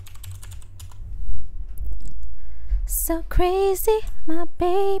 So crazy, my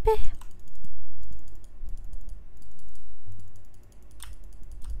baby.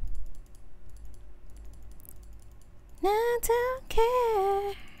 I don't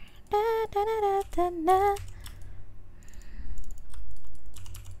care. Da.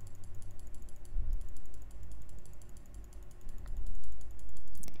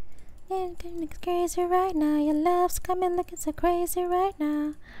 You're looking crazy right now. Your love's coming looking so crazy right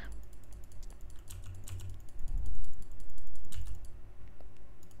now.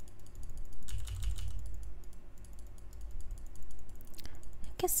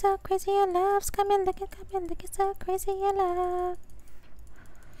 Looking so crazy, your love's coming looking so crazy, your love.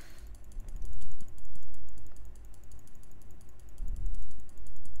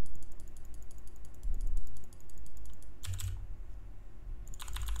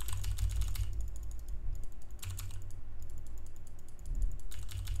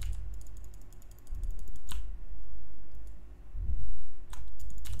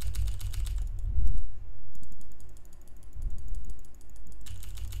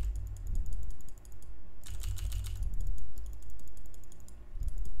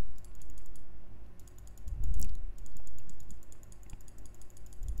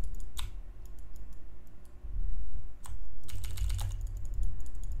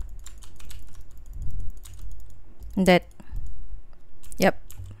 That. Yep.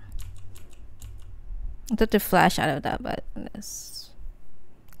 I thought to flash out of that, but this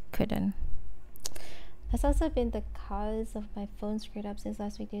couldn't. That's also been the cause of my phone screwed up since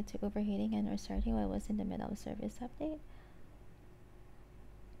last week due to overheating and restarting while I was in the middle of a service update.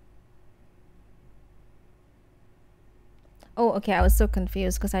 Oh, okay. I was so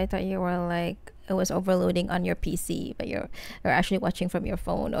confused because I thought you were like it was overloading on your PC, but you're actually watching from your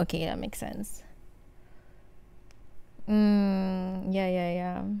phone. Okay, that makes sense. Yeah, yeah,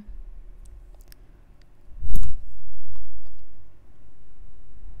 yeah.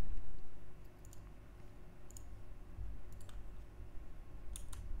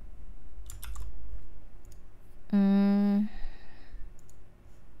 Mm.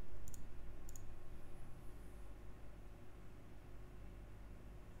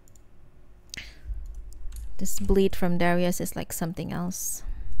 This bleed from Darius is like something else.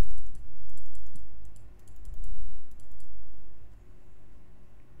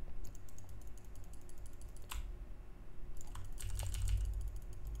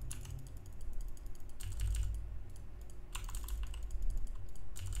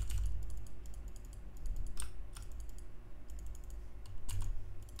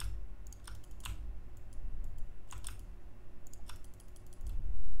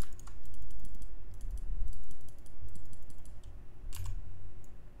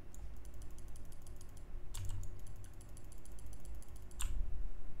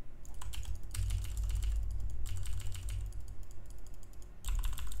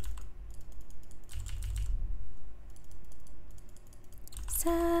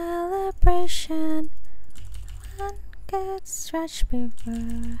 Celebration, one gets stretched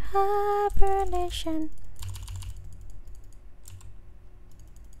before hibernation.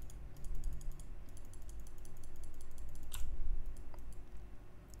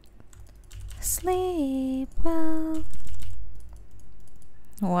 Sleep well.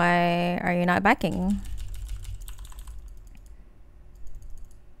 Why are you not backing?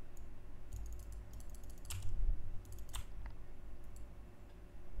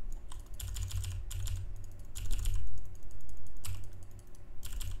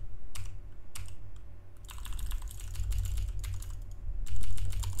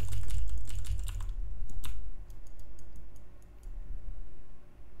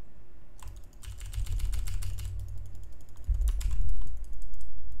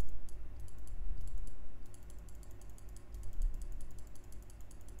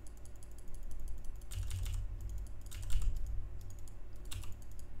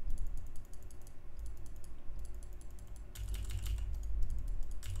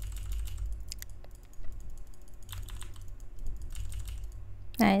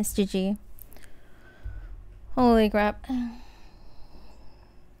 Nice, GG. Holy crap.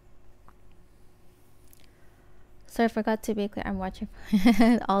 So I forgot to be clear. I'm watching.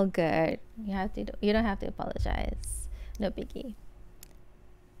 All good. You don't have to apologize. No biggie.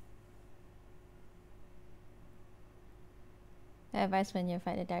 Advice when you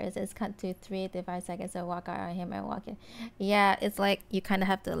fight a Darius is cut to 3 to 5 seconds and walk out on him and walk in. Yeah, it's like you kind of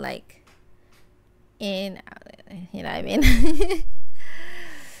have to like you know what I mean?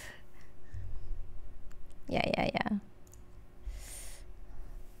 Yeah.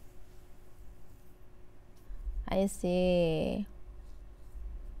 I see.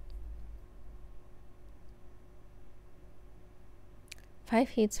 Five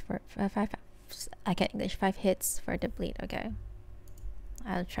hits for five. I can't English. 5 hits for the bleed. Okay,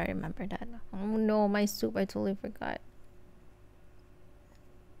 I'll try to remember that. Oh no, my soup! I totally forgot.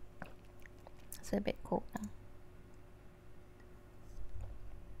 It's a bit cold now.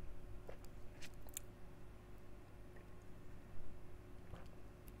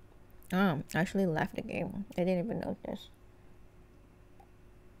 Oh, I actually left the game. I didn't even notice.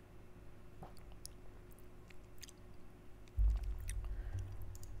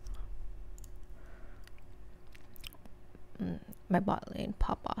 My bot lane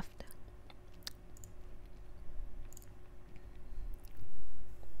pop off.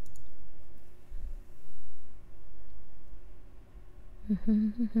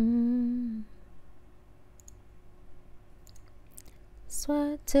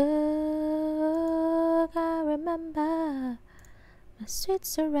 Swear to I remember my sweet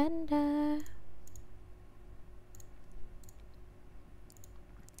surrender.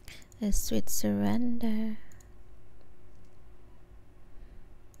 A sweet surrender.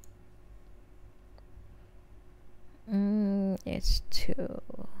 It's 2.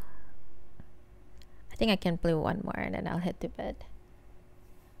 I think I can play one more and then I'll head to bed.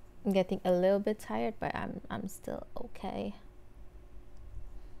 I'm getting a little bit tired, but I'm still okay.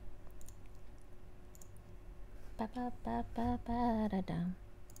 Ba ba ba ba ba da da.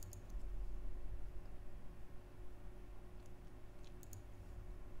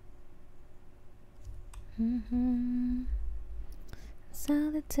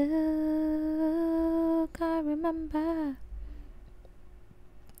 Solitude, I remember.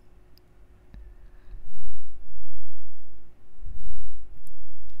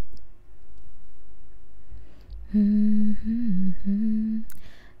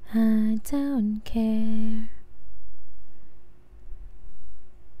 I don't care.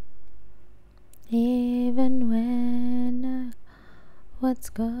 even when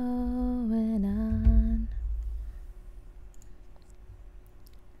what's going on?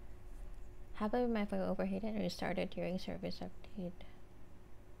 How about my phone overheated and restarted during service update?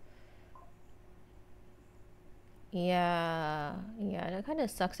 Yeah, that kind of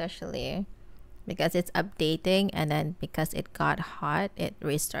sucks actually, because it's updating and then because it got hot, it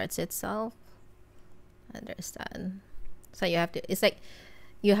restarts itself. Understand? So you have to, it's like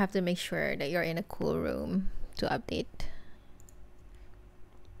you have to make sure that you're in a cool room to update.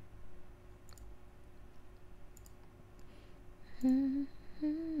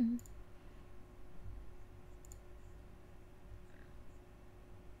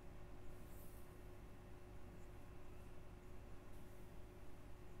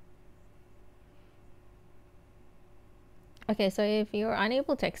 Okay, so if you're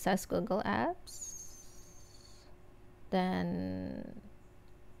unable to access Google Apps, then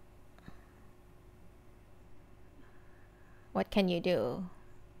what can you do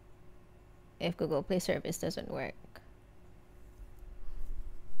if Google Play service doesn't work?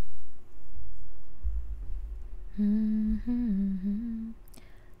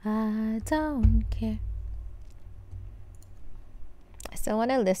 I don't care. I still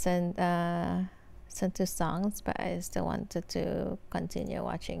want to listen to songs, but I still wanted to continue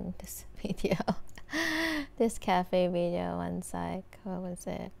watching this video. This cafe video. One sec. What was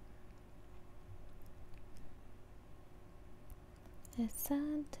it? It's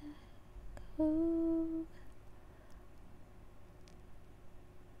Santa. Ooh.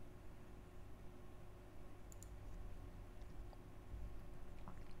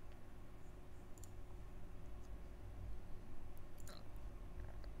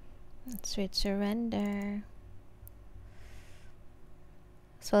 Sweet Surrender,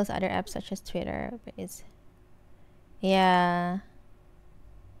 as well as other apps such as Twitter. But it's, yeah.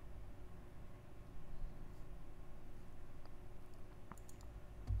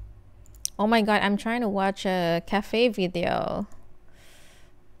 Oh my god, I'm trying to watch a cafe video.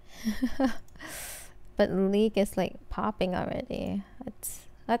 But League is like popping already.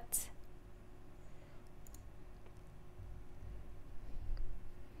 That's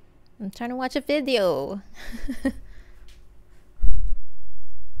I'm trying to watch a video.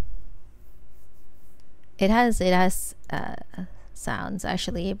 It has sounds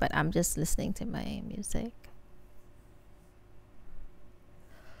actually, but I'm just listening to my music.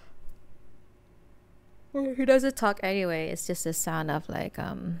 He doesn't talk anyway. It's just the sound of like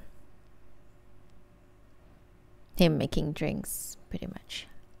him making drinks, pretty much.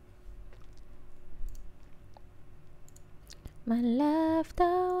 My love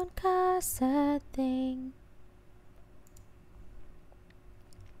don't cost a thing.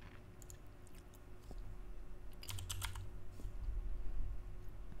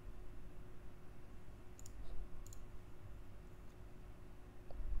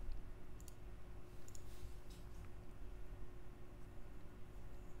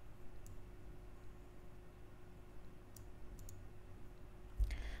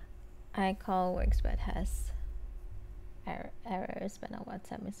 iCall works but has errors, but no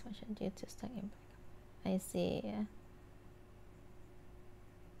WhatsApp misfunction due to stuck in. I see.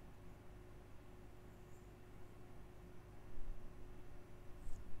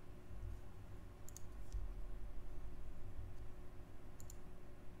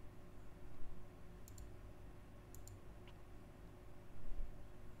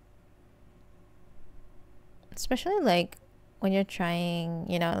 Especially like when you're trying,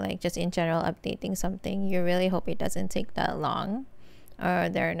 you know, like just in general updating something, you really hope it doesn't take that long or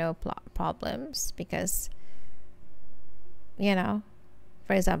there are no problems, because, you know,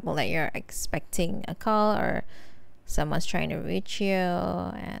 for example, like you're expecting a call or someone's trying to reach you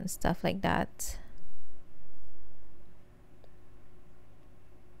and stuff like that.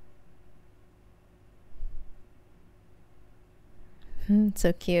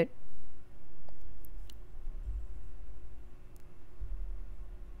 So cute.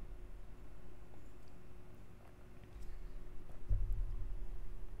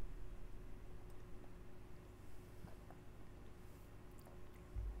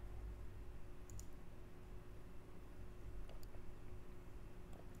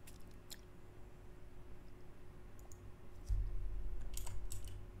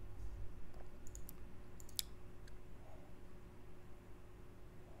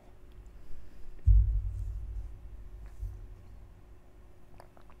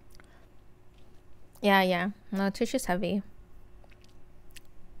 Yeah. No, Twitch is heavy.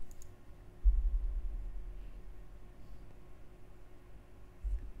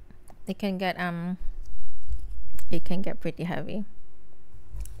 It can get pretty heavy.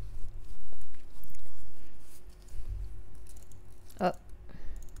 Oh.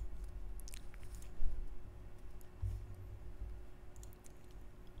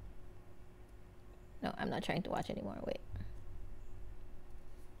 No, I'm not trying to watch anymore. Wait.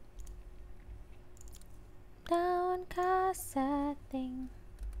 Don't cause a thing.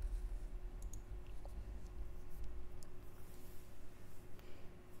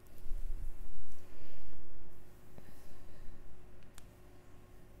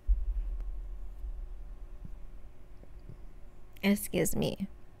 Excuse me.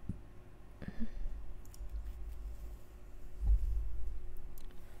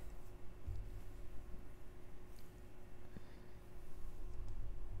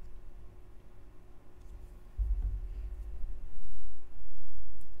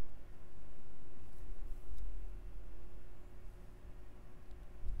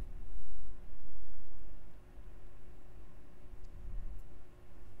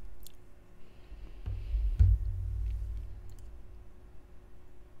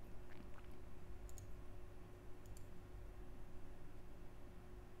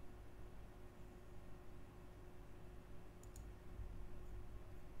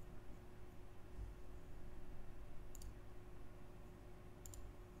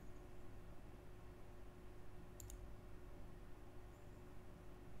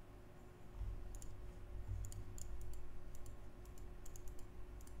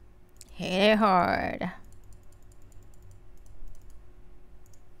 Hit it hard.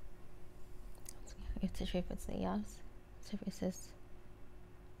 You have to see if it's a yes. See if it says.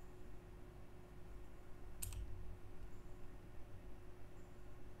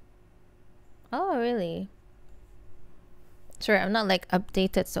 Oh, really? Sorry, I'm not like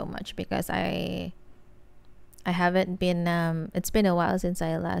updated so much because I haven't been it's been a while since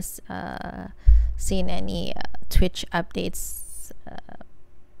I last seen any Twitch updates,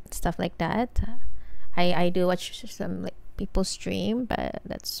 stuff like that. I do watch some like people stream, but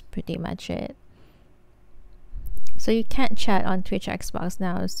that's pretty much it. So you can't chat on Twitch Xbox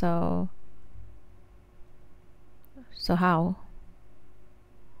now, so how?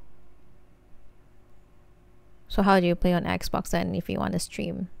 So how do you play on Xbox then if you want to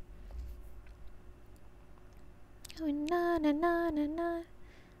stream? Oh, na na na na na.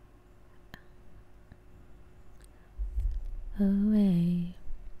 Away.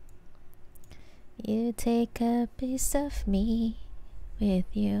 You take a piece of me with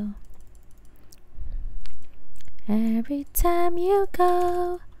you. Every time you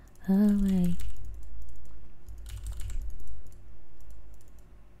go away.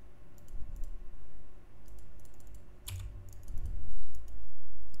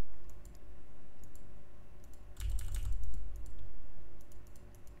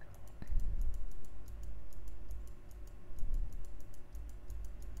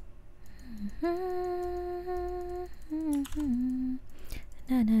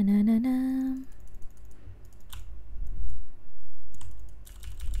 Na na na na na.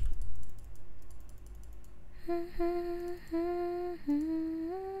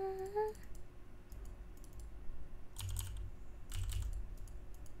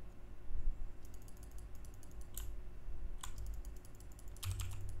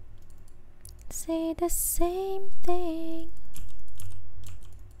 Say the same thing.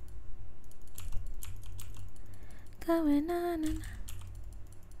 Going on and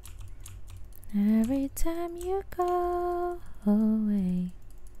every time you go away.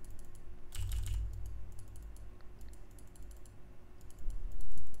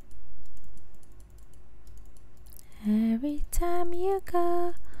 Every time you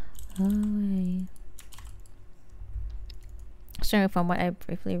go away. Sorry, from what I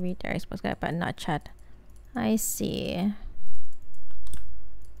briefly read there, I suppose, but not chat. I see.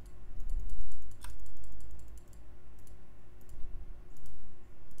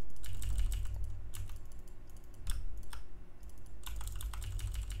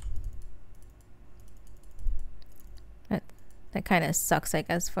 That kind of sucks, I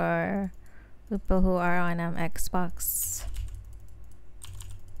guess, for people who are on Xbox.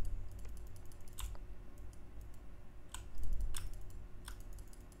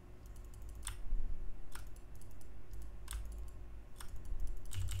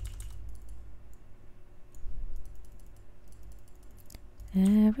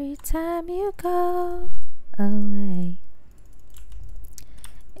 Every time you go away,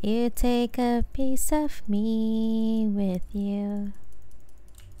 you take a piece of me with you.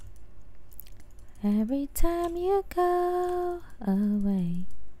 Every time you go away.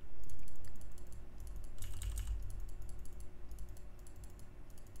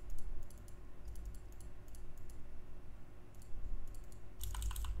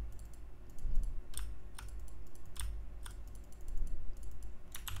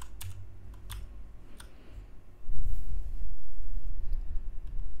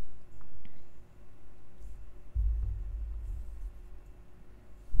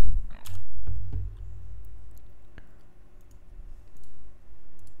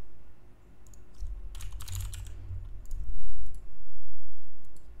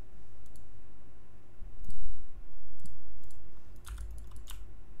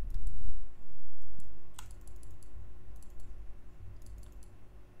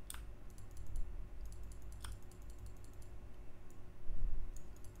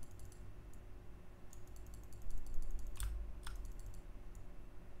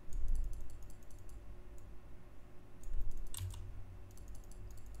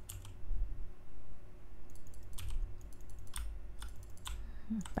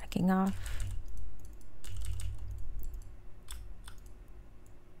 Backing off.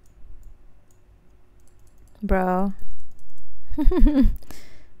 Bro.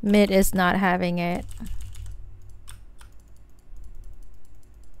 Mid is not having it.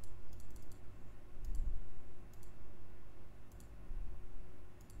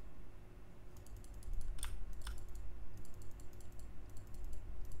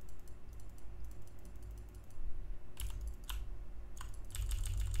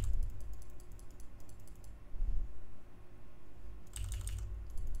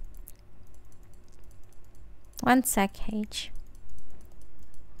 One sec, H.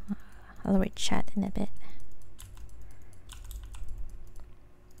 I'll read chat in a bit.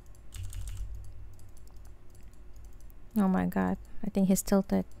 Oh my god, I think he's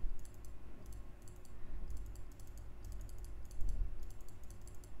tilted.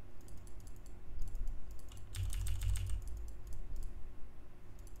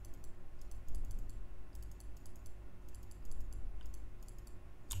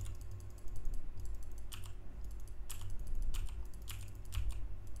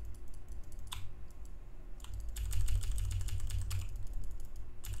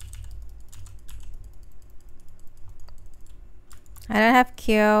 I don't have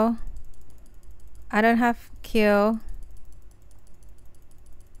Q. I don't have Q.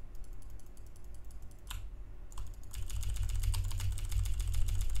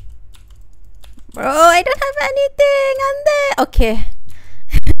 Bro, I don't have anything on there. Okay.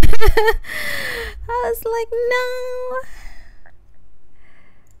 I was like, no.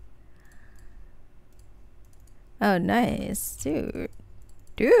 Oh, nice. Dude.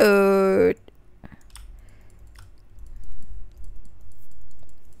 Dude.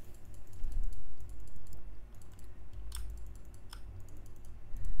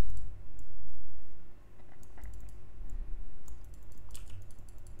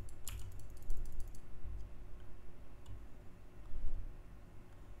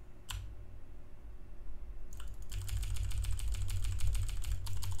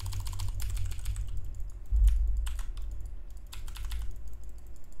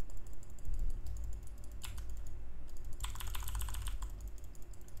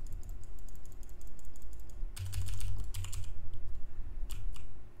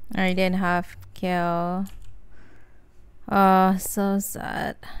 I didn't have kill. Oh, so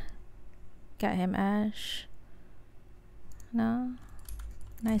sad. Got him, Ash. No?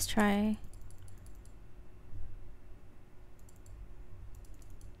 Nice try.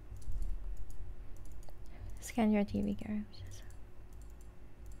 Scan your TV gear.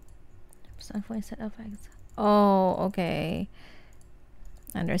 Set effects. Oh, okay.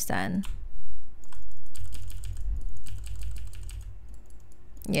 Understand.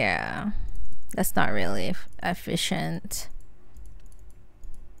 Yeah, that's not really efficient.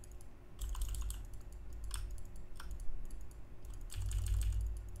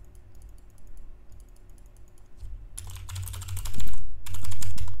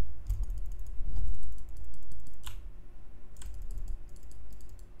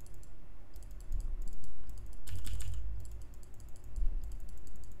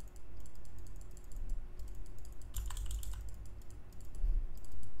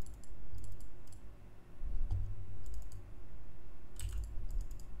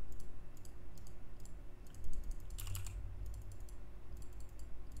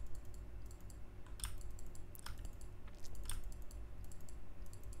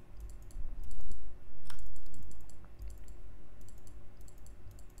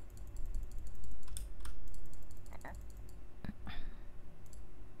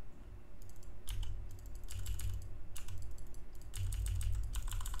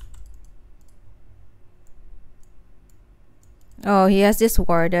 Oh, he has this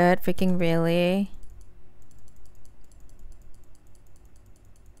warded. Freaking really?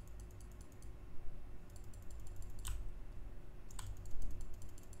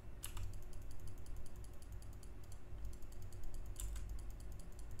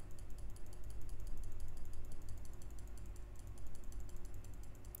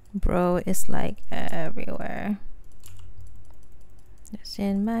 Bro is like everywhere. It's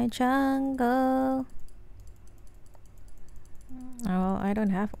in my jungle. Oh, I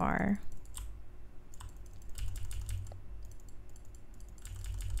don't have R.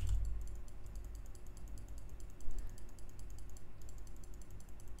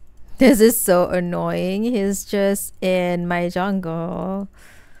 This is so annoying. He's just in my jungle.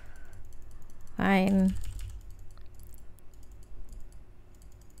 Fine.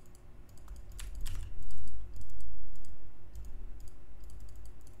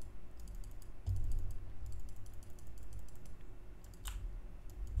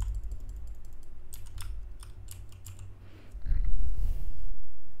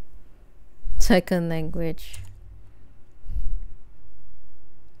 second language.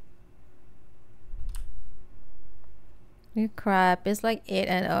 You crap, it's like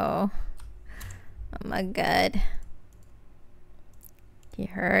 8-0. Oh my god. He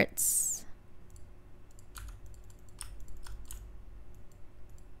hurts.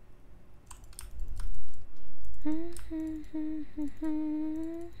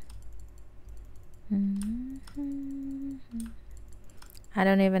 I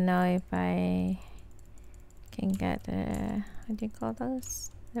don't even know if I can get the, what do you call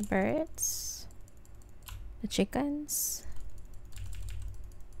those? The birds? The chickens?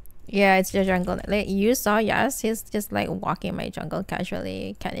 Yeah, it's the jungle. Like you saw, yes, he's just like walking my jungle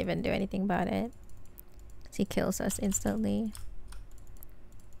casually. Can't even do anything about it. He kills us instantly.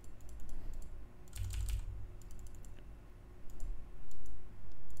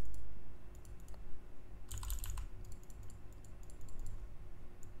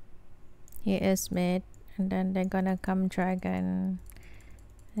 He is mid, and then they're gonna come dragon,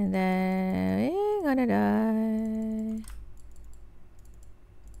 and then we're gonna die.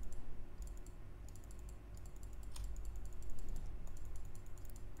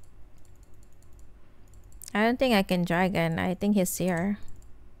 I don't think I can dragon. I think he's here.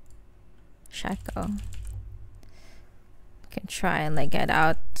 Shaco. Can try and like get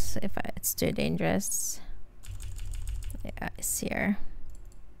out if it's too dangerous. Yeah, it's here.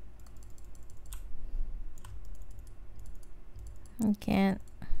 I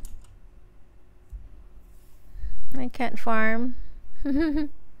can't farm.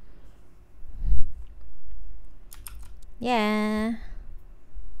 Yeah.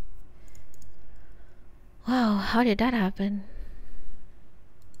 Wow, how did that happen?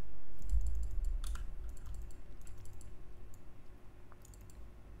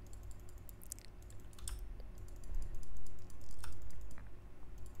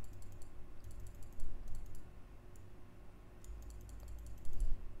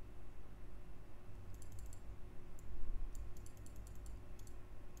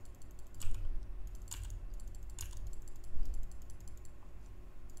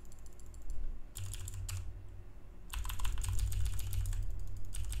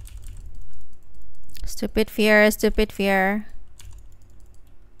 Stupid fear, stupid fear.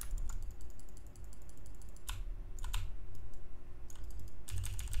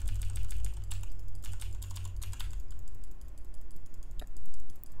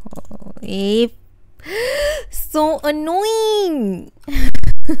 Holy. So annoying.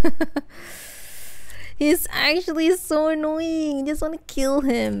 He's actually so annoying. Just want to kill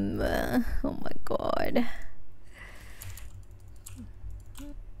him. Oh my god.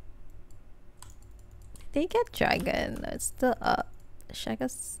 They get dragon. It's still up.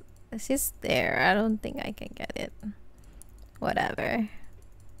 Shaka's, she's there. I don't think I can get it. Whatever.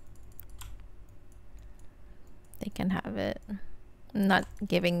 They can have it. I'm not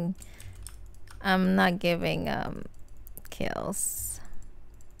giving kills.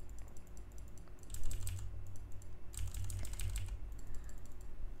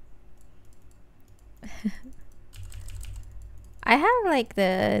 I have like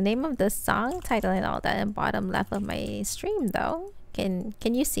the name of the song title and all that in bottom left of my stream though. Can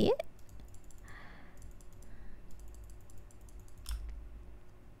you see it?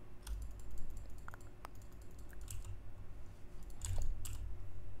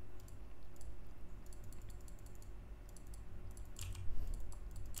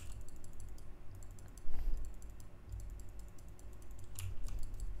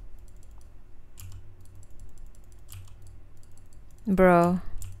 Bro.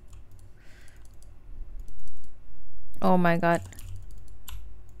 Oh my god.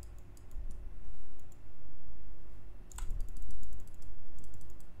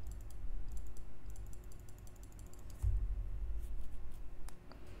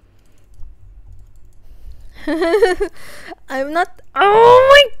 I'm not. Oh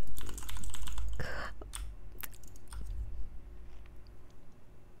my.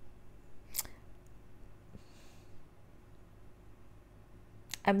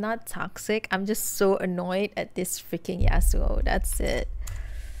 I'm not toxic. I'm just so annoyed at this freaking Yasuo. That's it.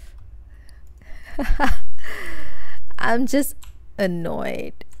 I'm just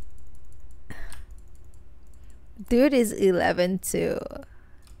annoyed. Dude is 11 too.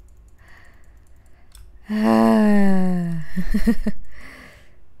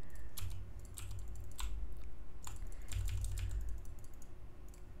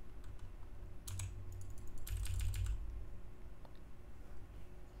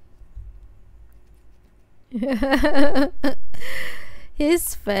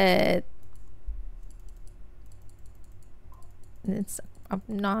 He's fat. It's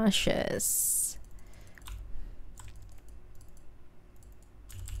obnoxious.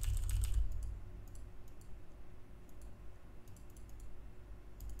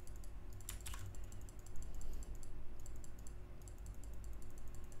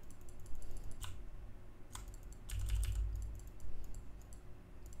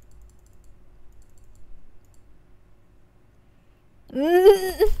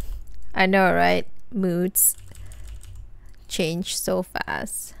 I know, right? Moods change so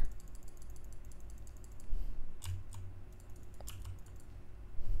fast.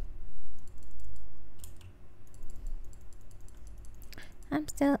 I'm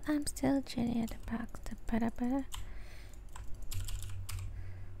still Jenny at the back.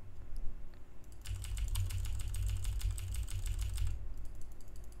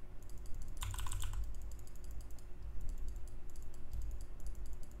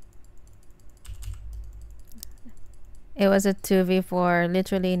 It was a 2v4.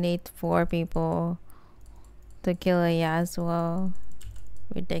 Literally need 4 people to kill a Yasuo.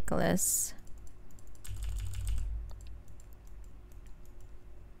 Ridiculous.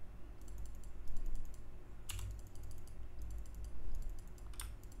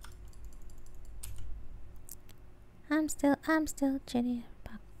 I'm still Jenny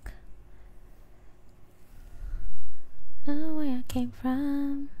back. Know where I came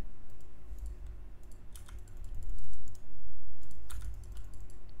from.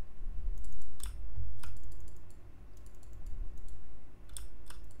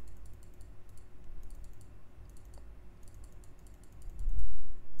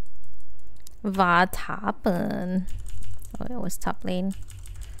 What happened? Oh, it was top lane.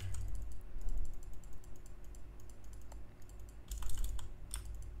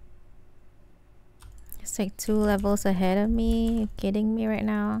 It's like 2 levels ahead of me. You're kidding me right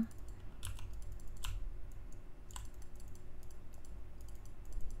now?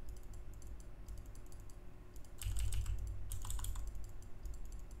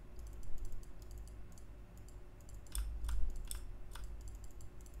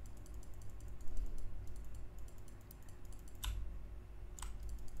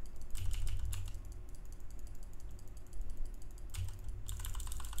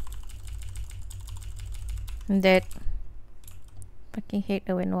 I'm dead. Fucking hate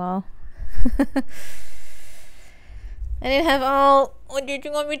the wind wall. I didn't have all. What did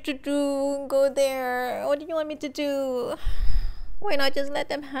you want me to do? Go there. What did you want me to do? Why not just let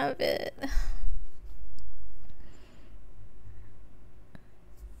them have it?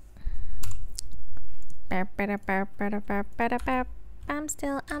 I'm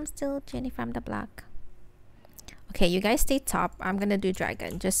still Jenny from the block. Okay, you guys stay top. I'm gonna do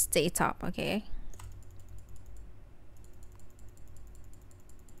dragon. Just stay top, okay?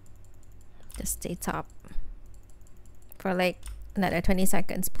 Just stay top for like another 20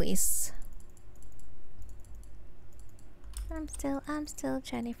 seconds, please. I'm still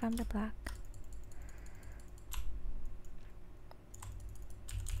Jenny from the block.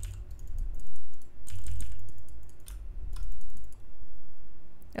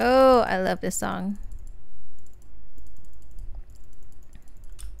 Oh, I love this song.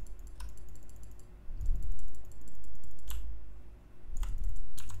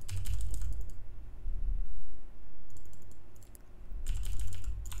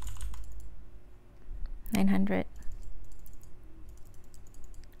 $900.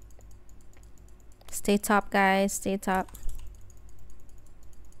 Stay top, guys. Stay top.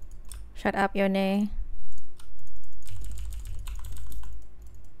 Shut up, Yone.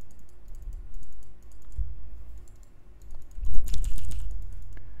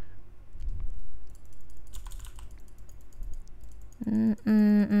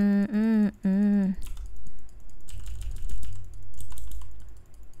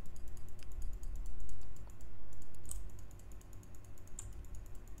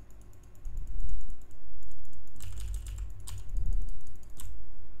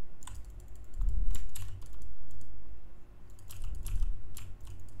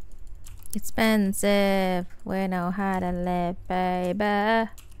 Expensive. We know how to live, baby.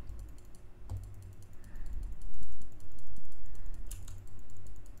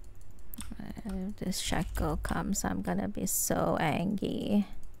 If this shackle comes, I'm gonna be so angry.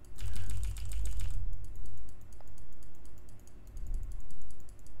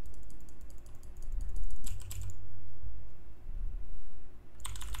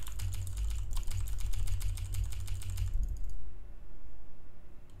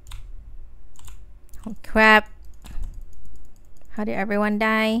 Oh crap. How did everyone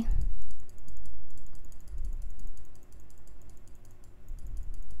die?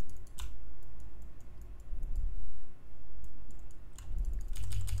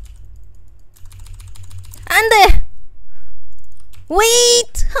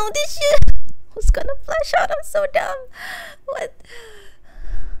 Wait! How did you? Who's gonna flash out? I'm so dumb. What?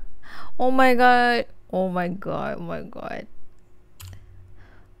 Oh my god. Oh my god. Oh my god.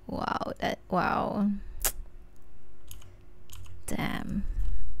 Wow. Wow. Damn.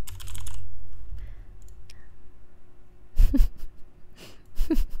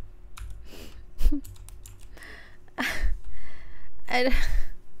 I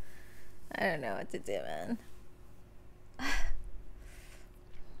don't know what to do, man.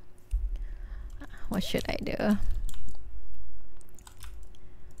 What should I do?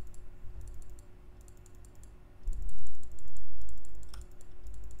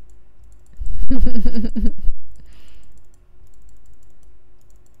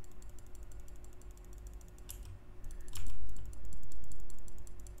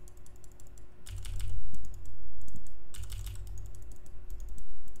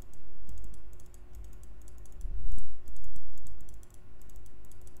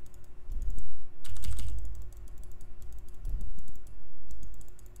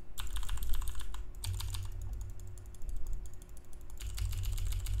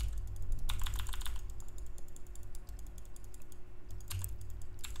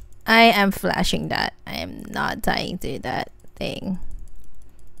 I am flashing that. I am not dying to that thing.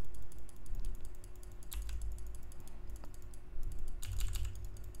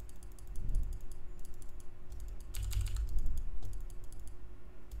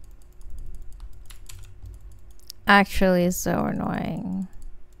 Actually, it's so annoying.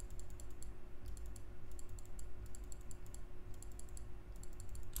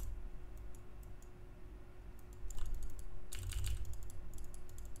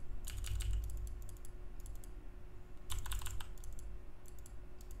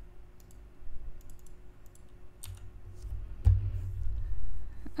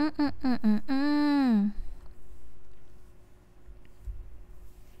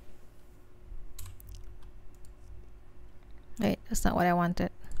 Wait, that's not what I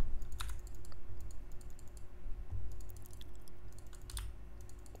wanted.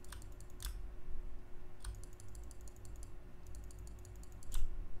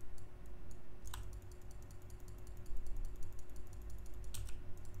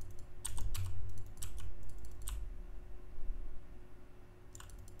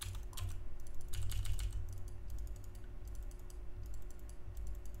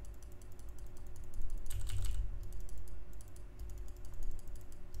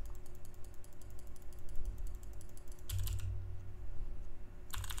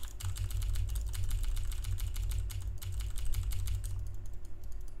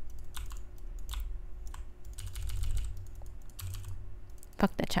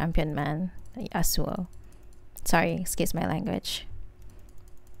 Fuck the champion, man. Yasuo. Sorry, excuse my language.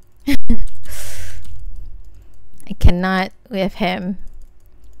 I cannot with him.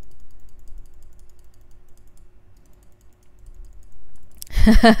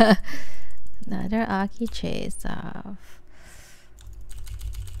 Another Aki chase off.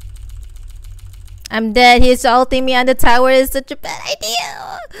 I'm dead. He's ulting me on the tower. Is such a bad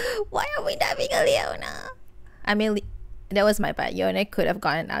idea. Why are we not being a Leona? I mean, that was my bad. Leona could have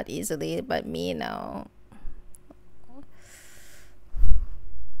gotten out easily, but me, no.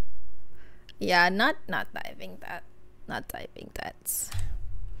 Yeah, not diving that. Not diving that.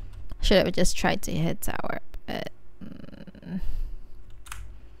 Should have just tried to hit tower, but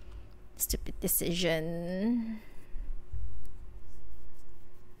stupid decision.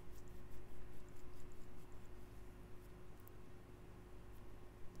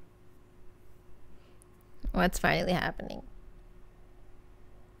 What's finally happening?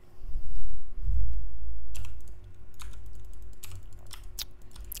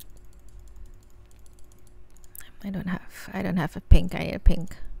 I don't have a pink. I need a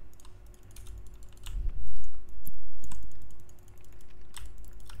pink.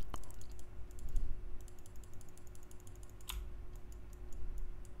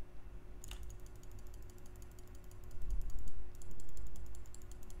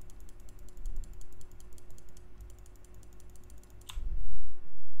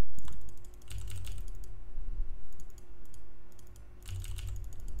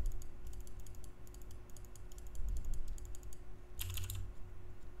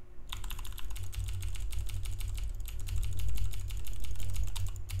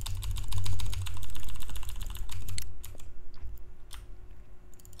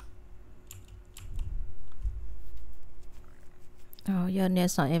 Oh,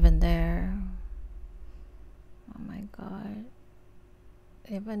 Yonia's not even there. Oh my god.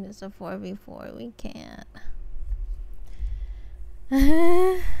 Even it's a 4v4, we can't.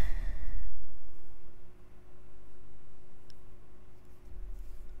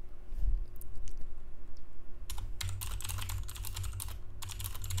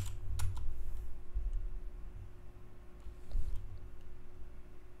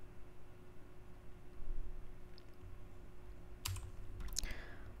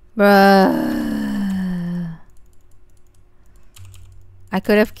 Bruh. I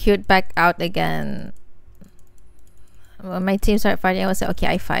could have queued back out again. When my team started fighting, I was like, okay,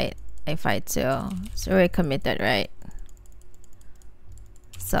 I fight. I fight too. So we're committed, right?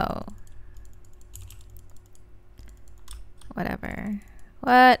 So whatever.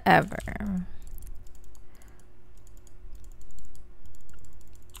 Whatever.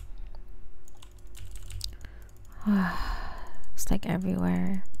 It's like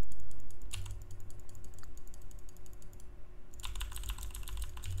everywhere.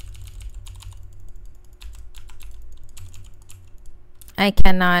 I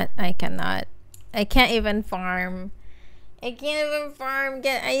cannot. I can't even farm. I can't even farm,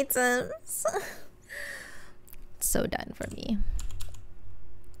 get items. So done for me.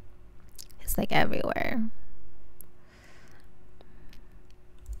 It's like everywhere.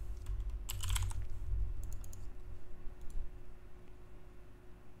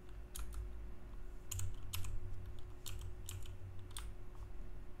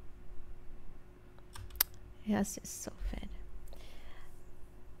 Yes, it's so fed.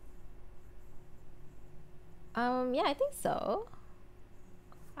 Yeah, I think so.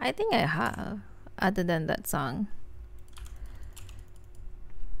 I think I have, other than that song.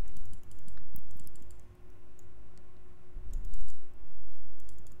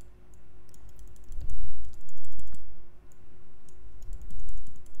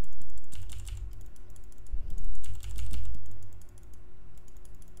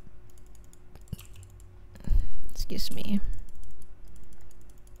 Excuse me.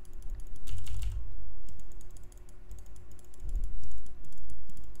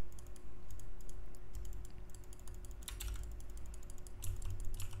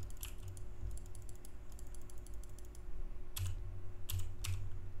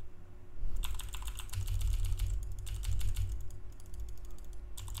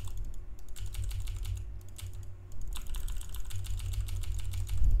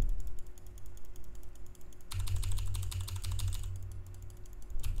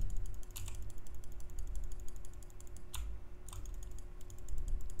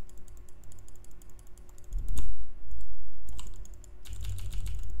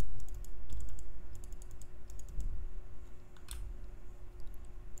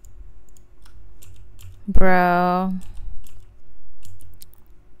 Bro.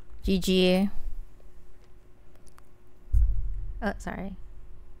 GG. Oh, sorry.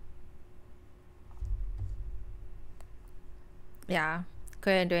 Yeah.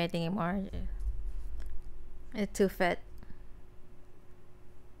 Couldn't do anything anymore. It's too fit.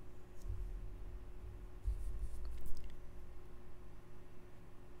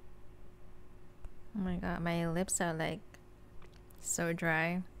 Oh my god, my lips are like so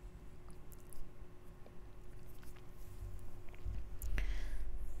dry.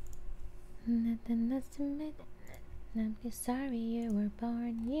 Nothing less to me. I'm sorry you were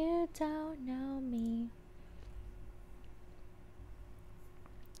born. You don't know me.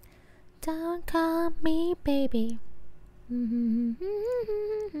 Don't call me baby. You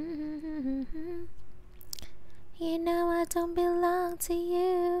know I don't belong to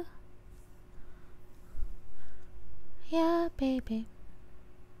you. Yeah, baby.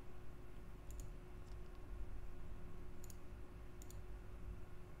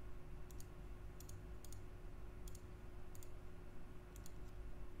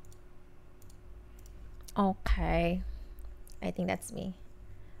 Okay. I think that's me.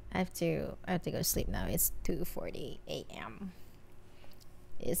 I have to go sleep now. It's 2:40 a.m.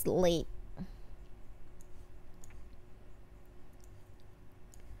 It's late.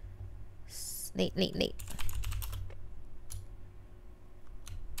 Late.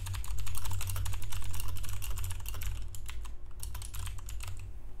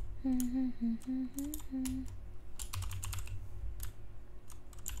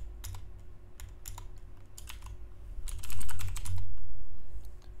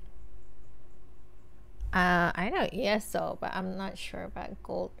 I know ESO, but I'm not sure about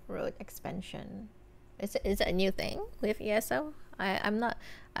Gold Road expansion. Is it a new thing with ESO? I'm not.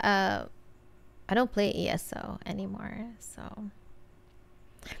 I don't play ESO anymore, so.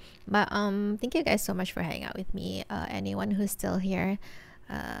 But thank you guys so much for hanging out with me. Anyone who's still here,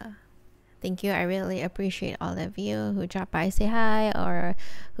 thank you. I really appreciate all of you who drop by, say hi, or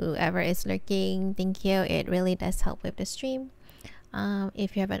whoever is lurking. Thank you. It really does help with the stream.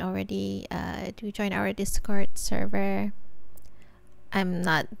 If you haven't already, do join our Discord server. I'm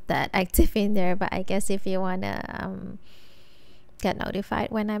not that active in there, but I guess if you wanna get notified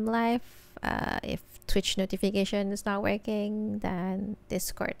when I'm live, if Twitch notification is not working, then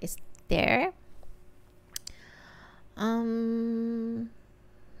Discord is there.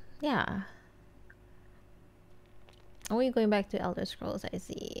 yeah. Oh, we're going back to Elder Scrolls, I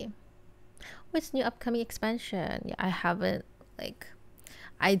see. What's new upcoming expansion? Yeah, I haven't, like,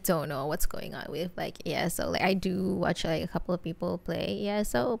 I don't know what's going on with like ESO. Like I do watch like a couple of people play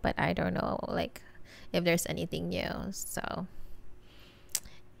ESO, but I don't know like if there's anything new. So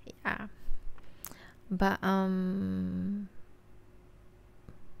yeah. But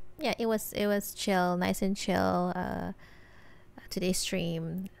yeah, it was chill, nice and chill today's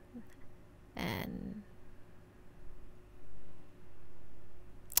stream. And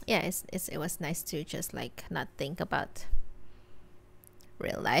yeah, it was nice to just like not think about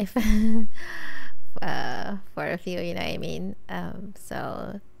real life for a few, you know what I mean?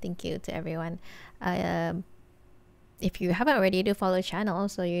 So thank you to everyone. If you haven't already, do follow the channel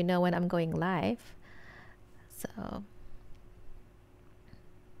so you know when I'm going live. So,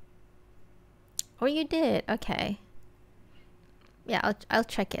 or you did, okay. Yeah, I'll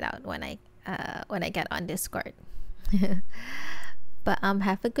check it out when I get on Discord. But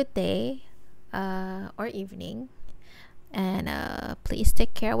have a good day or evening, and please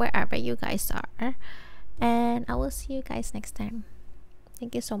take care wherever you guys are, and I will see you guys next time.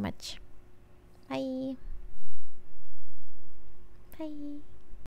 Thank you so much. Bye. Bye.